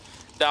Smith.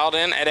 Dialed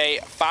in at a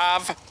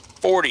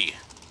 540.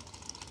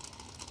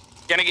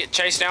 Gonna get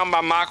chased down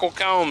by Michael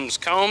Combs.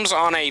 Combs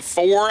on a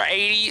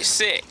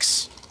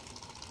 486.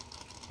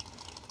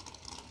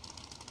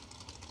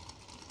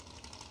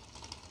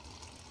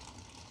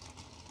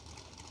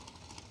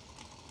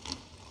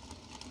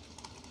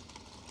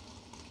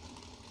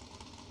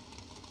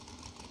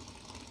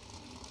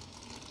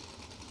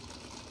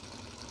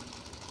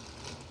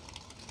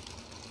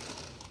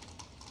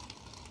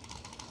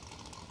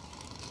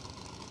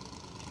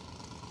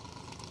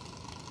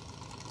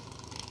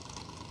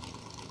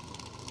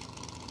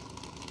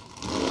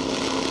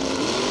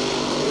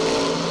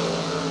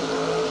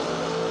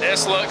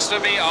 This looks to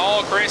be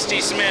all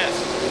Christy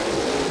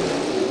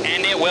Smith.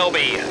 And it will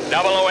be.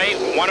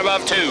 008, 1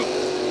 above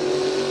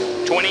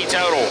 2. 20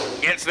 total.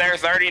 Gets there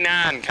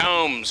 39.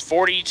 Combs,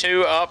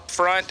 42 up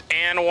front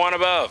and 1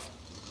 above.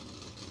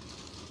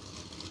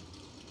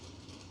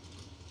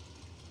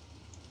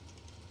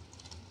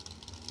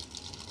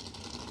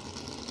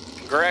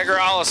 Gregor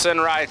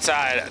Allison right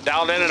side.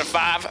 Dialed in at a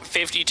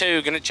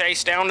 552. Going to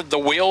chase down the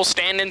wheel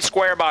standing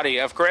square body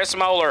of Chris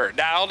Moeller.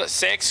 Dialed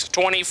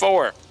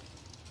 624.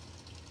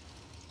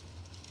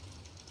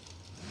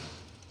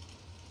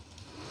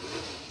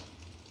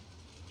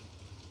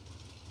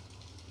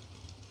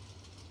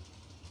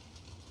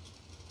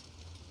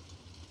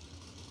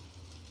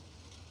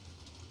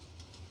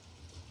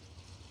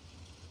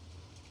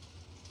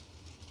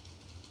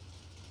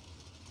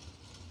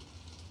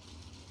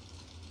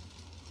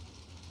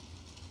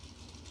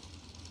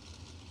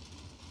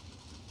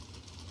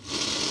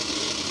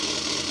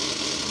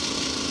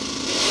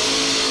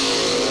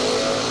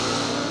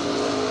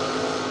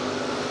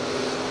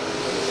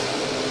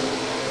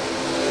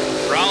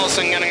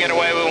 Gonna get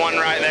away with one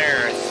right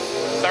there.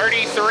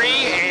 33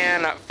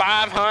 and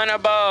 500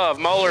 above.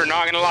 Moeller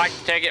not gonna like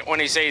the ticket when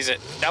he sees it.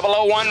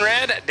 001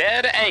 red,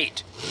 dead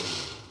 8.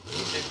 They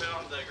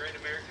found the Great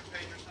American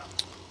page or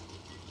something?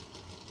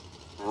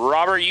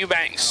 Robert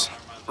Eubanks,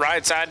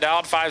 right side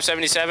dialed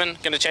 577,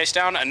 going to chase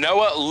down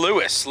Noah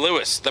Lewis.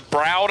 Lewis, the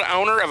proud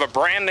owner of a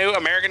brand new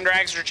American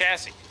Dragster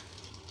chassis.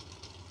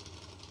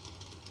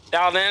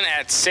 Dialed in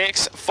at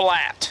 6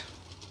 flat.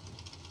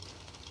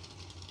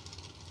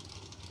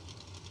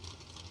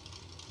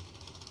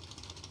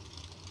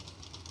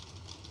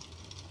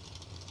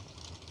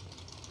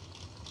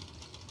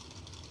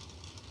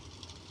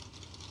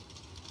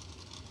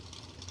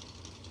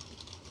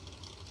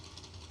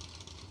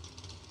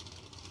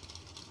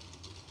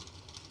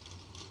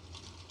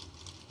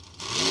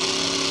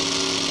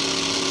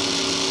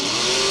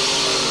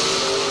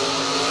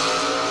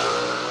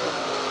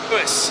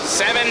 Lewis,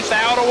 7th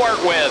thou to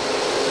work with.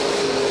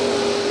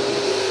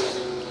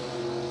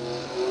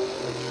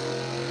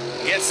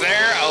 Gets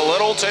there a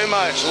little too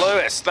much.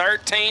 Lewis,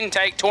 13,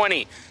 take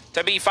 20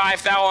 to be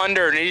 5 thou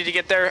under. Needed to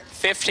get there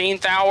 15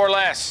 thou or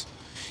less.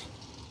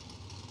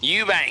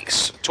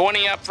 Eubanks,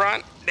 20 up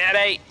front, dead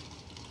 8.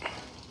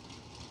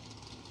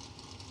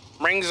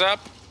 Brings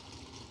up.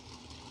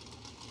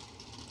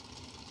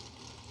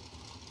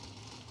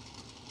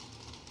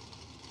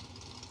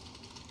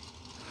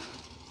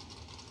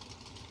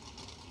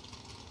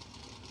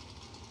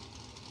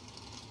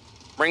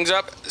 Brings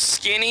up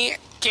Skinny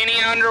Kenny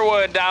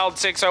Underwood, dialed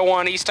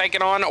 601. He's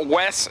taking on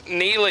Wes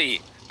Neely,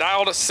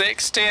 dialed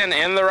 610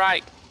 in the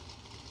right.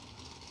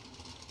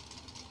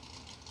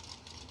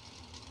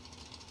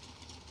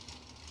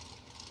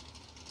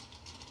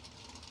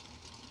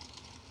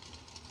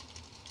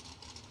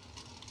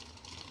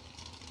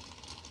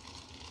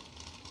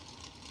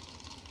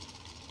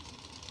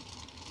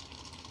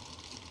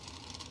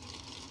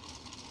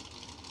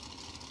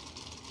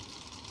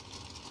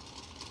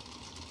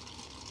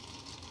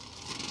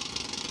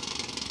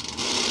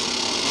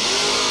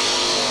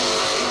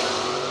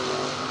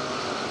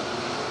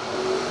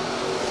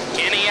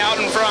 Out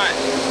in front.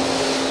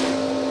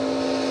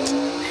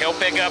 He'll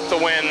pick up the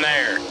win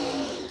there.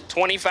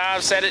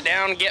 25, set it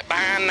down, get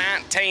behind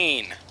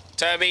 19.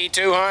 To be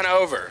 200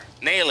 over.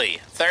 Neely,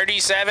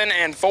 37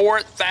 and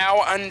 4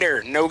 thou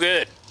under. No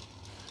good.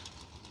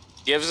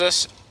 Gives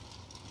us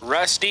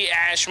Rusty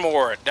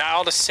Ashmore,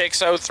 dialed to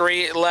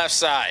 603 left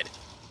side.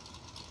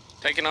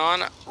 Taking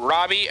on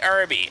Robbie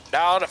Irby,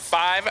 dialed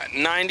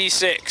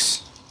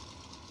 596.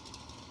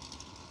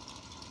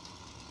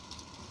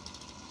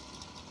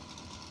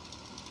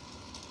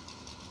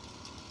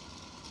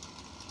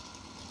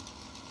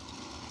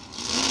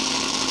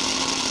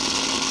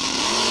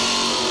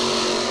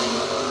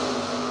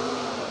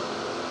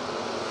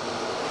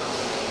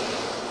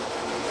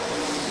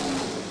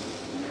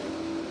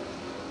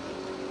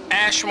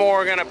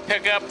 Ashmore gonna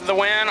pick up the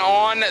win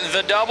on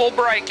the double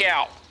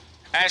breakout.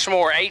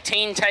 Ashmore,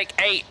 18, take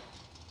 8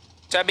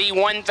 to be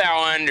 1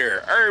 thou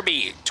under.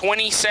 Irby,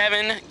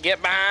 27,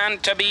 get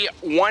behind to be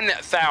 1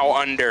 thou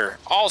under.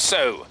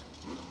 Also,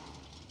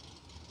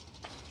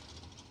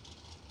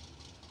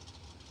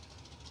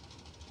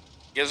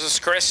 gives us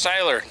Chris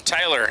Taylor.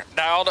 Taylor,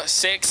 dialed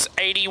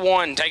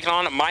 681, taking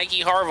on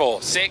Mikey Harville,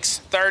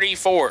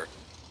 634.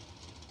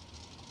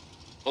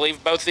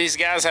 Believe both these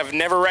guys have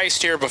never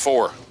raced here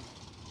before.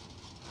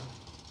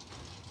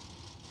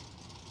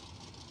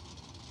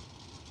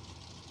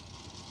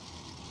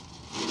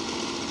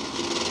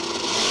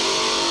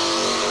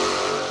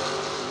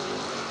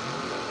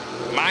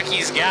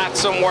 Mikey's got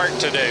some work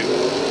to do.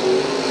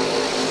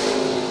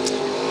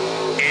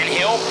 And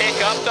he'll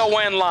pick up the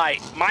win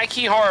light.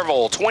 Mikey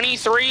Harville,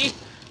 23,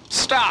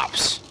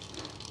 stops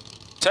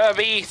to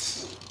be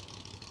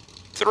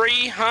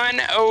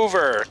 300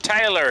 over.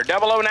 Taylor,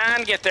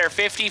 009, get there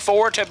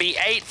 54 to be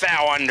 8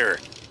 thou under.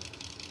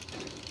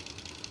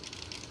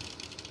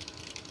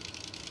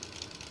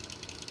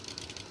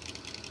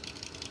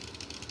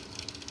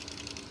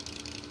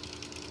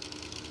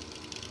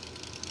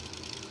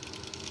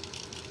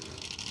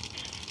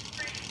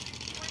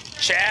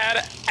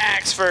 Chad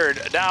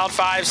Axford, dialed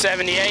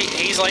 578.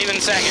 He's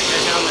leaving second.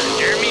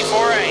 Jeremy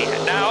Foray,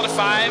 dialed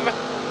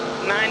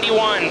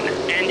 591.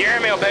 And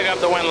Jeremy will pick up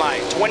the win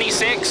light.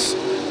 26,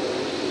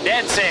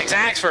 dead 6.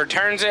 Axford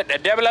turns it to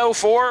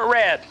 004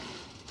 red.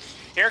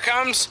 Here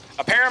comes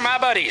a pair of my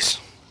buddies.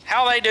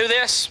 How they do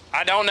this,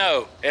 I don't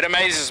know. It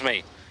amazes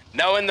me.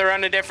 Knowing they're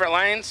running different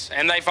lanes,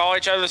 and they follow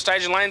each other's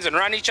staging lanes and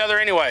run each other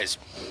anyways.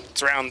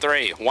 It's round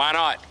 3. Why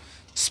not?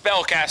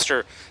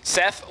 Spellcaster,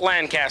 Seth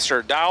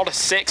Lancaster, dialed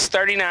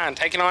 639,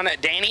 taking on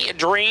Danny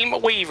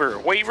Dream Weaver.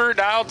 Weaver,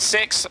 dialed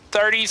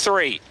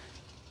 633.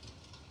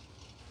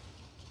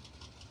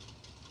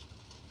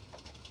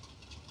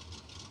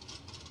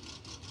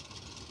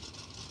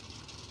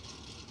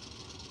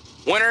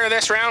 Winner of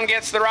this round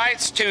gets the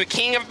rights to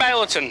King of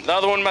Balaton. The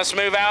other one must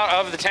move out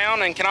of the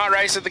town and cannot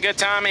race at the Good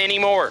Time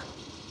anymore.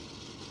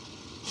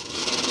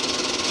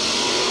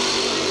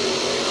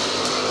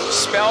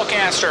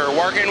 Spellcaster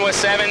working with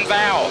 7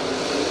 thou.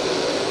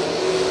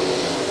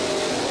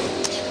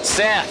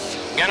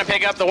 Seth gonna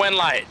pick up the win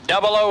light.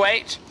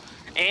 008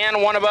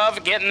 and one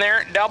above getting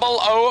there.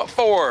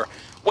 004.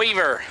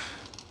 Weaver,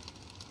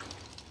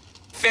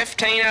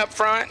 15 up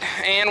front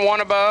and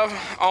one above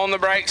on the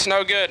brakes.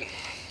 No good.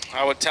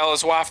 I would tell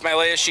his wife,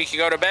 Melia, she could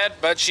go to bed,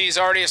 but she's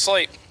already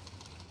asleep.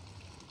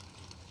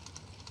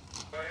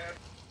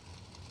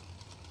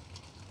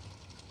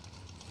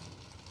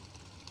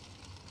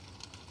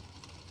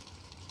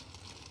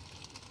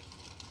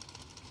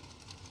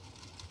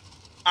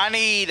 I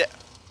need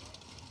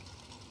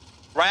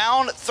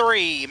round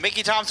 3.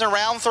 Mickey Thompson,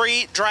 round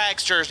 3.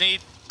 Dragsters.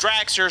 Need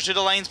dragsters to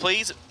the lanes,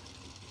 please.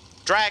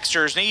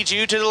 Dragsters need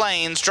you to the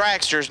lanes.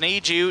 Dragsters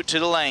need you to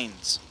the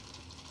lanes.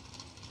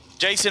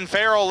 Jason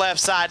Farrell, left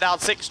side,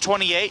 dialed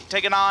 628.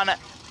 Taking on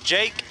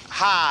Jake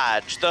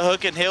Hodge, the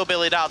Hook and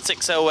Hillbilly, dialed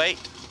 608.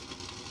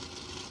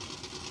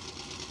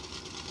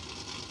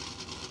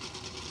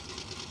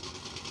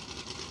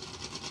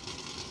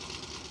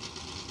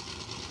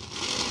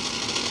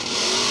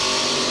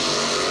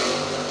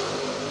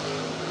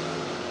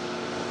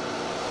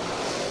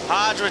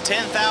 Hodge with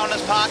 10 thou in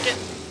his pocket.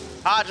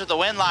 Hodge with the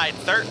wind light,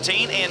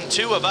 13 and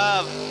 2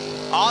 above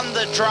on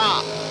the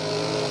drop.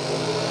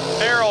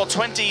 Farrell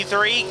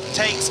 23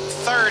 takes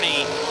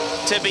 30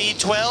 to be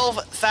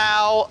 12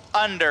 thou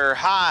under.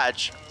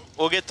 Hodge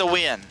will get the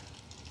win.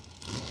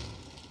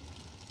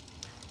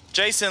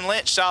 Jason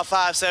Lynch, dial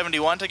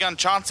 571, taking on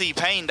Chauncey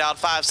Payne, dial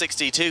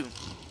 562.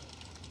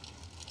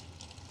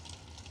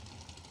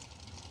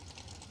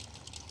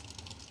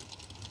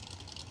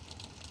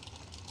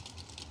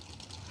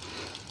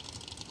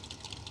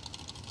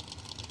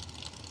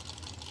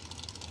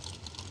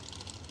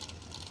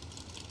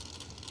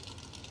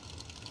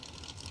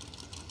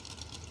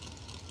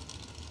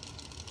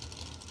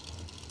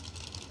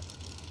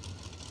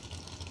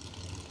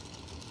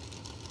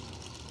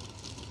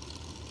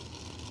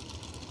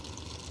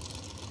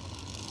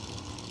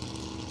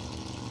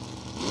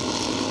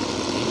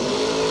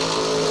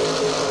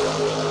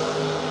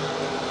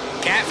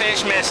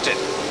 Catfish missed it.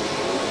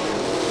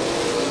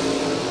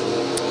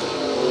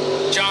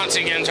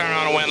 Chauncey can turn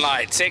on a wind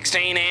light.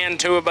 16 and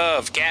 2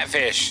 above.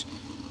 Catfish.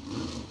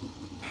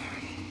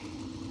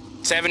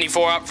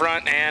 74 up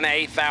front and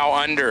 8 thou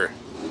under.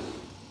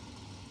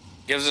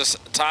 Gives us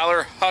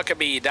Tyler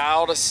Huckabee,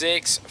 dialed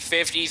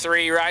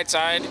 653 right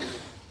side.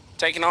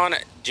 Taking on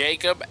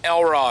Jacob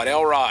Elrod.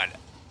 Elrod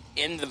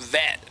in the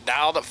vet,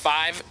 dialed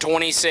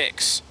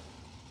 526.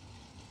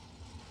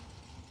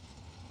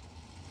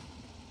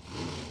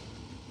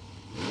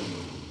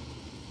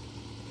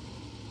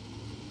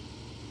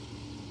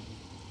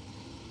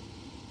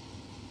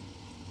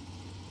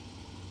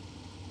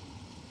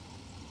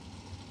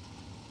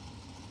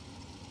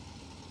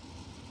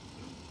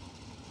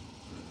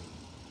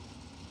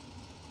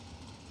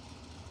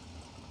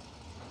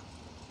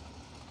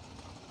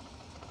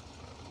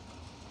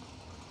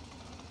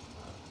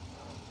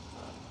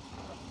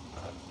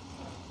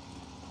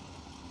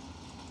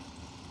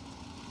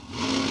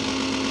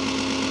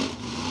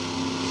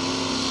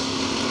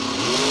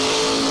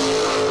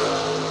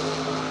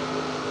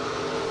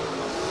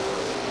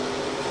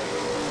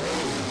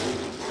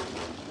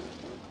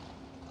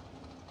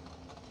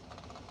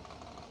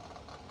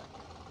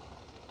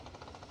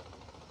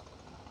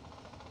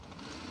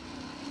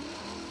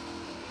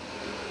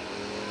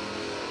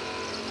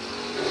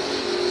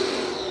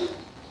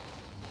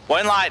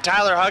 Wind light,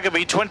 Tyler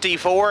Huckabee,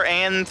 24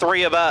 and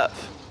 3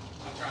 above.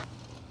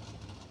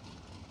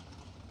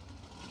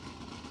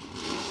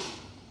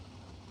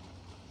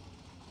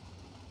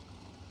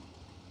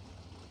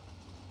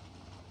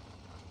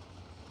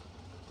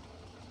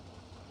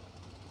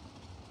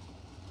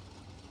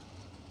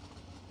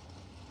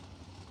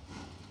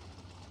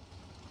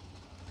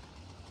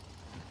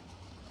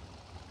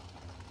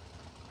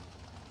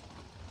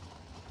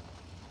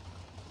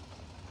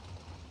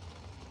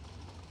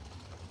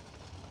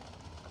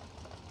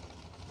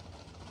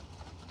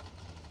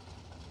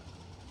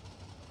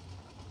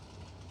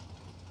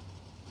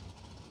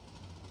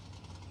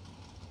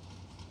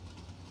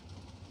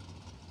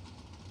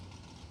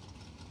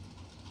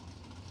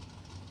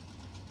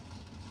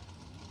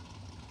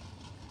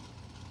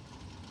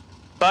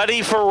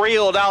 Buddy for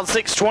real, dial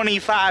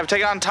 625.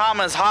 Take on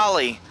Thomas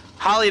Holly.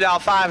 Holly, dial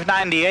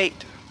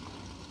 598.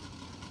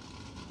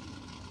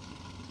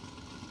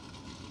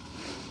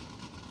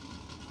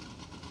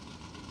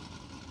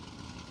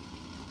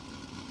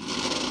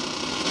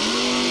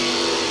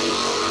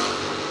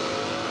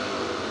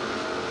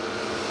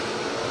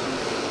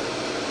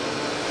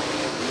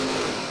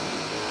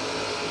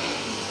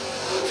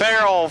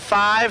 Farrell,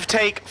 5,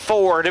 take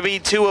 4 to be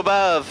 2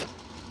 above.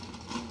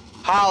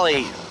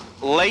 Holly,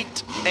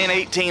 late and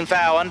 18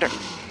 thou under.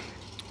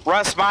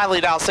 Russ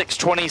Miley, dial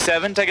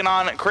 627, taking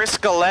on Chris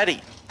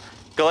Galetti.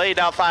 Galetti,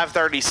 dial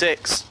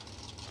 536.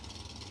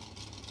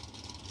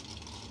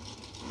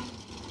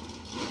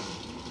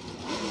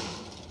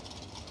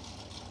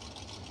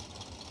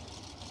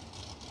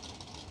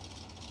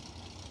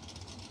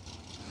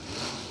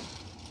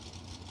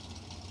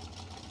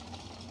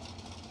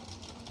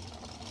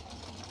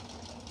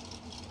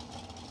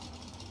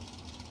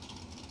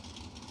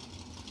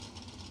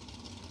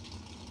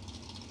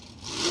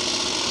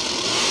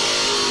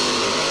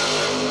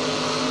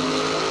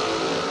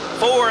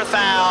 Four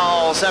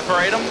thou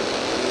separate them.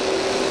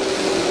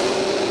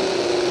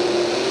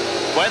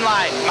 Win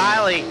light,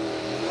 Miley.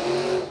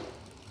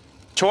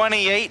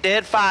 28,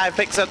 dead 5,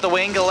 picks up the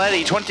win.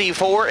 Galletti,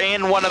 24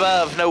 and 1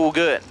 above, no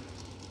good.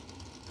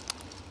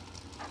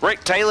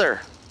 Rick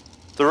Taylor,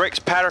 the Rick's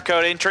powder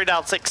coat entry,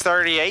 dialed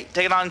 638,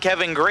 taking on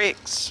Kevin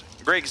Griggs.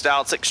 Griggs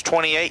dialed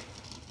 628.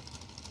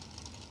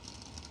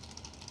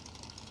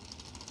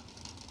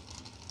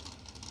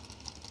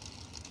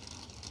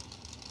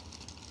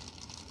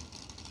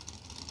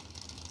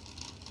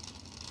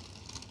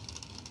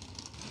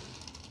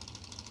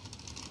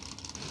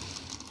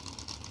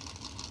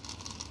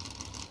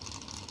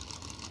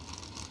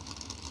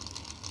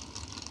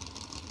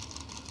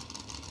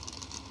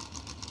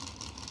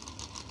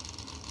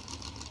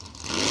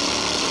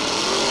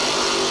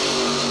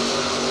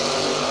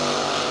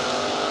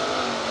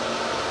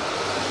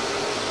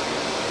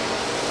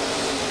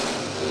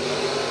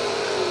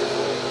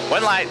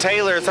 Win light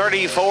Taylor,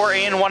 34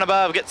 and 1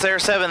 above, gets there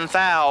 7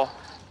 thou.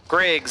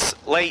 Griggs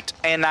late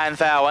and 9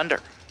 thou under.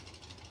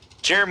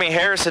 Jeremy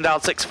Harrison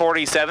dialed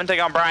 647,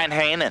 take on Brian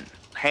Hannon.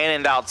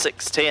 Hannon dialed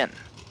 610.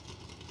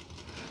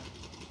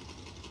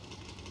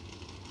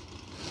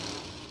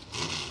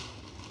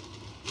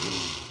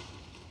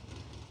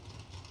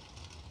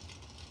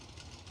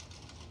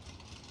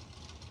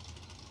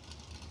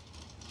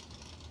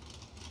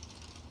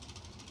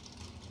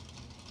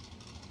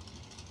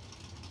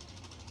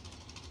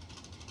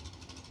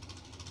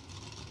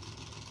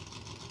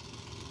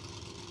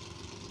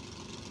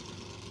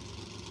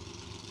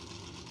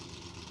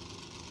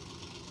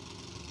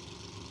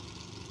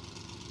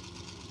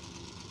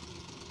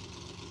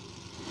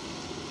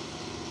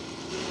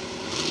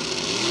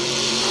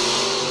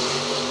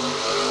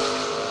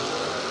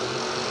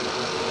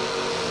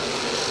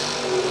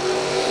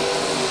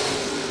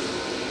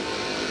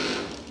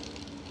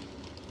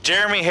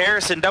 Jeremy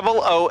Harrison,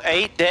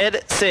 008,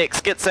 dead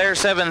 6, gets there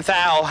 7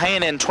 thou.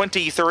 Hannon,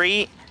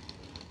 23,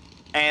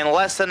 and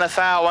less than a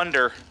thou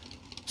under.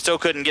 Still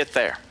couldn't get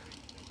there.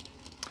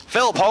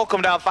 Philip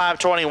Holcomb, dialed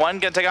 521,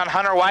 gonna take on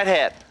Hunter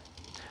Whitehead.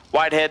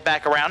 Whitehead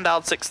back around,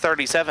 dialed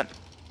 637.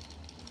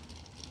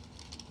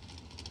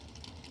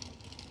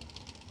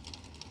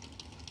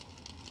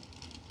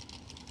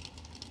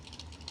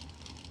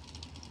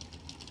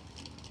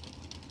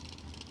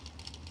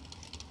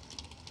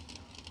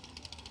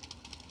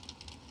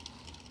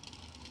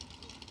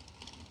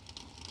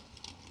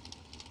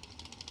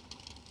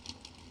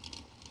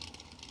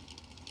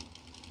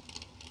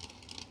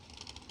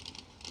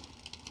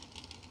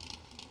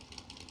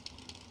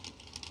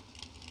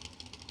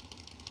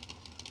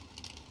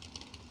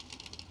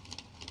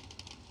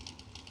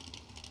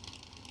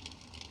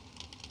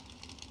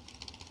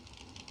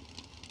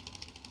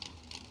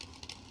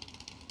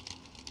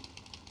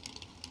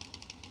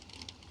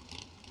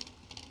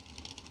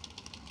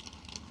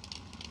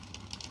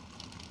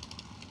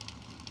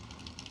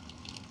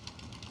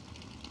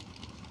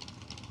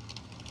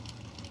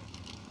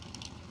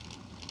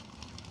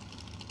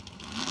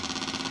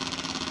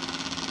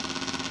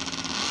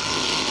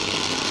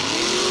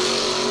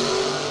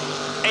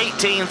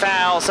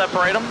 Thou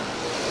separate them.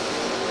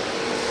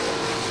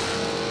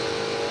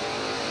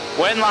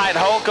 Win light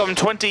Holcomb,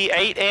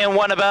 28 and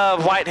 1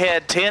 above.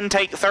 Whitehead 10,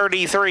 take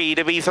 33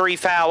 to be 3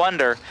 thou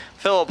under.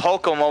 Philip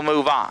Holcomb will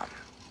move on.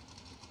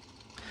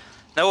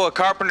 Noah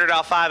Carpenter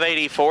dialed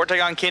 584,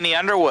 take on Kenny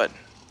Underwood.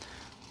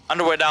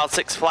 Underwood dialed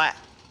 6 flat.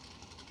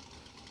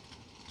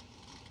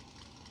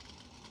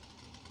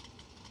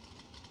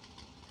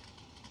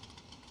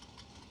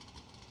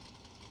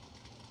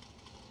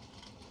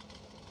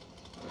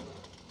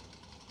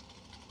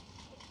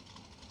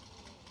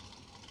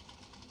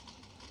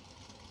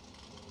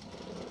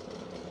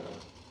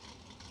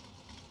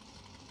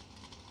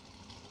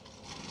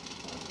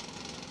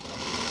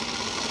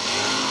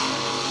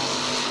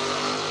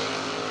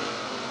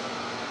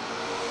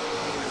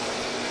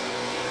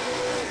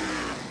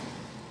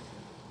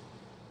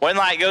 Win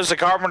light goes to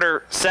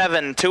Carpenter,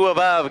 7, 2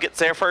 above, gets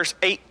there first,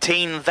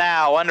 18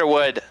 thou.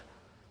 Underwood,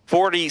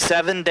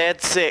 47,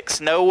 dead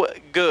 6, no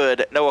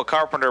good. Noah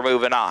Carpenter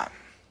moving on.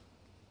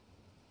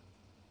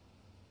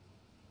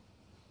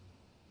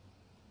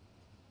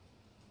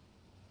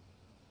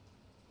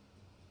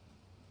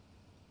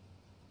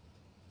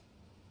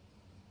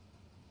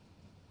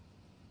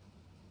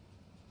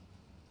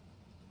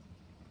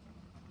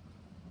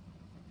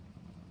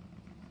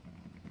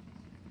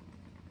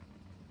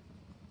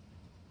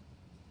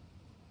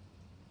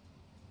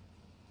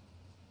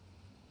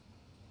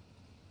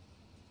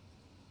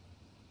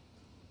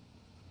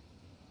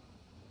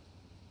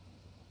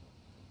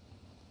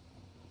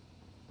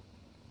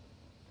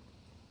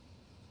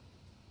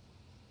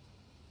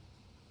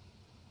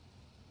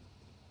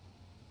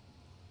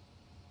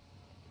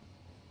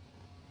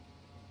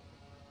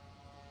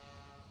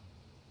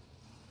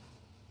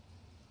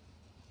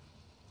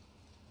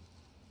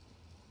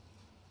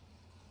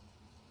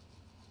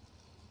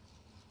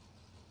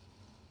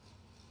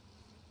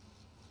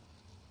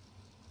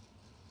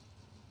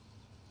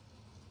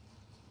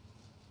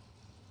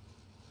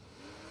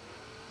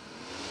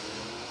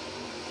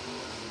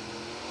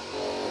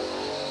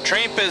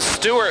 Trampus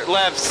Stewart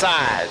left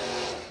side.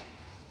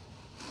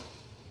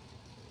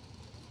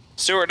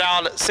 Stewart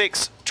dialed at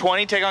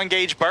 620. Take on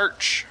Gage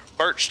Birch.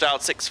 Birch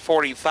dialed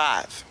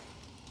 645.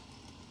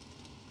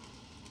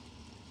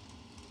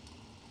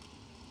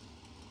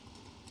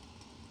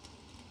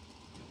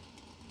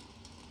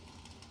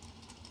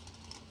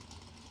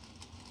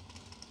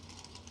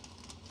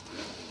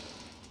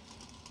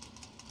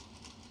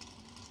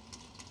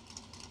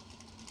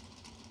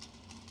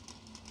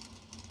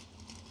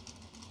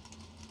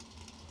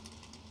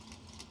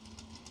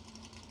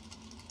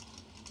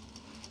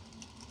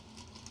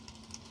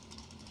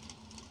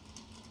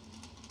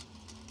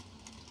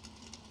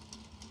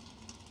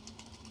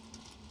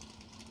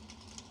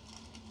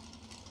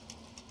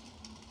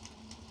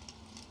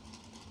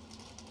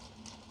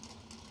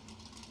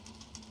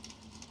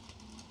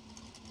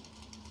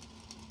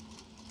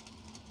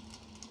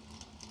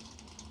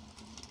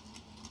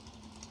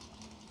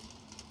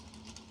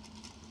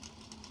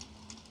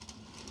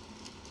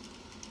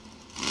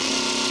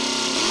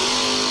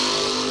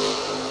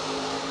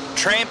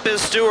 Trampus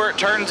Stewart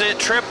turns it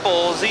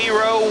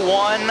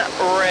 0001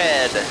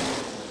 red.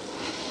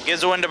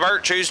 Gives the win to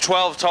Birch, who's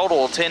 12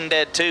 total, 10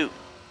 dead 2.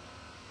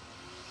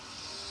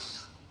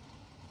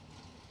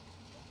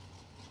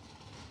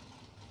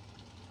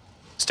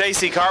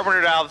 Stacy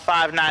Carpenter dialed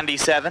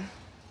 597.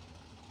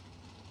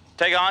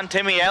 Take on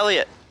Timmy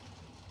Elliott.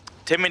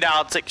 Timmy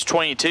dialed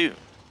 622.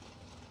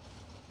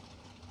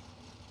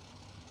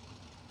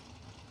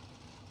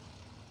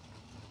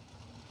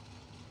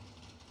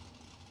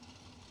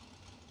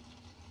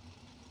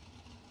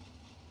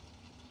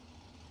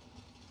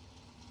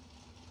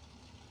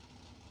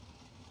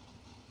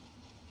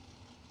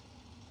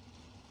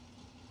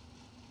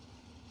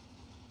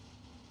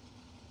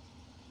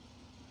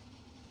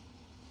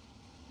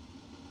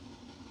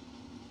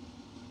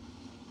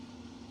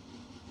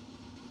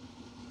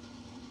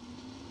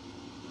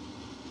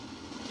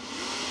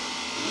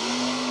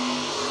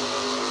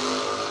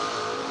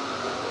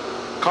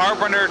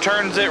 Carpenter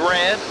turns it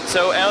red,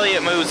 so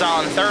Elliott moves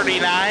on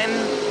 39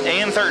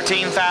 and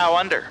 13 foul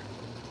under.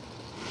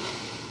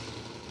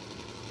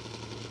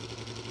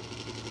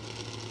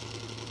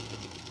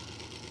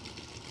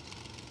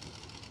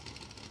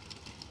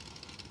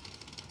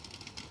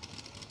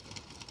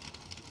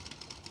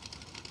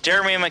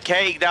 Jeremy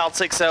McKay dialed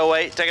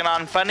 608, taking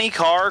on Funny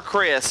Car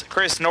Chris.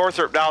 Chris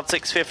Northrup dialed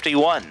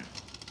 651.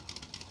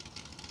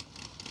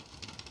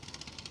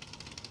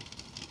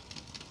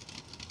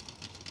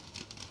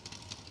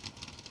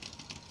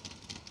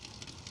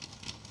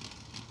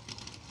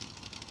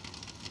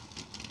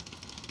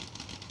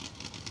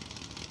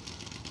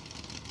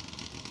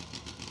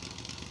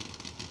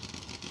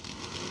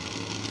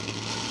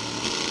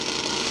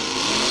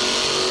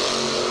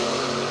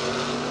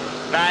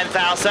 Nine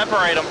foul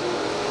separate them.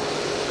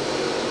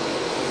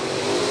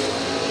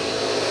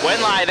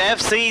 Winlight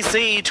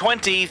FCC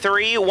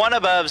 23, 1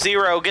 above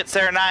 0 gets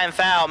their 9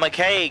 foul.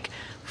 McCaig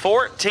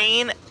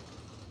 14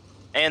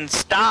 and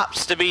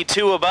stops to be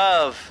 2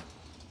 above.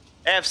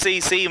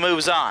 FCC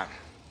moves on.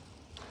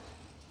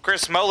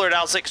 Chris Moeller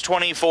dialed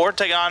 624,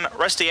 take on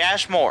Rusty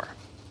Ashmore.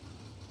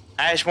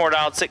 Ashmore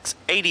dialed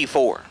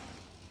 684.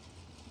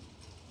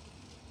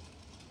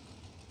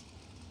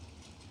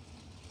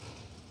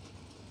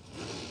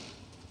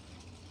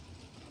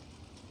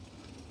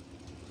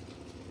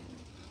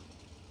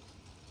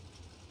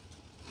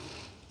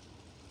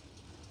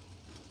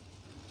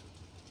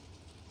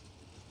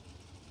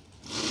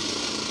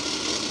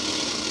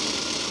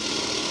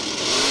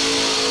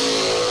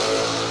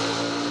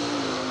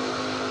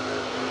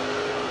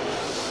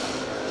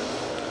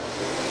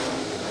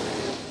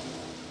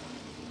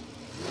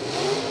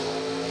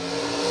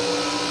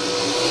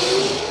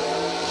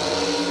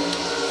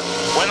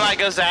 Winlight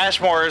goes to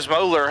Ashmore as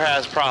Moeller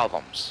has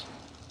problems.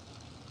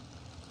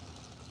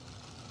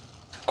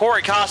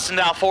 Corey Costin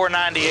down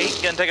 498,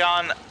 gonna take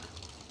on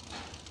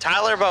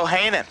Tyler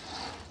Bohannon.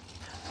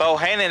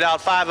 Bohannon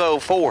out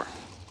 504.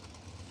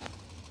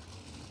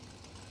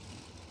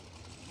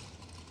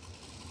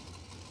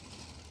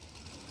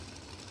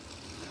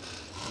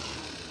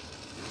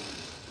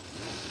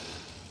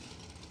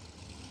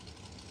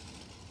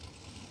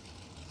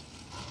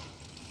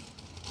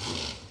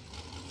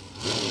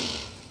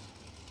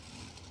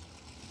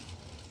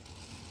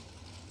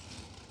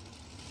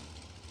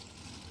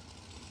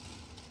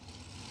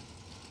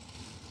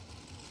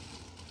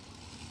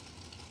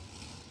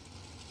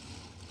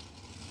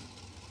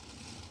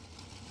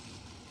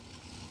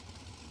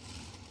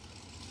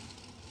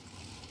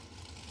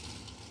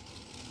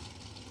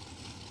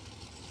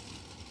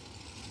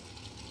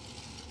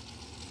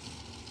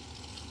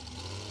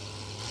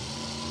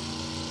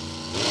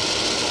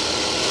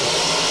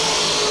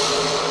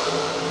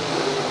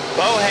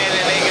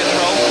 Bohannon in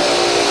control.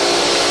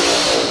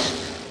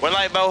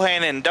 Winlight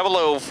Bohannon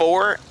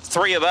 004,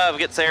 3 above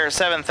gets there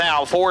 7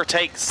 foul, 4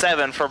 takes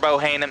 7 for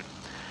Bohannon.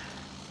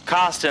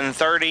 Costin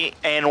 30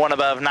 and 1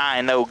 above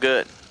 9, no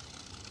good.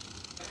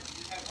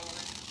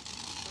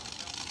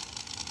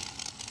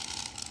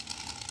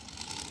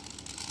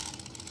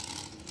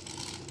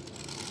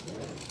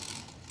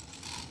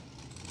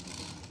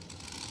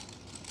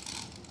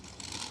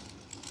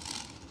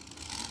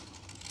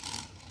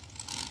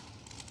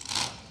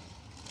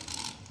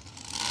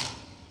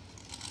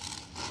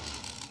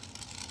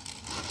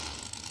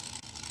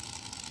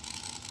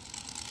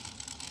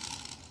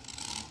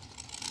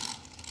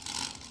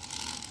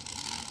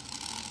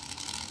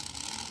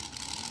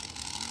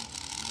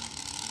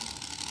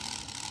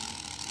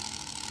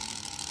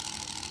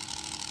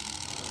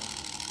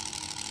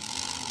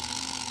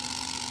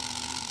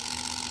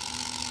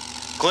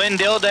 Glenn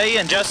Dilday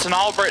and Justin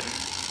Albritton.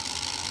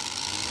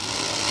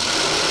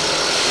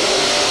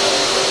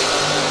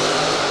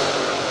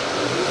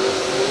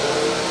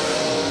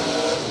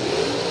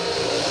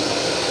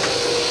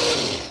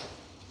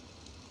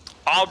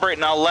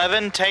 Albritton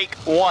 11, take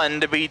 1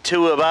 to be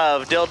 2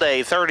 above.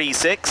 Dilday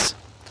 36.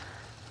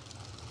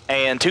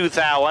 And 2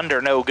 thou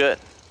under, no good.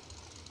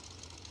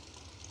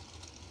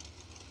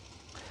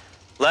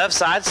 Left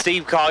side,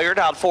 Steve Collier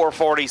out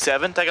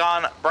 447. Take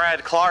on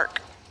Brad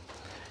Clark.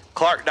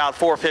 Clark down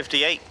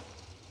 458.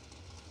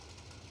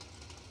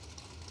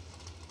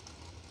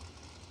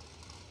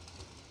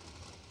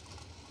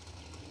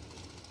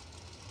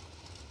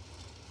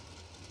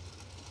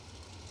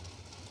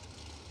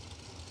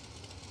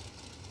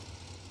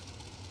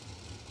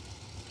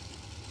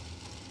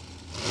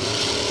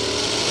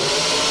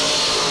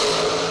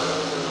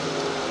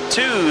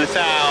 Two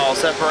thou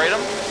separate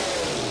them.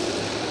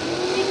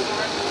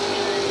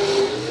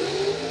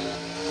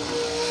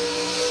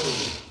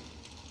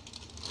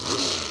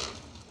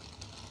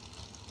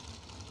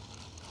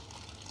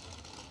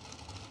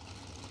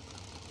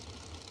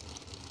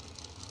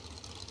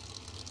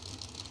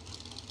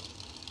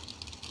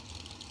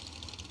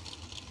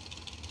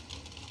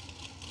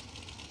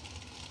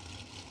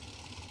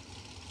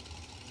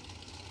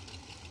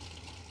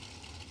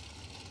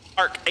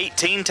 Clark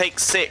 18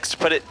 takes 6 to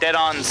put it dead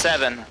on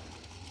 7.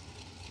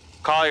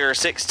 Collier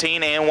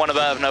 16 and 1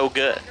 above, no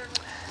good.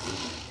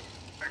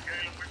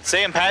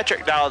 Sam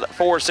Patrick dialed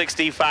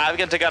 465.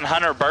 Gonna take on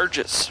Hunter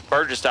Burgess.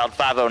 Burgess dialed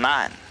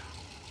 509.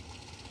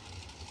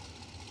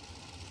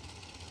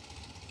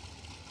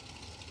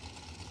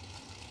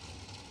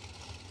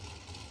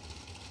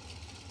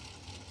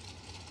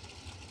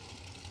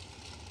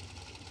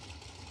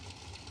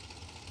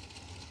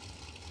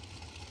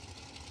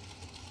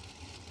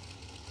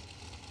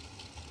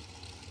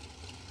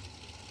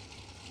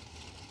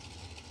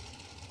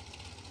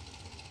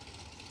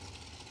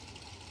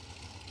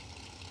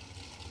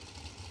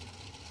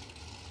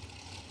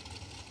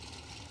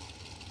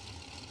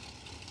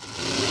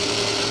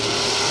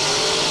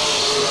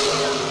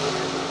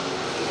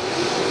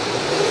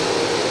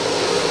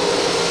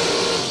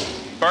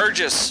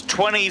 Burgess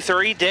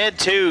 23, dead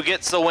 2,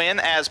 gets the win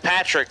as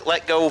Patrick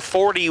let go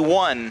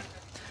 41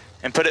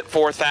 and put it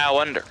 4 thou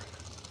under.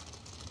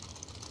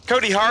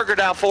 Cody Harger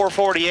down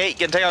 448,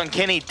 can take on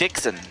Kenny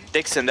Dixon.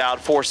 Dixon down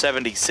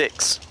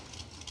 476.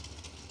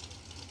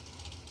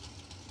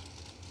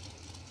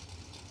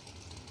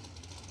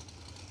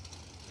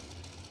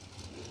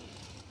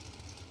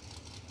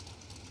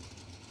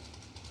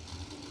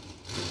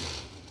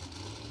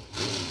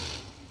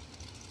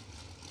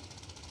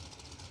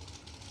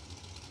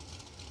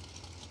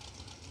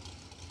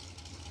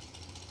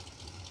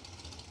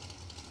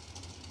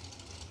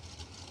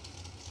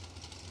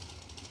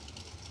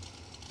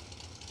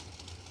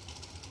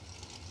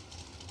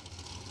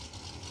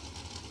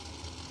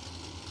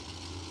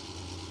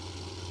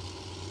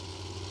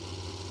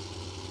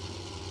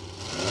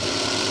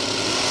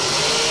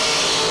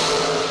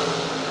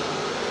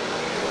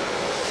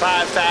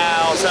 Five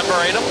thou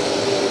separate them.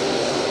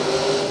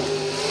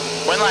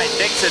 Winlight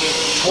Dixon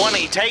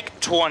 20, take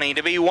 20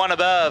 to be 1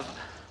 above.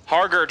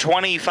 Harger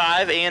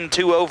 25 and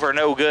 2 over,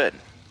 no good.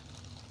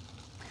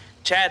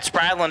 Chad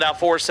Spradlin out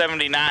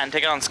 479,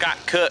 take on Scott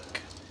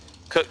Cook.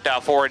 Cook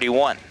out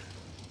 481.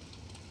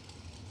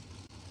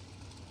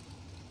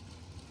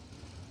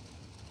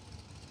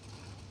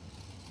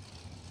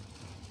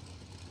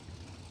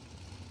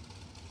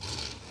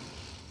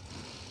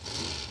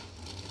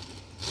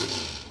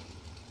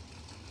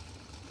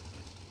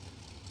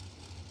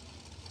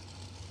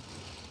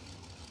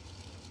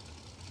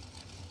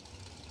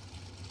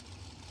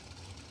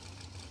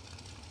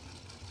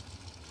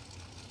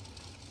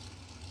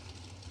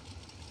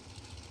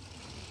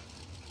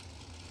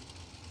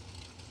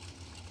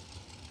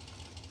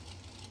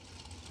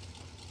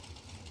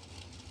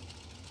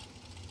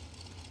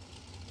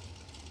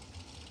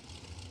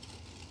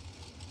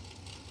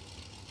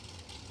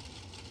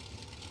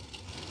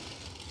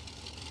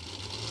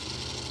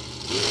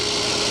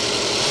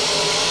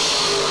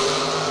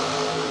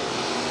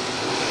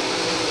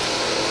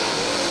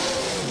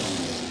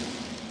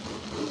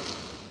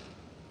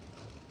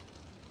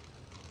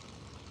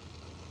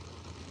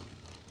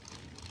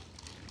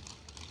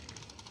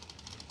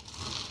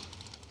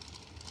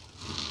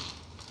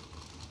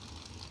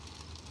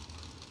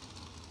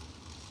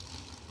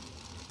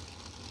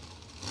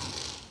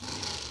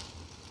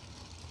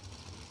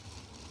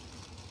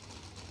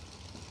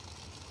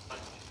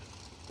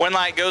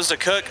 Winlight goes to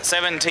Cook,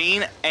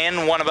 17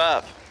 and 1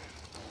 above.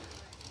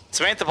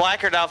 Samantha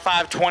Blackard out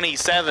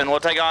 527. We'll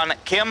take on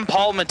Kim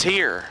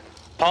Palmatier.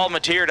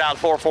 Palmatier out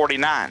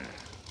 449.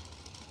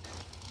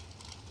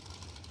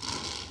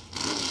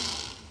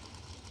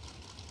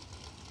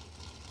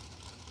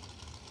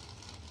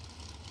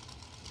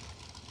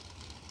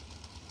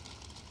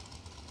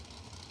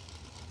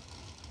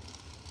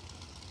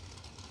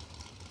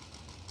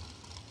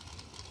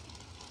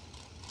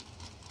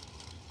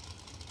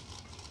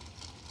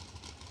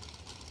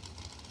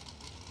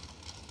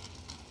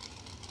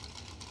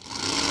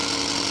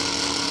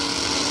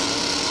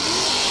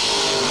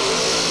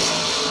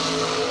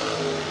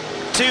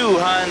 2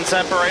 Hun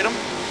separate them.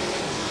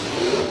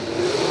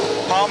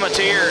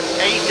 Palmetier,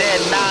 8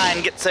 dead,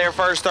 9 gets there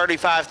first,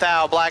 35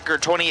 thou. Blacker,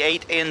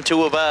 28 and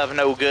 2 above,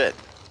 no good.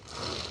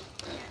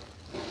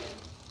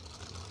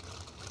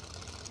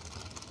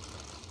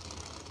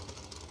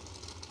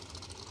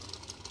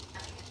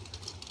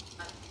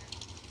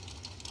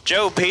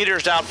 Joe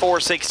Peters down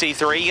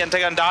 463. Gonna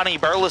take on Donnie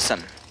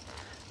Burleson.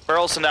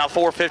 Burleson down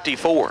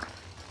 454.